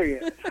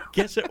experience.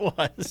 Guess it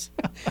was.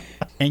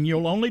 And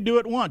you'll only do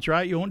it once,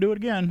 right? You won't do it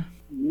again.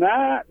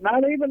 Not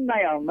even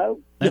now,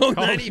 no. No,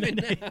 not even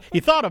now. You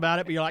thought about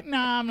it, but you're like,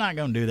 nah, I'm not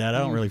going to do that. I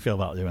don't really feel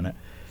about doing it.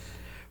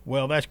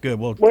 Well, that's good.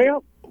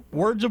 Well,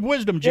 words of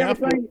wisdom,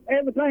 Jeff.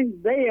 Everything's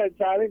dead,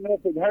 so I didn't know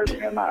if it hurt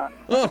me or not.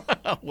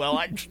 Well,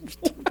 I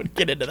would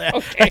get into that.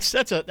 Okay.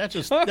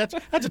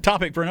 That's a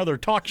topic for another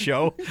talk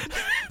show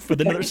for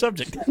another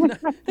subject.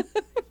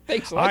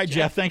 Thanks a lot, all right,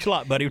 Jeff. Thanks a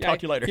lot, buddy. We'll talk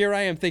to you later. Here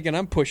I am thinking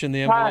I'm pushing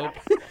the envelope.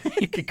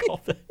 You could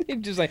call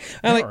that. Just like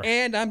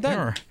and I'm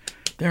done.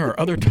 There are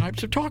other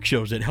types of talk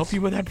shows that help you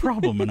with that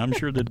problem, and I'm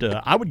sure that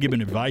I would give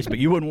an advice, but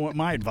you wouldn't want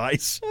my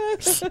advice.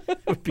 It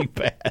would be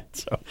bad.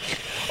 So.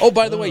 Oh,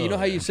 by the way, you know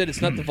how you said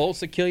it's not the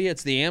volts that kill you,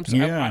 it's the amps?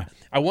 Yeah.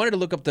 I wanted to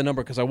look up the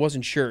number because I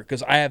wasn't sure,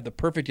 because I have the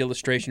perfect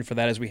illustration for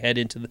that as we head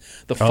into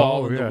the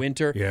fall and the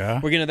winter.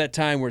 Yeah. We're getting to that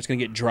time where it's going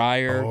to get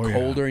drier,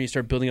 colder, and you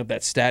start building up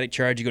that static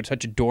charge. You go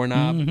touch a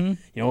doorknob,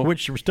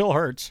 which still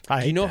hurts.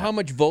 Do you know how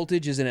much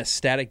voltage is in a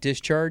static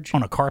discharge?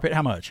 On a carpet,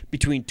 how much?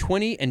 Between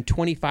 20 and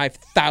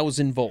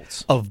 25,000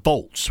 volts. Of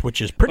volts, which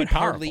is pretty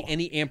powerful. Hardly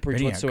any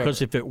amperage whatsoever.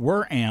 Because if it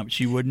were amps,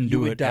 you wouldn't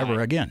do it ever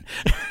again.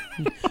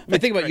 I mean,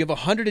 think about it. You have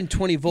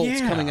 120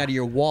 volts coming out of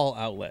your wall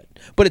outlet,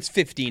 but it's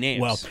 15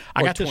 amps. Well,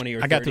 I got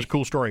 20 I got this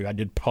cool story. I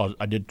did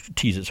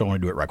tease it, so I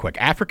want to do it right quick.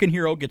 African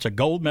hero gets a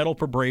gold medal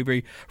for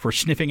bravery for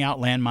sniffing out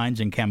landmines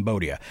in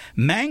Cambodia.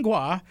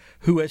 Mangwa,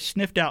 who has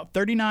sniffed out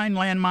 39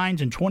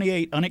 landmines and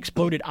 28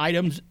 unexploded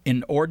items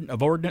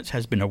of ordnance,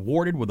 has been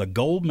awarded with a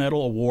gold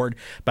medal award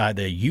by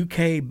the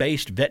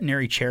UK-based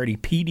veterinary charity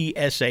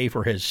PDSA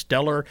for his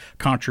stellar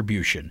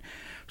contribution.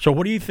 So,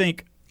 what do you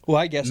think? Well,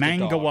 I guess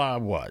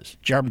Mangawa was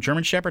German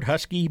Shepherd,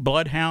 Husky,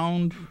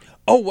 Bloodhound.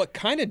 Oh, what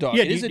kind of dog?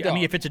 Yeah, it is a dog. I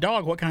mean, if it's a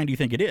dog, what kind do you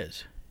think it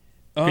is?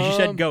 Because you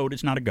said goat,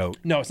 it's not a goat.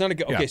 No, it's not a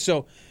goat. Yeah. Okay,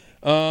 so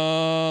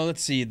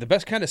let's see. The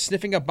best kind of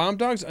sniffing up bomb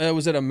dogs,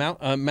 was it a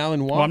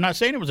Malinois? Well, I'm not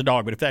saying it was a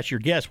dog, but if that's your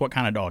guess, what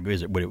kind of dog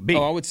would it be?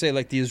 Oh, I would say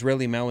like the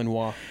Israeli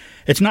Malinois.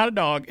 It's not a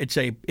dog. It's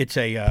a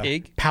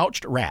pig?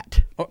 Pouched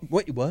rat. Oh,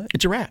 what?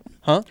 It's a rat.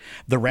 Huh?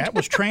 The rat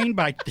was trained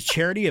by the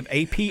charity of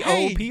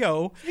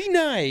APOPO. Be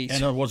nice.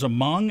 And it was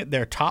among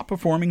their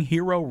top-performing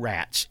hero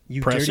rats.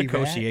 Press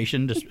dirty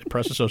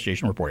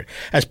Association reported.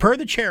 As per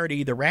the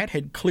charity, the rat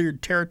had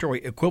cleared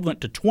territory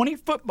equivalent to 20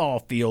 football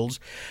fields,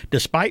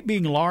 despite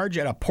being large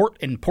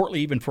and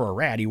portly even for a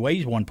rat. He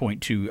weighs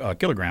 1.2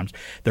 kilograms.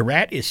 The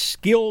rat is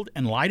skilled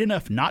and light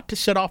enough not to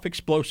set off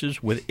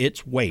explosives with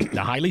its weight.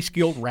 The highly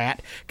skilled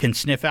rat can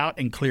sniff out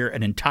and clear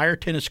an entire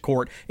tennis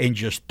court in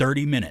just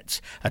 30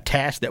 minutes, a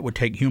task that would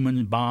take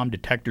human bomb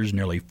detectors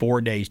nearly 4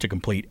 days to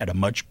complete at a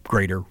much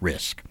greater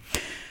risk.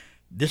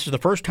 This is the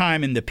first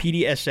time in the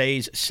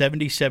PDSA's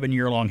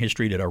 77-year-long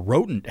history that a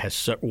rodent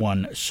has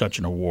won such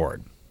an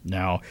award.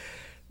 Now,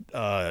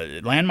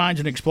 landmines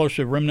and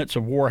explosive remnants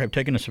of war have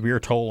taken a severe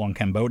toll on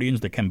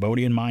Cambodians. The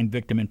Cambodian Mine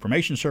Victim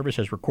Information Service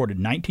has recorded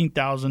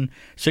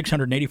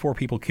 19,684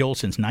 people killed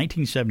since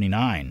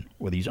 1979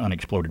 with these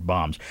unexploded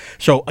bombs.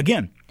 So,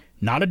 again,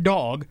 not a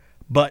dog,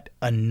 but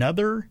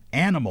another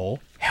animal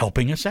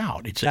helping us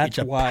out. It's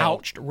a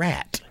pouched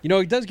rat. You know,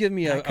 it does give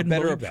me a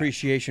better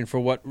appreciation for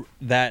what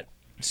that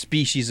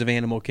species of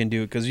animal can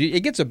do, because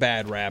it gets a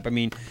bad rap. I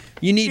mean,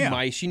 you need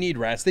mice, you need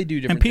rats. They do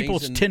different things. And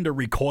people tend to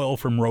recoil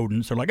from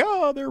rodents. They're like,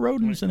 oh, they're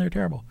rodents and they're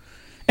terrible.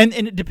 And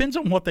it depends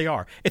on what they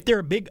are. If they're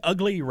a big,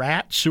 ugly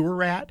rat, sewer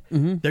rat,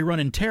 they run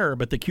in terror.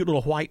 But the cute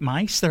little white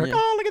mice, they're like,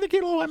 oh, look at the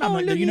cute little white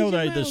mice. Like, you know,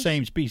 they're the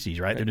same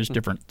species, right? They're just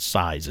different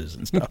sizes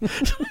and stuff.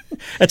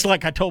 It's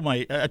like I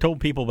told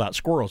people about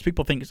squirrels.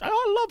 People think, oh,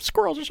 I love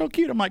squirrels. They're so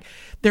cute. I'm like,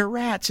 they're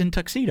rats in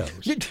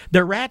tuxedos.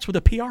 They're rats with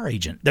a PR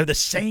agent. They're the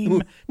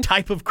same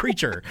type of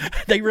creature.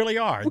 They really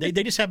are. They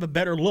just have a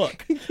better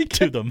look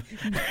to them.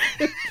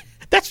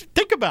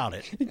 Think about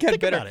it.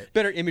 Think about it.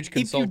 Better image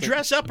consultant. If you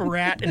dress up a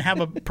rat and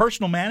have a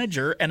personal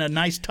manager and a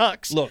nice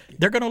tux,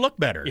 they're going to look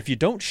better. If you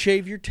don't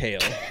shave your tail,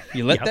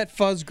 you let that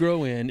fuzz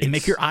grow in. And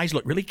make your eyes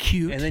look really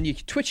cute. And then you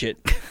twitch it.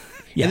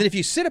 Yeah. And then if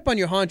you sit up on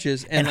your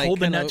haunches and like, hold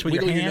the nuts with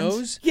your wiggle hands,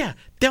 nose, yeah,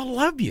 they'll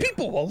love you.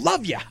 People will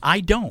love you. I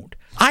don't.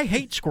 I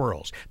hate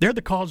squirrels. They're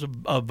the cause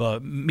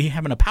of me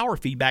having a power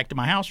feedback to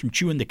my house from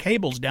chewing the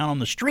cables down on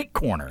the street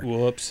corner.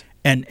 Whoops.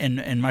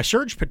 And my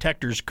surge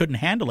protectors couldn't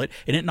handle it,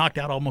 and it knocked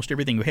out almost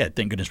everything we had.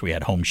 Thank goodness we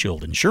had Home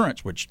Shield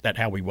insurance, which that's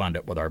how we wound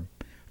up with our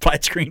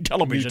flat screen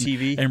television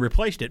TV. And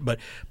replaced it. But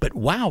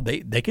wow,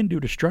 they can do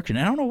destruction.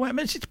 And I don't know what.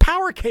 It's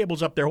power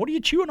cables up there. What are you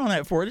chewing on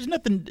that for? There's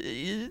nothing.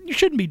 You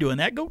shouldn't be doing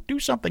that. Go do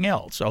something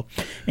else. So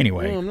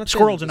anyway, Well,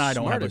 squirrels and I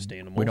don't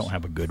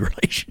have a good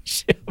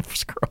relationship.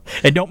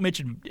 And don't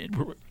mention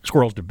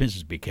squirrels to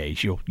Mrs.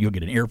 BK. You'll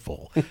get an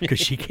earful because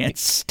she can't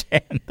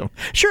stand them.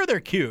 Sure,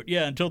 they're cute.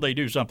 Yeah, until they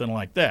do something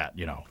like that.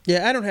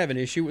 Yeah, I don't have an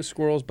issue with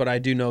squirrels, but I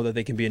do know that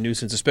they can be a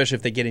nuisance, especially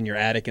if they get in your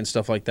attic and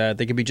stuff like that.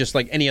 They can be just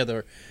like any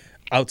other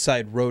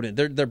outside rodent.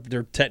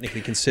 They're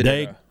technically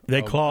considered.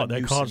 They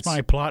cause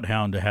my plot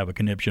hound to have a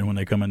conniption when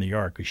they come in the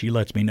yard because she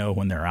lets me know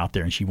when they're out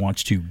there and she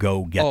wants to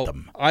go get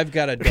them. I've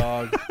got a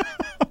dog.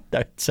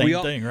 That same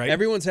thing, right?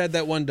 Everyone's had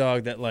that one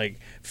dog that like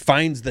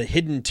finds the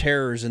hidden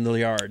terrors in the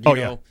yard. You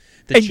know?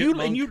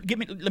 And you give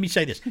me. Let me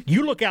say this: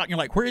 you look out and you're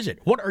like, "Where is it?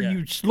 What are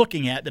you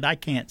looking at that I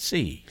can't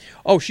see?"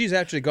 Oh, she's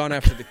actually gone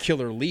after the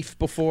killer leaf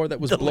before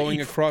that was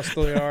blowing across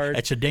the yard.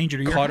 That's a danger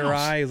to your Caught house. her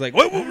eye. Is like,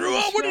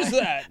 what is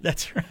that?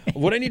 That's right.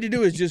 What I need to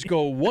do is just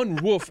go one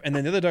woof, and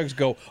then the other dogs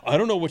go. I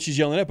don't know what she's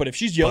yelling at, but if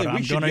she's yelling,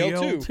 we should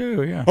yell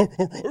too. Yeah.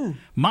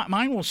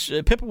 Mine will.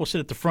 Pippa will sit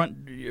at the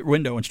front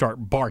window and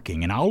start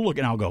barking, and I'll look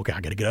and I'll go. Okay,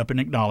 I got to get up and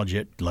acknowledge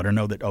it. Let her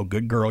know that. Oh,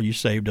 good girl, you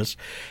saved us.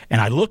 And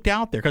I looked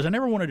out there because I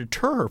never want to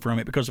deter her from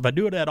it because if I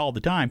do that all the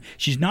time,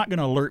 she's not going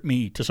to alert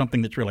me to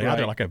something that's really out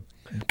there, like a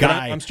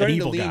guy. I'm starting an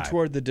to evil lean guy.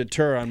 toward the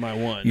deter on my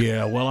one.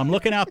 Yeah, well, I'm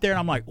looking out there and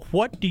I'm like,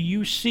 what do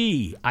you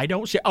see? I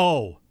don't see.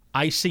 Oh,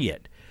 I see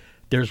it.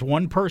 There's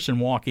one person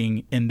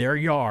walking in their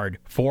yard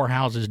 4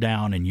 houses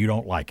down, and you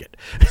don't like it.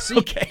 See,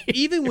 okay.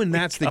 Even when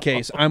that's the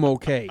case, I'm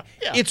okay.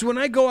 Yeah. It's when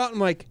I go out and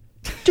I'm like,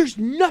 there's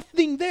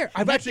nothing there.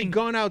 I've actually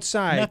gone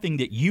outside. Nothing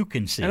that you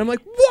can see. And I'm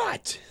like,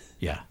 what?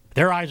 Yeah.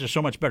 Their eyes are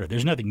so much better.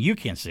 There's nothing you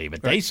can see,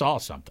 but they saw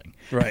something.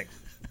 Right.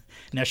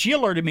 Now, she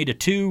alerted me to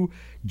 2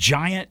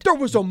 giant... There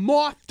was a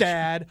moth,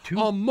 Dad.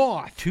 A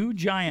moth. 2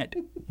 giant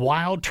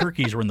wild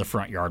turkeys were in the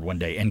front yard one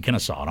day in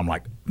Kennesaw. And I'm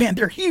like, man,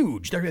 they're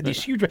huge. They're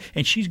these huge...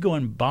 And she's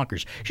going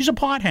bonkers. She's a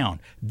pot hound.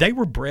 They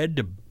were bred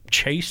to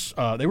chase...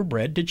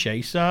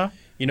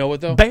 you know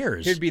what, though?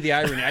 Bears. Here'd be the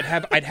irony. I'd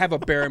have a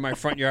bear in my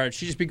front yard.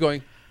 She'd just be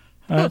going...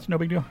 That's no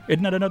big deal.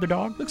 Isn't that another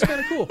dog? Looks kind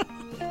of cool.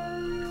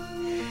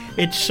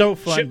 It's so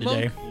fun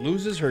Chipmunk today.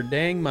 Loses her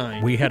dang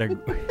mind. We had a...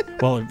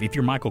 Well, if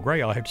you're Michael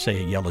Gray, I'll have to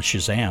say a yell of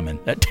Shazam, and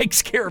that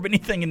takes care of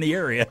anything in the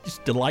area.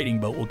 Just a lightning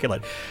bolt will kill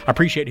it. I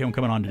appreciate him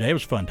coming on today. It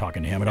was fun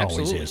talking to him. It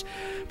always is.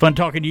 Fun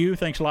talking to you.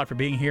 Thanks a lot for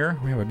being here.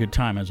 We have a good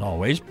time as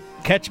always.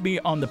 Catch me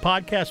on the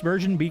podcast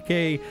version,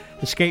 BK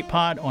Escape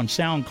Pod, on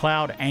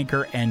SoundCloud,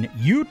 Anchor, and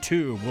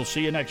YouTube. We'll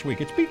see you next week.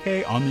 It's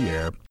BK on the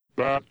air.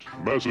 That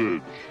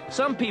message.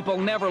 Some people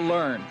never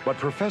learn. But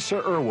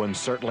Professor Irwin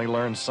certainly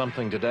learned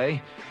something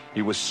today.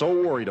 He was so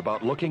worried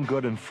about looking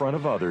good in front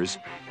of others,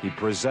 he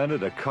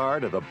presented a car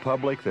to the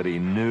public that he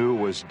knew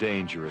was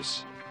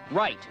dangerous.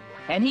 Right.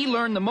 And he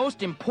learned the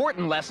most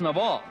important lesson of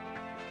all.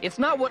 It's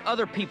not what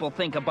other people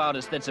think about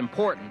us that's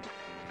important.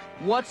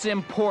 What's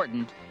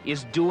important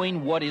is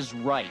doing what is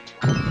right.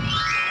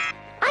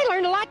 I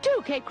learned a lot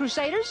too, Cape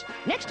Crusaders.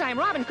 Next time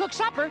Robin cooks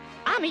supper,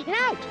 I'm eating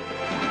out.